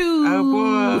doing 2. Oh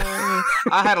boy.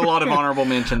 I had a lot of honorable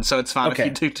mentions, so it's fine if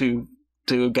you do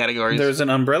two categories. There's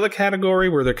an umbrella category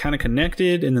where they're kind of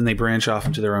connected, and then they branch off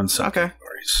into their own subcategories. Okay.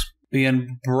 The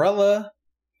umbrella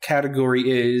category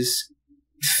is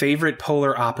favorite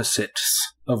polar opposites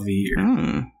of the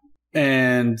year.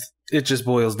 And it just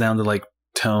boils down to like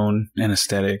tone and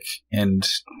aesthetic and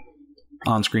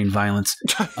on-screen violence.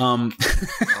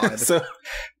 So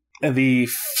the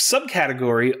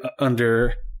subcategory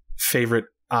under favorite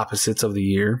opposites of the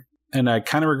year, and I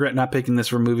kind of regret not picking this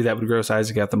for a movie that would gross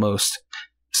Isaac out the most.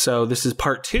 So this is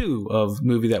part 2 of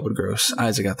movie that would gross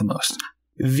Isaac out the most.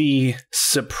 The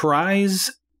surprise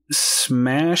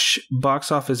smash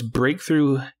box office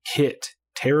breakthrough hit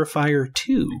Terrifier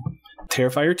 2.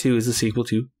 Terrifier 2 is the sequel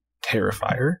to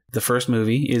Terrifier. The first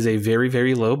movie is a very,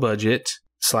 very low budget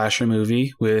slasher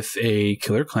movie with a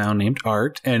killer clown named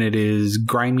Art, and it is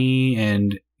grimy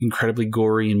and incredibly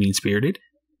gory and mean-spirited.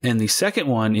 And the second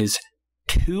one is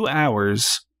 2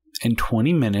 hours and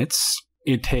 20 minutes.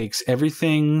 It takes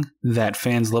everything that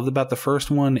fans loved about the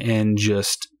first one and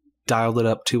just dialed it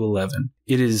up to 11.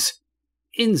 It is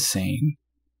insane.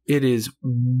 It is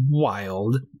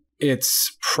wild.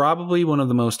 It's probably one of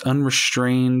the most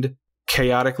unrestrained,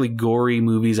 chaotically gory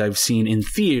movies I've seen in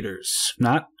theaters.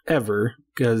 Not ever,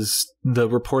 because the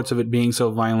reports of it being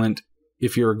so violent,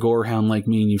 if you're a gore hound like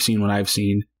me and you've seen what I've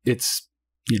seen, it's,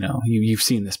 you've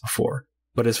seen this before.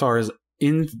 But as far as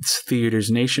in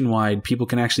theaters nationwide, people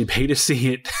can actually pay to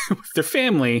see it with their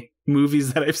family.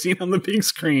 Movies that I've seen on the big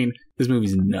screen. This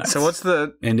movie's nuts.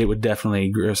 So and it would definitely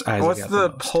gross Isaac. What's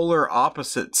the polar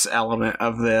opposites element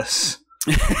of this?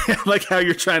 Like how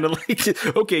you're trying to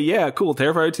okay, yeah, cool.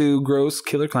 Terrifier 2, gross,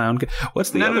 killer clown.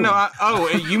 What's the other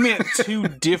one? You meant 2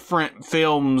 different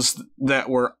films that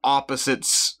were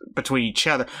opposites between each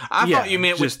other. I thought you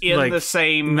meant within the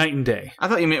same night and day. I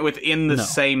thought you meant within the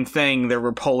same thing there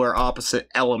were polar opposite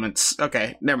elements.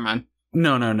 Okay, never mind.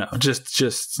 No.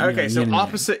 Just okay. So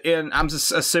opposite in, I'm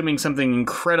just assuming something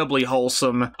incredibly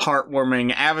wholesome,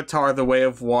 heartwarming. Avatar: The Way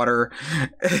of Water.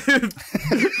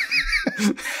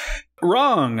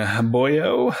 Wrong,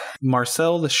 boyo.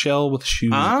 Marcel the Shell with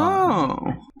Shoes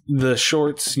on. The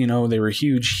shorts, they were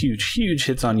huge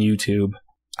hits on YouTube.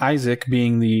 Isaac,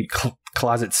 being the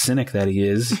closet cynic that he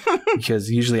is, because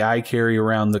usually I carry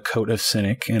around the coat of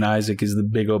cynic, and Isaac is the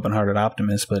big open-hearted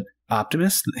optimist. But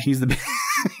optimist, he's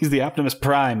the Optimus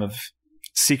Prime of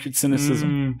secret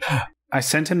cynicism. I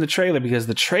sent him the trailer because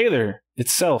the trailer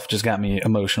itself just got me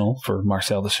emotional for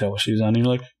Marcel the Shell with Shoes on. And you're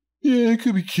like, yeah, it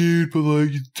could be cute, but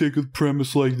like, you take a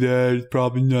premise like that, it's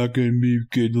probably not going to be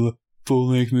a good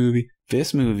full-length movie.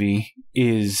 This movie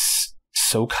is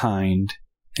so kind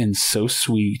and so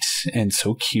sweet and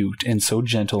so cute and so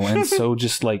gentle and so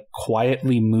just like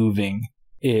quietly moving.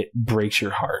 It breaks your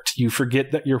heart. You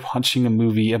forget that you're watching a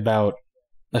movie about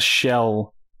a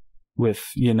shell with,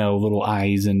 little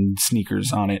eyes and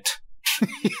sneakers on it.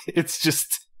 It's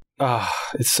just,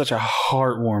 it's such a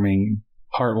heartwarming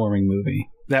movie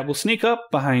that will sneak up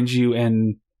behind you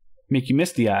and make you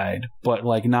misty-eyed, but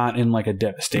like not in like a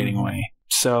devastating way.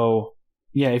 So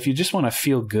yeah, if you just want to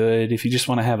feel good, if you just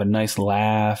want to have a nice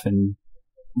laugh and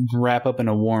wrap up in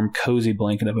a warm, cozy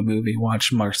blanket of a movie,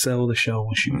 watch Marcel the Shell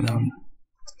with Shoes on.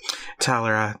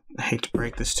 Tyler, I hate to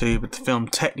break this to you, but the film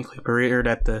technically premiered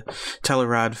at the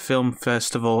Telluride Film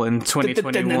Festival in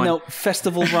 2021. No,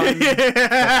 festival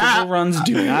runs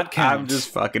do not count. I'm just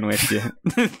fucking with you.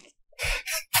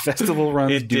 Festival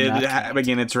runs do not count.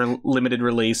 Begin its limited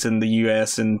release in the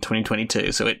US in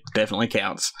 2022, so it definitely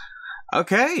counts.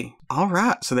 Okay. All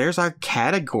right. So there's our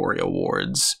category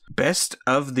awards. Best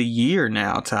of the year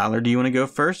now, Tyler. Do you want to go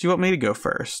first? Do you want me to go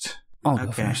first? I'll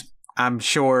go first. I'm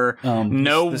sure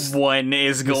no one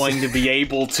is going to be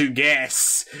able to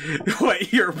guess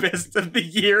what your best of the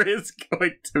year is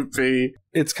going to be.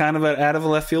 It's kind of an out of a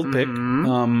left field pick.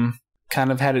 Kind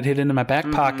of had it hit into my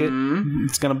back pocket.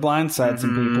 It's going to blindside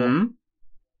some people.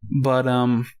 But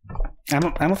I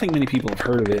don't think many people have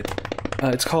heard of it.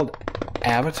 It's called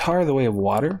Avatar: The Way of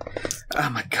Water. Oh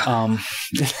my god.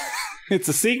 It's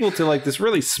a sequel to like this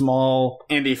really small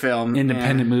indie film,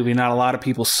 independent movie not a lot of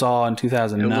people saw in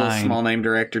 2009. A little small name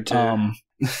director too.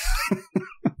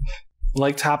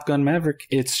 Like Top Gun Maverick,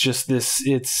 it's just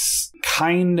it's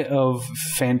kind of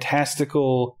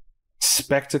fantastical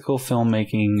spectacle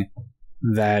filmmaking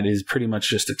that is pretty much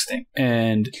just extinct.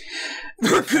 And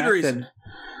for good reason.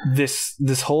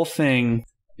 This whole thing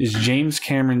is James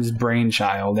Cameron's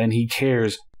brainchild, and he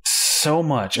cares so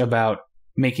much about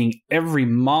making every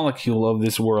molecule of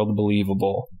this world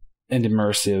believable and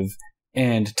immersive,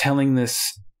 and telling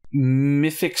this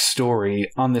mythic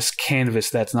story on this canvas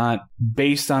that's not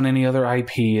based on any other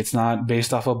IP. It's not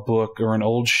based off a book or an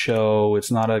old show.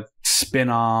 It's not a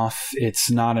spin-off.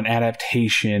 It's not an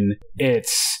adaptation.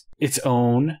 It's its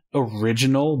own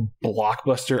original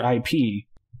blockbuster IP.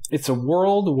 It's a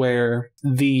world where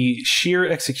the sheer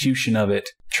execution of it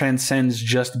transcends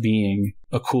just being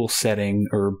a cool setting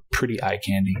or pretty eye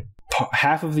candy.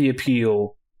 Half of the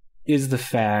appeal is the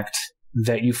fact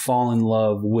that you fall in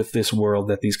love with this world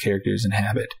that these characters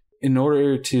inhabit. In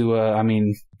order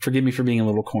to, forgive me for being a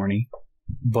little corny,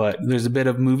 but there's a bit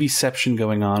of movieception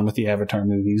going on with the Avatar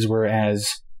movies,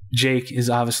 whereas Jake is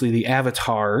obviously the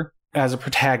Avatar as a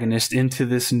protagonist into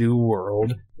this new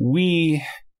world. We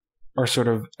are sort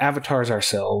of avatars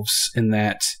ourselves in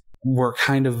that we're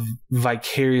kind of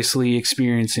vicariously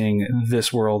experiencing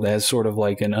this world as sort of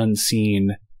like an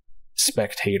unseen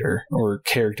spectator or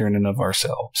character in and of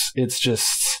ourselves. It's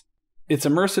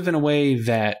immersive in a way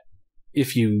that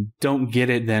if you don't get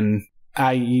it, then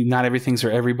not everything's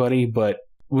for everybody, but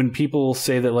when people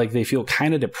say that like they feel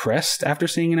kind of depressed after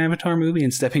seeing an Avatar movie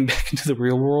and stepping back into the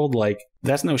real world, like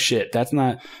that's no shit. That's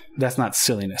not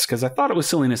silliness, because I thought it was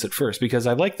silliness at first because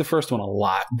I liked the first one a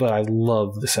lot, but I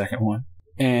love the second one.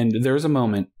 And there's a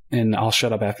moment, and I'll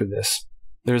shut up after this.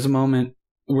 There's a moment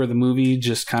where the movie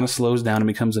just kind of slows down and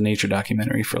becomes a nature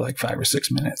documentary for like 5 or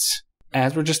 6 minutes.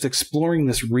 As we're just exploring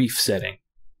this reef setting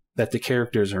that the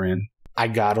characters are in, I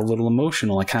got a little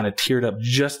emotional. I kind of teared up.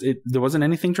 There wasn't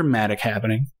anything dramatic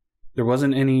happening. There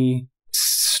wasn't any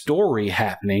story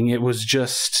happening. It was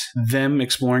just them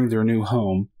exploring their new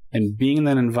home and being in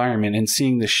that environment and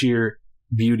seeing the sheer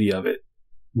beauty of it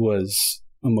was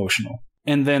emotional.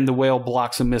 And then the whale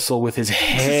blocks a missile with his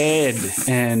head,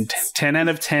 and 10 out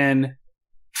of 10,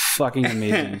 fucking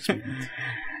amazing experience.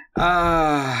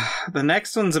 The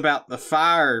next one's about the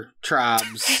fire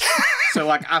tribes. So,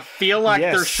 like, I feel like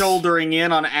they're shouldering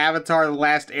in on Avatar The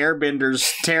Last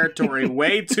Airbender's territory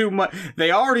way too much. They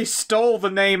already stole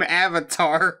the name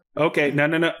Avatar. Okay, no.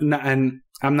 And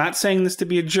I'm not saying this to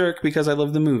be a jerk because I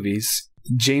love the movies.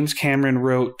 James Cameron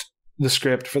wrote the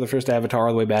script for the first Avatar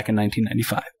all the way back in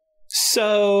 1995.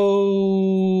 So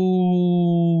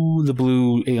the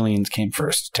blue aliens came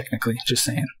first, technically, just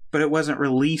saying. But it wasn't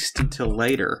released until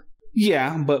later.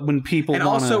 Yeah, but when people and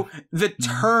also the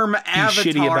term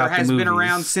Avatar has been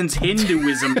around since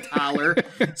Hinduism, Tyler.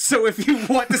 So if you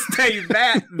want to say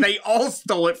that, they all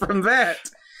stole it from that.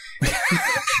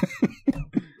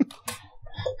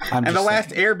 And The Last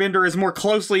Airbender is more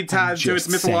closely tied to its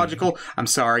mythological...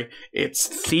 its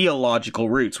theological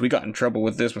roots. We got in trouble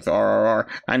with this with RRR.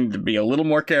 I need to be a little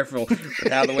more careful with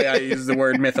how the way I use the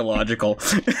word mythological.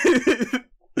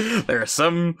 There are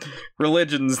some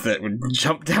religions that would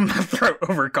jump down my throat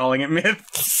over calling it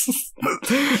myths.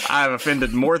 I've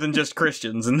offended more than just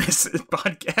Christians in this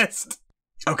podcast.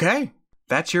 Okay,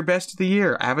 that's your best of the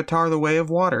year. Avatar: The Way of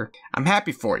Water. I'm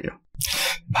happy for you.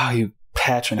 Oh, you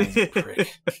patronizing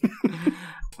prick.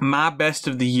 My best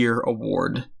of the year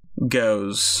award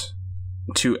goes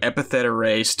to Epithet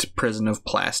Erased, Prison of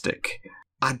Plastic.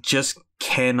 I just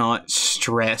cannot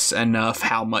stress enough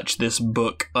how much this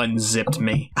book unzipped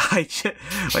me.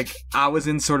 I was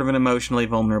in sort of an emotionally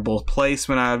vulnerable place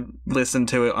when I listened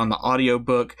to it on the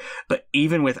audiobook, but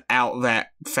even without that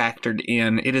factored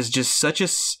in, it is just such a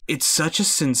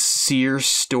sincere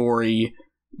story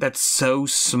that's so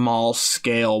small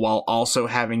scale while also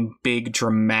having big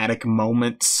dramatic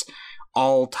moments,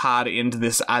 all tied into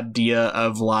this idea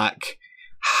of like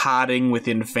hiding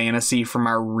within fantasy from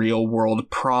our real world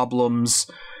problems,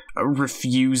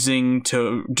 refusing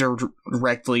to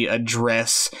directly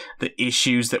address the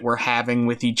issues that we're having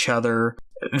with each other,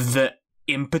 the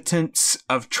impotence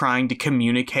of trying to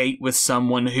communicate with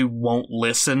someone who won't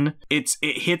listen. It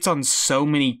hits on so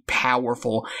many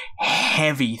powerful,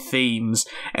 heavy themes,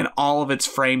 and all of it's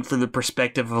framed through the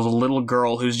perspective of a little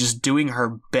girl who's just doing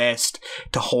her best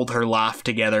to hold her life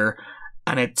together,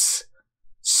 and it's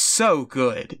so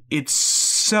good. It's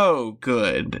so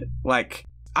good. Like,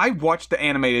 I watched the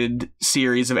animated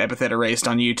series of Epithet Erased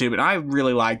on YouTube, and I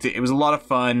really liked it. It was a lot of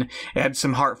fun. It had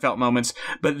some heartfelt moments,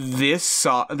 but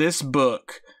this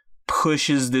book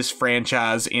pushes this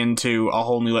franchise into a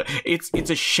whole new level. It's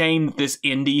a shame that this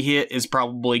indie hit is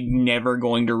probably never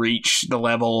going to reach the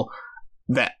level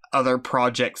that other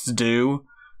projects do.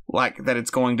 Like, that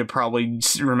it's going to probably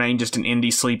remain just an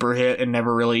indie sleeper hit and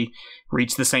never really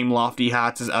reach the same lofty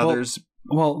heights as others.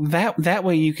 Well, that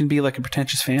way you can be like a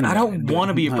pretentious fan. I don't want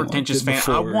to be a pretentious fan.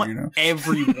 I want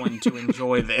everyone to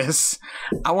enjoy this.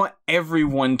 I want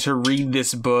everyone to read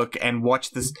this book and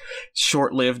watch this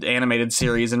short-lived animated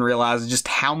series and realize just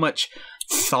how much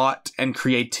thought and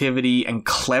creativity and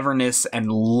cleverness and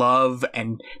love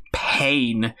and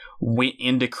pain went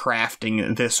into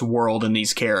crafting this world and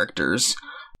these characters.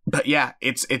 But yeah,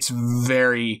 it's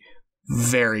very,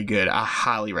 very good. I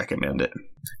highly recommend it.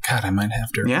 God, I might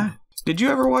have to. Yeah. Did you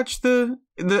ever watch the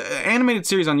animated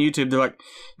series on YouTube? They're like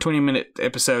 20-minute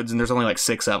episodes, and there's only like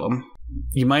 6 of them.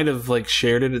 You might have like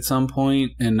shared it at some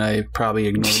point, and I probably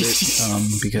ignored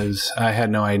it because I had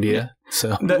no idea. So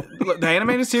the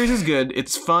animated series is good.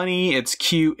 It's funny, it's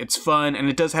cute, it's fun, and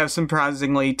it does have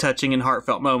surprisingly touching and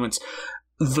heartfelt moments.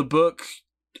 The book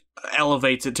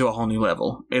elevates it to a whole new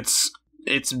level. It's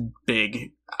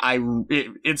big.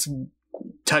 It's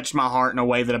touched my heart in a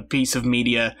way that a piece of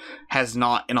media has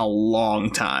not in a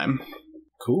long time.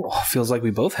 Cool. Feels like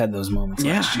we both had those moments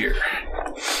last year.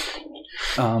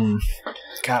 God,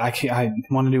 I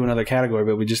want to do another category,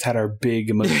 but we just had our big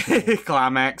emotional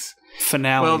climax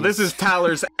finale. Well, this is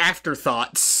Tyler's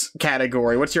afterthoughts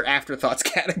category. What's your afterthoughts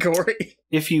category?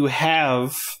 If you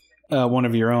have one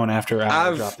of your own after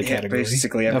I drop the category,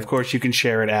 basically of course you can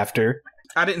share it after.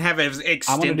 I didn't have as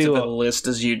extensive a list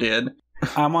as you did.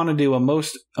 I want to do a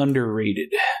most underrated.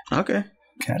 Okay.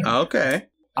 Category. Okay.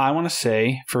 I want to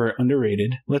say for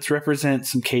underrated, let's represent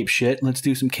some Cape shit. Let's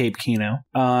do some Cape Kino.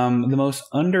 The most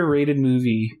underrated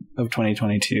movie of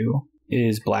 2022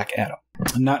 is Black Adam.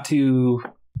 Not to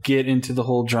get into the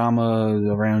whole drama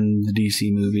around the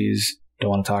DC movies. Don't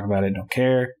want to talk about it. Don't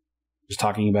care. Just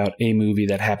talking about a movie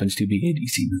that happens to be a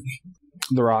DC movie.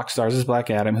 The Rock stars as Black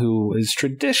Adam, who is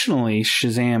traditionally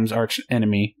Shazam's arch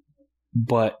enemy,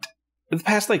 but for the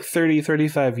past like 30,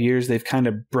 35 years, they've kind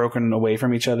of broken away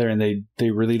from each other, and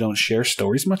they really don't share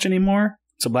stories much anymore.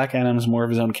 So Black Adam is more of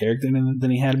his own character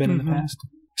than he had been in the past.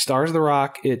 Stars The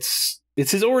Rock. It's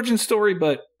his origin story,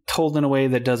 but told in a way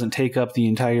that doesn't take up the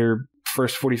entire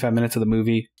first 45 minutes of the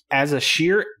movie. As a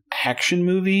sheer action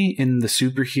movie in the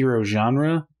superhero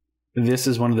genre, this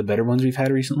is one of the better ones we've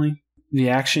had recently. The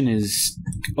action is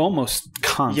almost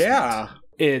constant. Yeah.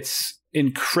 It's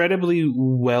incredibly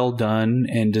well done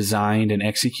and designed and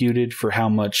executed for how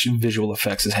much visual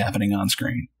effects is happening on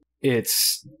screen.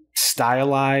 It's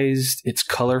stylized, it's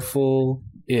colorful,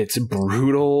 it's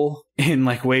brutal in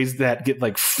like ways that get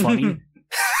like funny.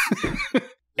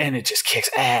 And it just kicks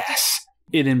ass.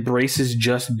 It embraces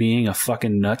just being a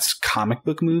fucking nuts comic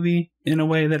book movie in a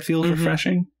way that feels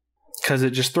refreshing. Because it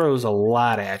just throws a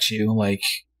lot at you, like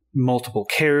multiple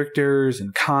characters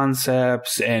and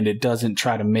concepts, and it doesn't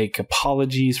try to make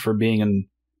apologies for being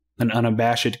an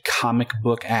unabashed comic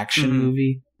book action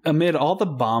movie. Amid all the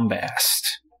bombast,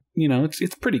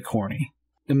 it's pretty corny.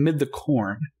 Amid the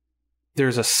corn,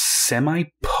 there's a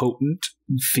semi-potent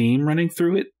theme running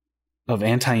through it of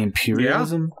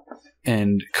anti-imperialism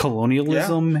and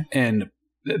colonialism and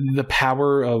the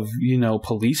power of,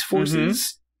 police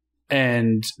forces.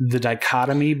 And the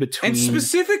dichotomy between... And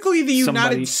specifically the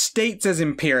United States as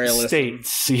imperialist.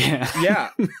 States, yeah. Yeah.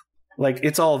 Like,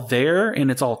 it's all there,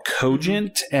 and it's all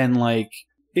cogent, and, like,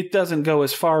 it doesn't go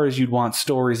as far as you'd want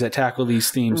stories that tackle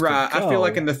these themes right. to go, I feel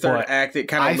like in the third act, it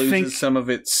kind of loses some of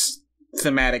its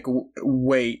thematic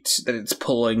weight that it's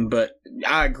pulling, but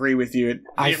I agree with you.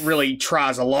 It really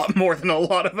tries a lot more than a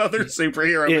lot of other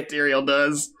superhero material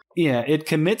does. Yeah, it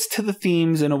commits to the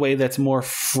themes in a way that's more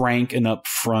frank and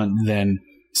upfront than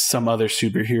some other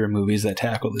superhero movies that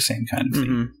tackle the same kind of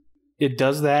theme. It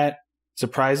does that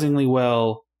surprisingly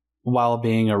well while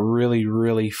being a really,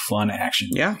 really fun action.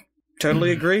 Yeah,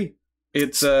 totally agree.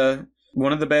 It's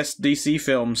one of the best DC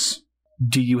films.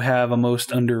 Do you have a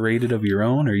most underrated of your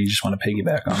own, or you just want to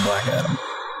piggyback on Black Adam?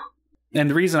 And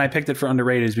the reason I picked it for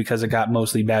underrated is because it got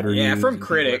mostly bad reviews. Yeah, from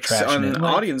critics. On an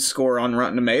audience score on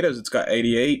Rotten Tomatoes, it's got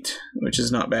 88, which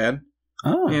is not bad.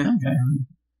 Oh, yeah. Okay.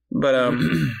 But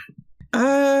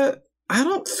I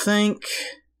don't think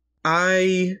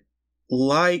I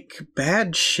like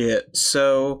bad shit,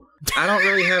 so I don't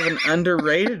really have an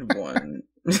underrated one.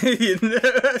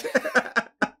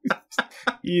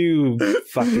 You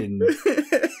fucking...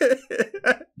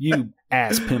 You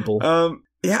ass pimple.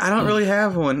 Yeah, I don't really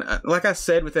have one. Like I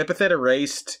said, with Epithet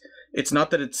Erased, it's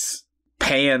not that it's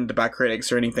panned by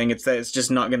critics or anything. It's that it's just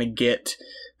not going to get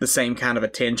the same kind of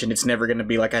attention. It's never going to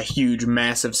be like a huge,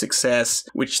 massive success,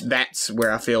 which that's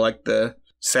where I feel like the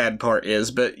sad part is.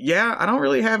 But yeah, I don't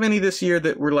really have any this year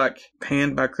that were like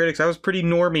panned by critics. I was pretty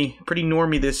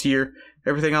normy this year.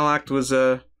 Everything I liked was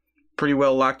pretty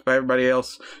well liked by everybody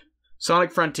else.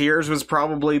 Sonic Frontiers was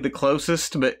probably the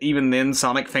closest, but even then,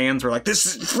 Sonic fans were like, this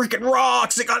is freaking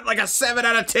rocks! It got like a 7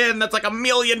 out of 10, that's like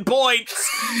 1,000,000 points!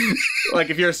 Like,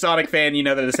 if you're a Sonic fan, you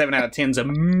know that a 7 out of 10 is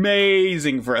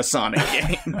amazing for a Sonic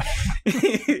game.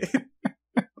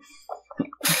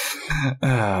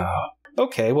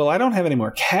 Okay, well, I don't have any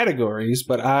more categories,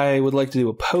 but I would like to do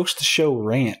a post-show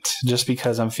rant, just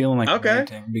because I'm feeling like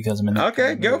ranting, because I'm in that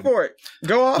Okay, go for it.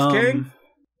 Go off, King.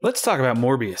 Let's talk about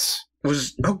Morbius.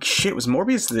 Was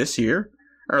Morbius this year?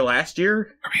 Or last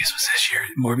year?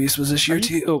 Morbius was this year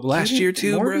too. Oh, last year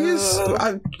too, Morbius?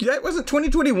 bro. That wasn't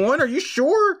 2021, are you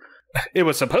sure? It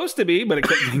was supposed to be, but it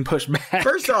kept getting pushed back.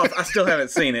 First off, I still haven't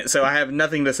seen it, so I have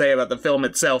nothing to say about the film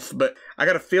itself, but I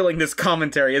got a feeling this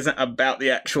commentary isn't about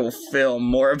the actual film,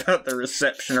 more about the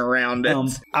reception around it.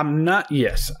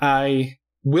 I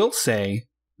will say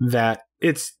that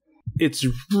it's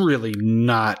really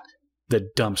not the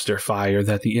dumpster fire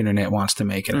that the internet wants to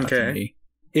make it out to be.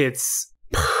 It's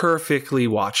perfectly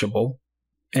watchable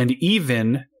and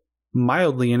even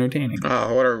mildly entertaining.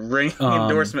 Oh, what a ringing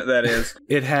endorsement that is.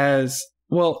 It has,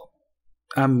 well,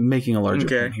 I'm making a larger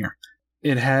point here.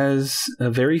 It has a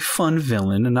very fun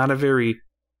villain, and not a very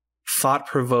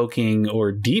thought-provoking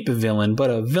or deep villain, but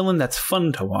a villain that's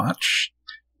fun to watch.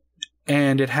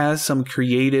 And it has some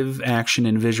creative action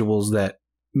and visuals that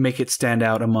make it stand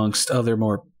out amongst other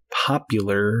more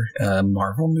popular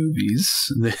Marvel movies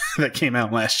that came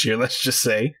out last year, let's just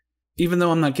say. Even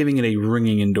though I'm not giving it a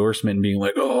ringing endorsement and being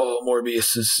like, oh,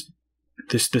 Morbius is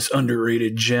this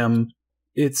underrated gem,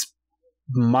 it's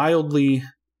mildly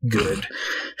good,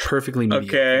 perfectly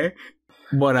mediocre. Okay.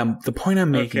 The point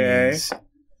I'm making is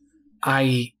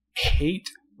I hate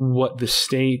what the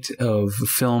state of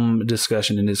film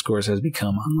discussion and discourse has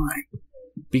become online,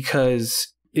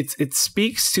 because it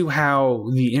speaks to how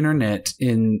the internet,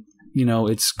 in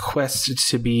its quest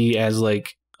to be as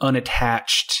like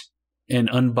unattached and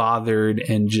unbothered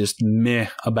and just meh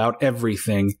about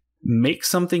everything, makes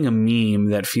something a meme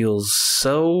that feels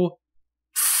so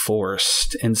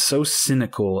forced and so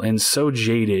cynical and so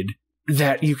jaded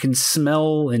that you can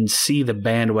smell and see the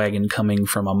bandwagon coming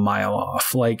from a mile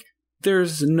off. Like,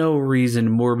 there's no reason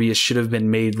Morbius should have been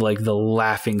made like the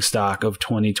laughingstock of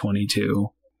 2022.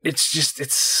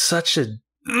 It's such a...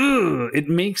 it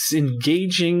makes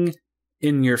engaging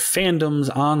in your fandoms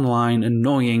online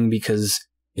annoying, because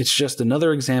it's just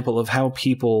another example of how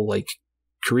people like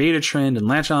create a trend and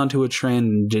latch onto a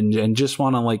trend and just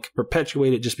want to like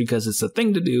perpetuate it just because it's a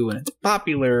thing to do and it's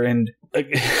popular. And like,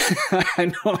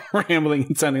 I know I'm rambling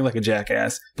and sounding like a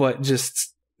jackass, but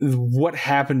just what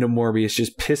happened to Morbius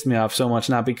just pissed me off so much.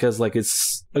 Not because like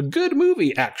it's a good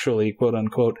movie, actually, quote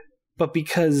unquote, but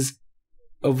because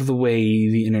of the way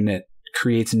the internet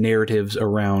creates narratives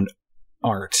around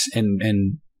art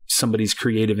and somebody's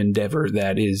creative endeavor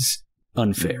that is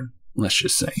unfair, let's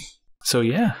just say. So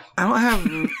yeah, I don't have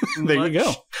there much, you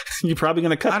go. You're probably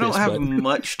gonna cut. I don't have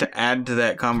much to add to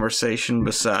that conversation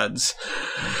besides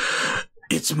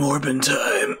it's Morbin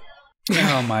time.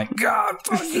 Oh my god,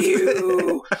 fuck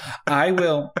you. I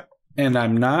will, and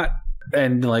I'm not,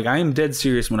 and like I am dead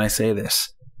serious when I say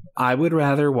this. I would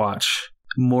rather watch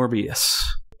Morbius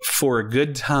for a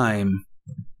good time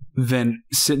than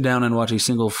sit down and watch a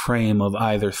single frame of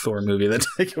either Thor movie that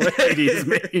Taika Waititi has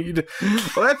made.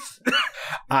 Well,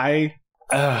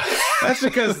 that's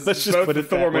because both the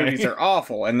Thor movies are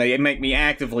awful, and they make me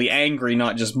actively angry,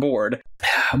 not just bored.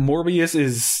 Morbius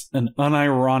is an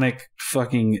unironic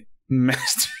fucking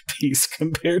masterpiece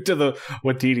compared to the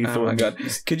Waititi Thor. Oh my god!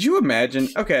 Could you imagine?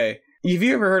 Okay, have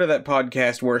you ever heard of that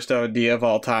podcast, Worst Idea of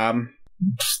All Time?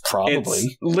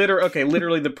 Probably.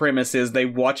 Literally the premise is they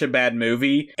watch a bad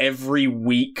movie every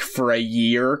week for a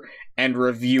year and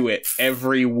review it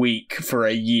every week for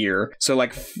a year. So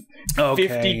like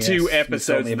 52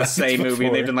 episodes of the same movie.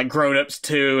 They've done like Grown Ups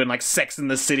 2 and like Sex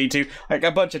and the City 2, like a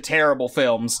bunch of terrible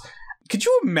films. Could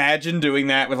you imagine doing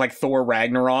that with like Thor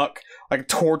Ragnarok? Like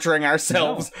torturing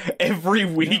ourselves every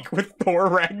week with Thor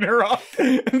Ragnarok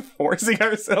and forcing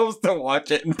ourselves to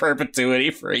watch it in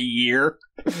perpetuity for a year.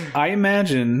 I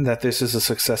imagine that this is a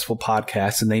successful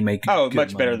podcast and they make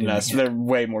much better than us. They're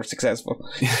way more successful.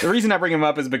 The reason I bring them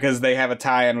up is because they have a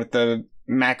tie-in with the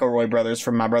McElroy brothers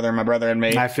from My Brother and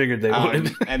Me. I figured they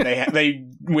would. And they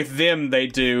with them they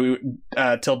do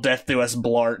Till Death Do Us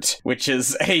Blart, which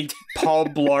is a Paul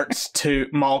Blart's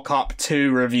Mall Cop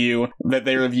 2 review that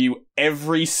they review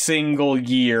every single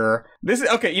year. This is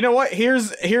okay. You know what?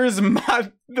 Here's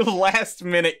my last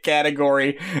minute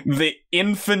category: the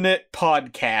infinite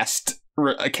podcast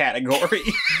category,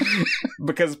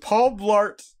 because Paul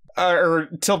Blart or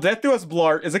Till Death Do Us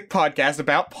Blart is a podcast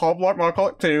about Paul Blart Mall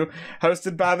Call 2,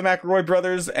 hosted by the McElroy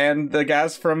brothers and the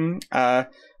guys from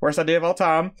Worst Idea of All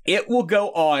Time. It will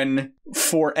go on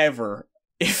forever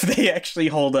if they actually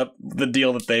hold up the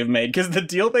deal that they've made. Because the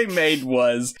deal they made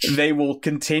was they will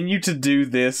continue to do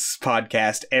this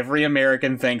podcast every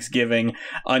American Thanksgiving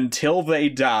until they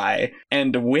die.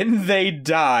 And when they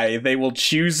die, they will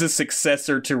choose a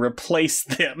successor to replace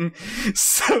them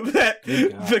so that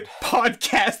the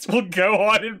podcast will go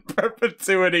on in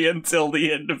perpetuity until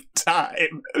the end of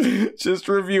time. Just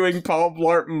reviewing Paul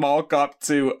Blart Mall Cop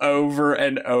 2 over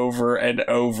and over and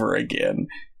over again.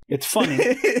 It's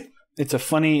funny. It's a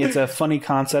funny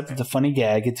concept. It's a funny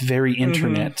gag. It's very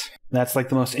internet. Mm-hmm. That's like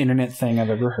the most internet thing I've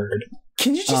ever heard.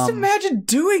 Can you just imagine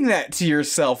doing that to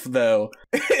yourself, though?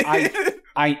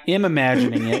 I am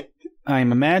imagining it.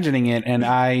 I'm imagining it,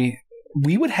 and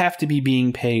we would have to be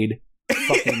being paid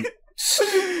fucking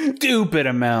stupid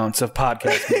amounts of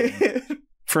podcast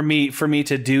money for me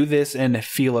to do this and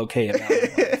feel okay about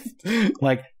it.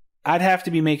 Like, I'd have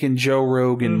to be making Joe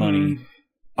Rogan money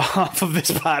off of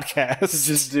this podcast.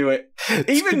 Just do it.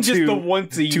 Even just the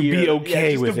once a year. To be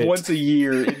okay with it. Once a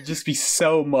year, it'd just be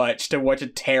so much to watch a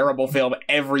terrible film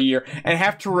every year and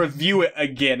have to review it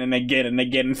again and again and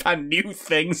again and find new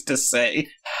things to say.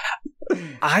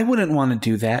 I wouldn't want to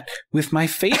do that with my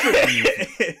favorite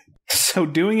movie. So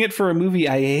doing it for a movie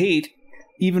I hate,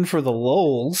 even for the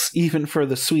lulz, even for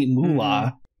the sweet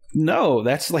moolah, no,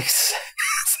 that's like...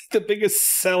 the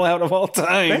biggest sellout of all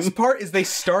time. The best part is they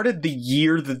started the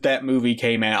year that movie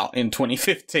came out in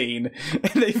 2015,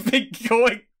 and they've been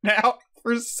going now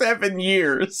for 7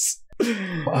 years.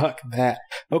 Fuck that.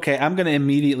 Okay, I'm going to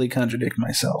immediately contradict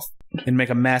myself and make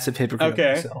a massive hypocrite of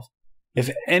myself. If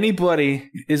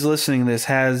anybody is listening to this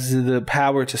has the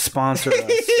power to sponsor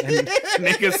us and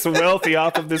make us wealthy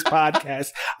off of this podcast,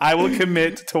 I will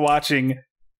commit to watching...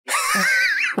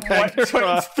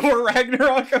 Thor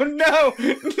Ragnarok. Oh no!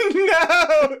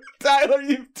 No! Tyler,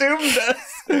 you've doomed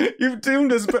us. You've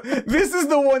doomed us. But this is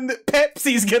the one that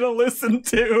Pepsi's gonna listen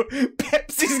to.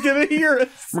 Pepsi's gonna hear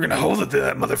us. We're gonna hold it to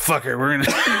that motherfucker.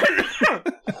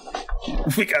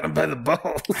 We got him by the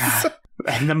balls.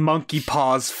 And the monkey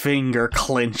paw's finger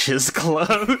clenches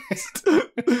closed.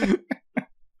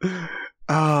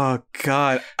 Oh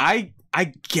God.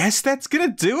 I guess that's going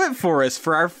to do it for us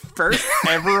for our first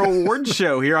ever award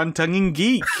show here on Tongue and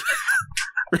Geek.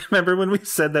 Remember when we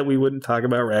said that we wouldn't talk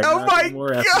about Ragnarok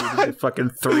anymore after we did a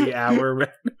fucking 3-hour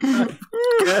Ragnarok?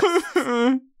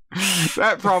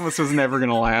 That promise was never going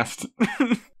to last.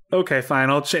 Okay, fine.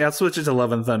 I'll switch it to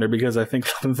Love and Thunder because I think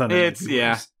Love and Thunder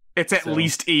it's at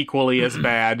least equally as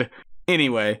bad.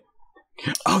 Anyway.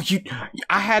 Oh,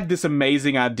 I had this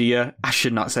amazing idea. I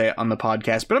should not say it on the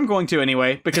podcast, but I'm going to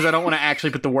anyway, because I don't want to actually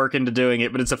put the work into doing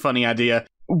it, but it's a funny idea.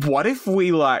 What if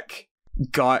we,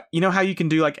 got... You know how you can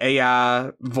do, AI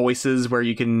voices where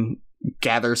you can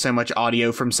gather so much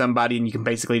audio from somebody and you can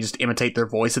basically just imitate their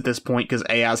voice at this point because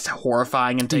AI is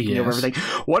horrifying and taking over everything?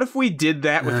 What if we did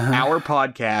that with our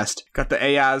podcast, got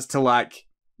the AIs to,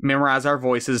 memorize our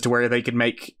voices to where they could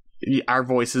make... our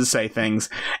voices say things,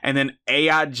 and then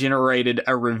AI generated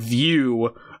a review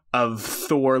of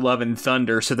Thor Love and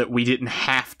Thunder so that we didn't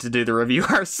have to do the review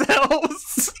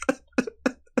ourselves.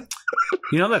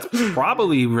 You know, that's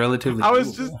probably relatively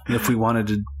doable if we wanted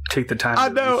to take the time. I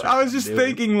know. I was just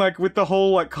thinking, with the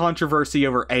whole controversy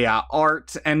over AI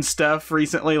art and stuff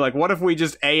recently, what if we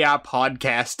just AI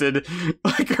podcasted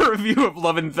a review of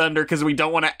Love and Thunder because we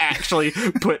don't want to actually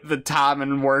put the time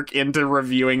and work into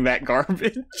reviewing that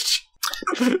garbage?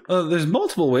 There's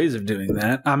multiple ways of doing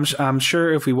that. I'm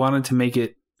sure if we wanted to make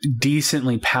it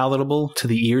decently palatable to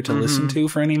the ear to listen to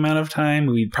for any amount of time,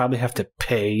 we'd probably have to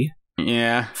pay.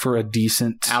 Yeah, for a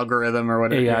decent algorithm or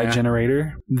whatever AI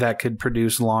generator that could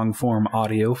produce long form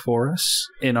audio for us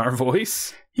in our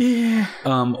voice. Yeah.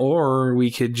 Or we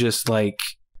could just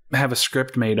have a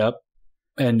script made up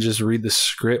and just read the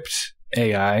script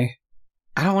AI.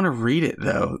 I don't want to read it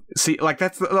though. See,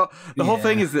 that's the whole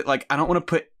thing is that I don't want to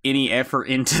put any effort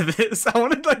into this. I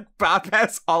want to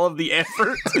bypass all of the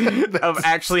effort of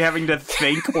actually having to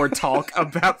think or talk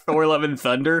about Thor Love and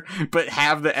Thunder, but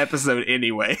have the episode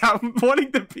anyway. I'm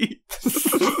wanting to be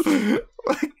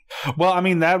well, I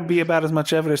mean, that would be about as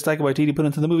much effort as Taika Waititi put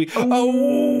into the movie.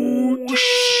 Oh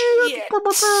shit!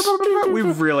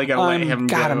 We've really got to let him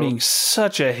go. God, I'm being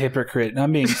such a hypocrite.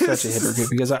 I'm being such a hypocrite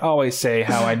because I always say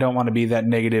how I don't want to be that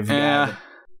negative guy that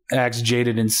acts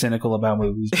jaded and cynical about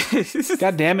movies.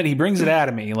 God damn it, he brings it out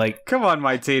of me. Come on,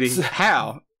 Waititi.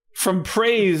 How? From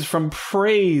praise from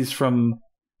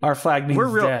our flag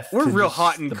means death. We're real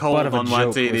hot and cold on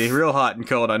Waititi. Real hot and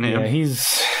cold on him. Yeah,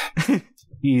 he's...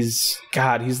 He's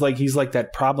like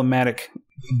that problematic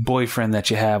boyfriend that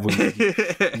you have.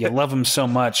 You love him so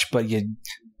much, but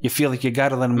you feel like you got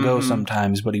to let him go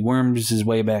sometimes, but he worms his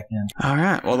way back in. All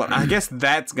right. Well, I guess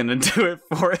that's going to do it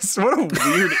for us. What a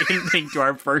weird ending to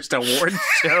our first award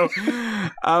show.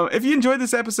 If you enjoyed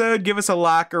this episode, give us a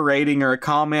like, a rating, or a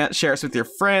comment. Share us with your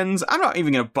friends. I'm not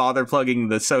even going to bother plugging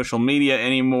the social media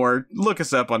anymore. Look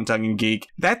us up on Tongue and Geek.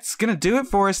 That's going to do it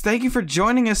for us. Thank you for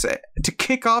joining us to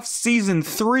kick off Season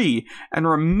 3. And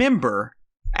remember,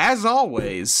 as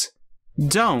always,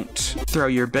 don't throw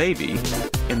your baby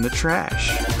in the trash.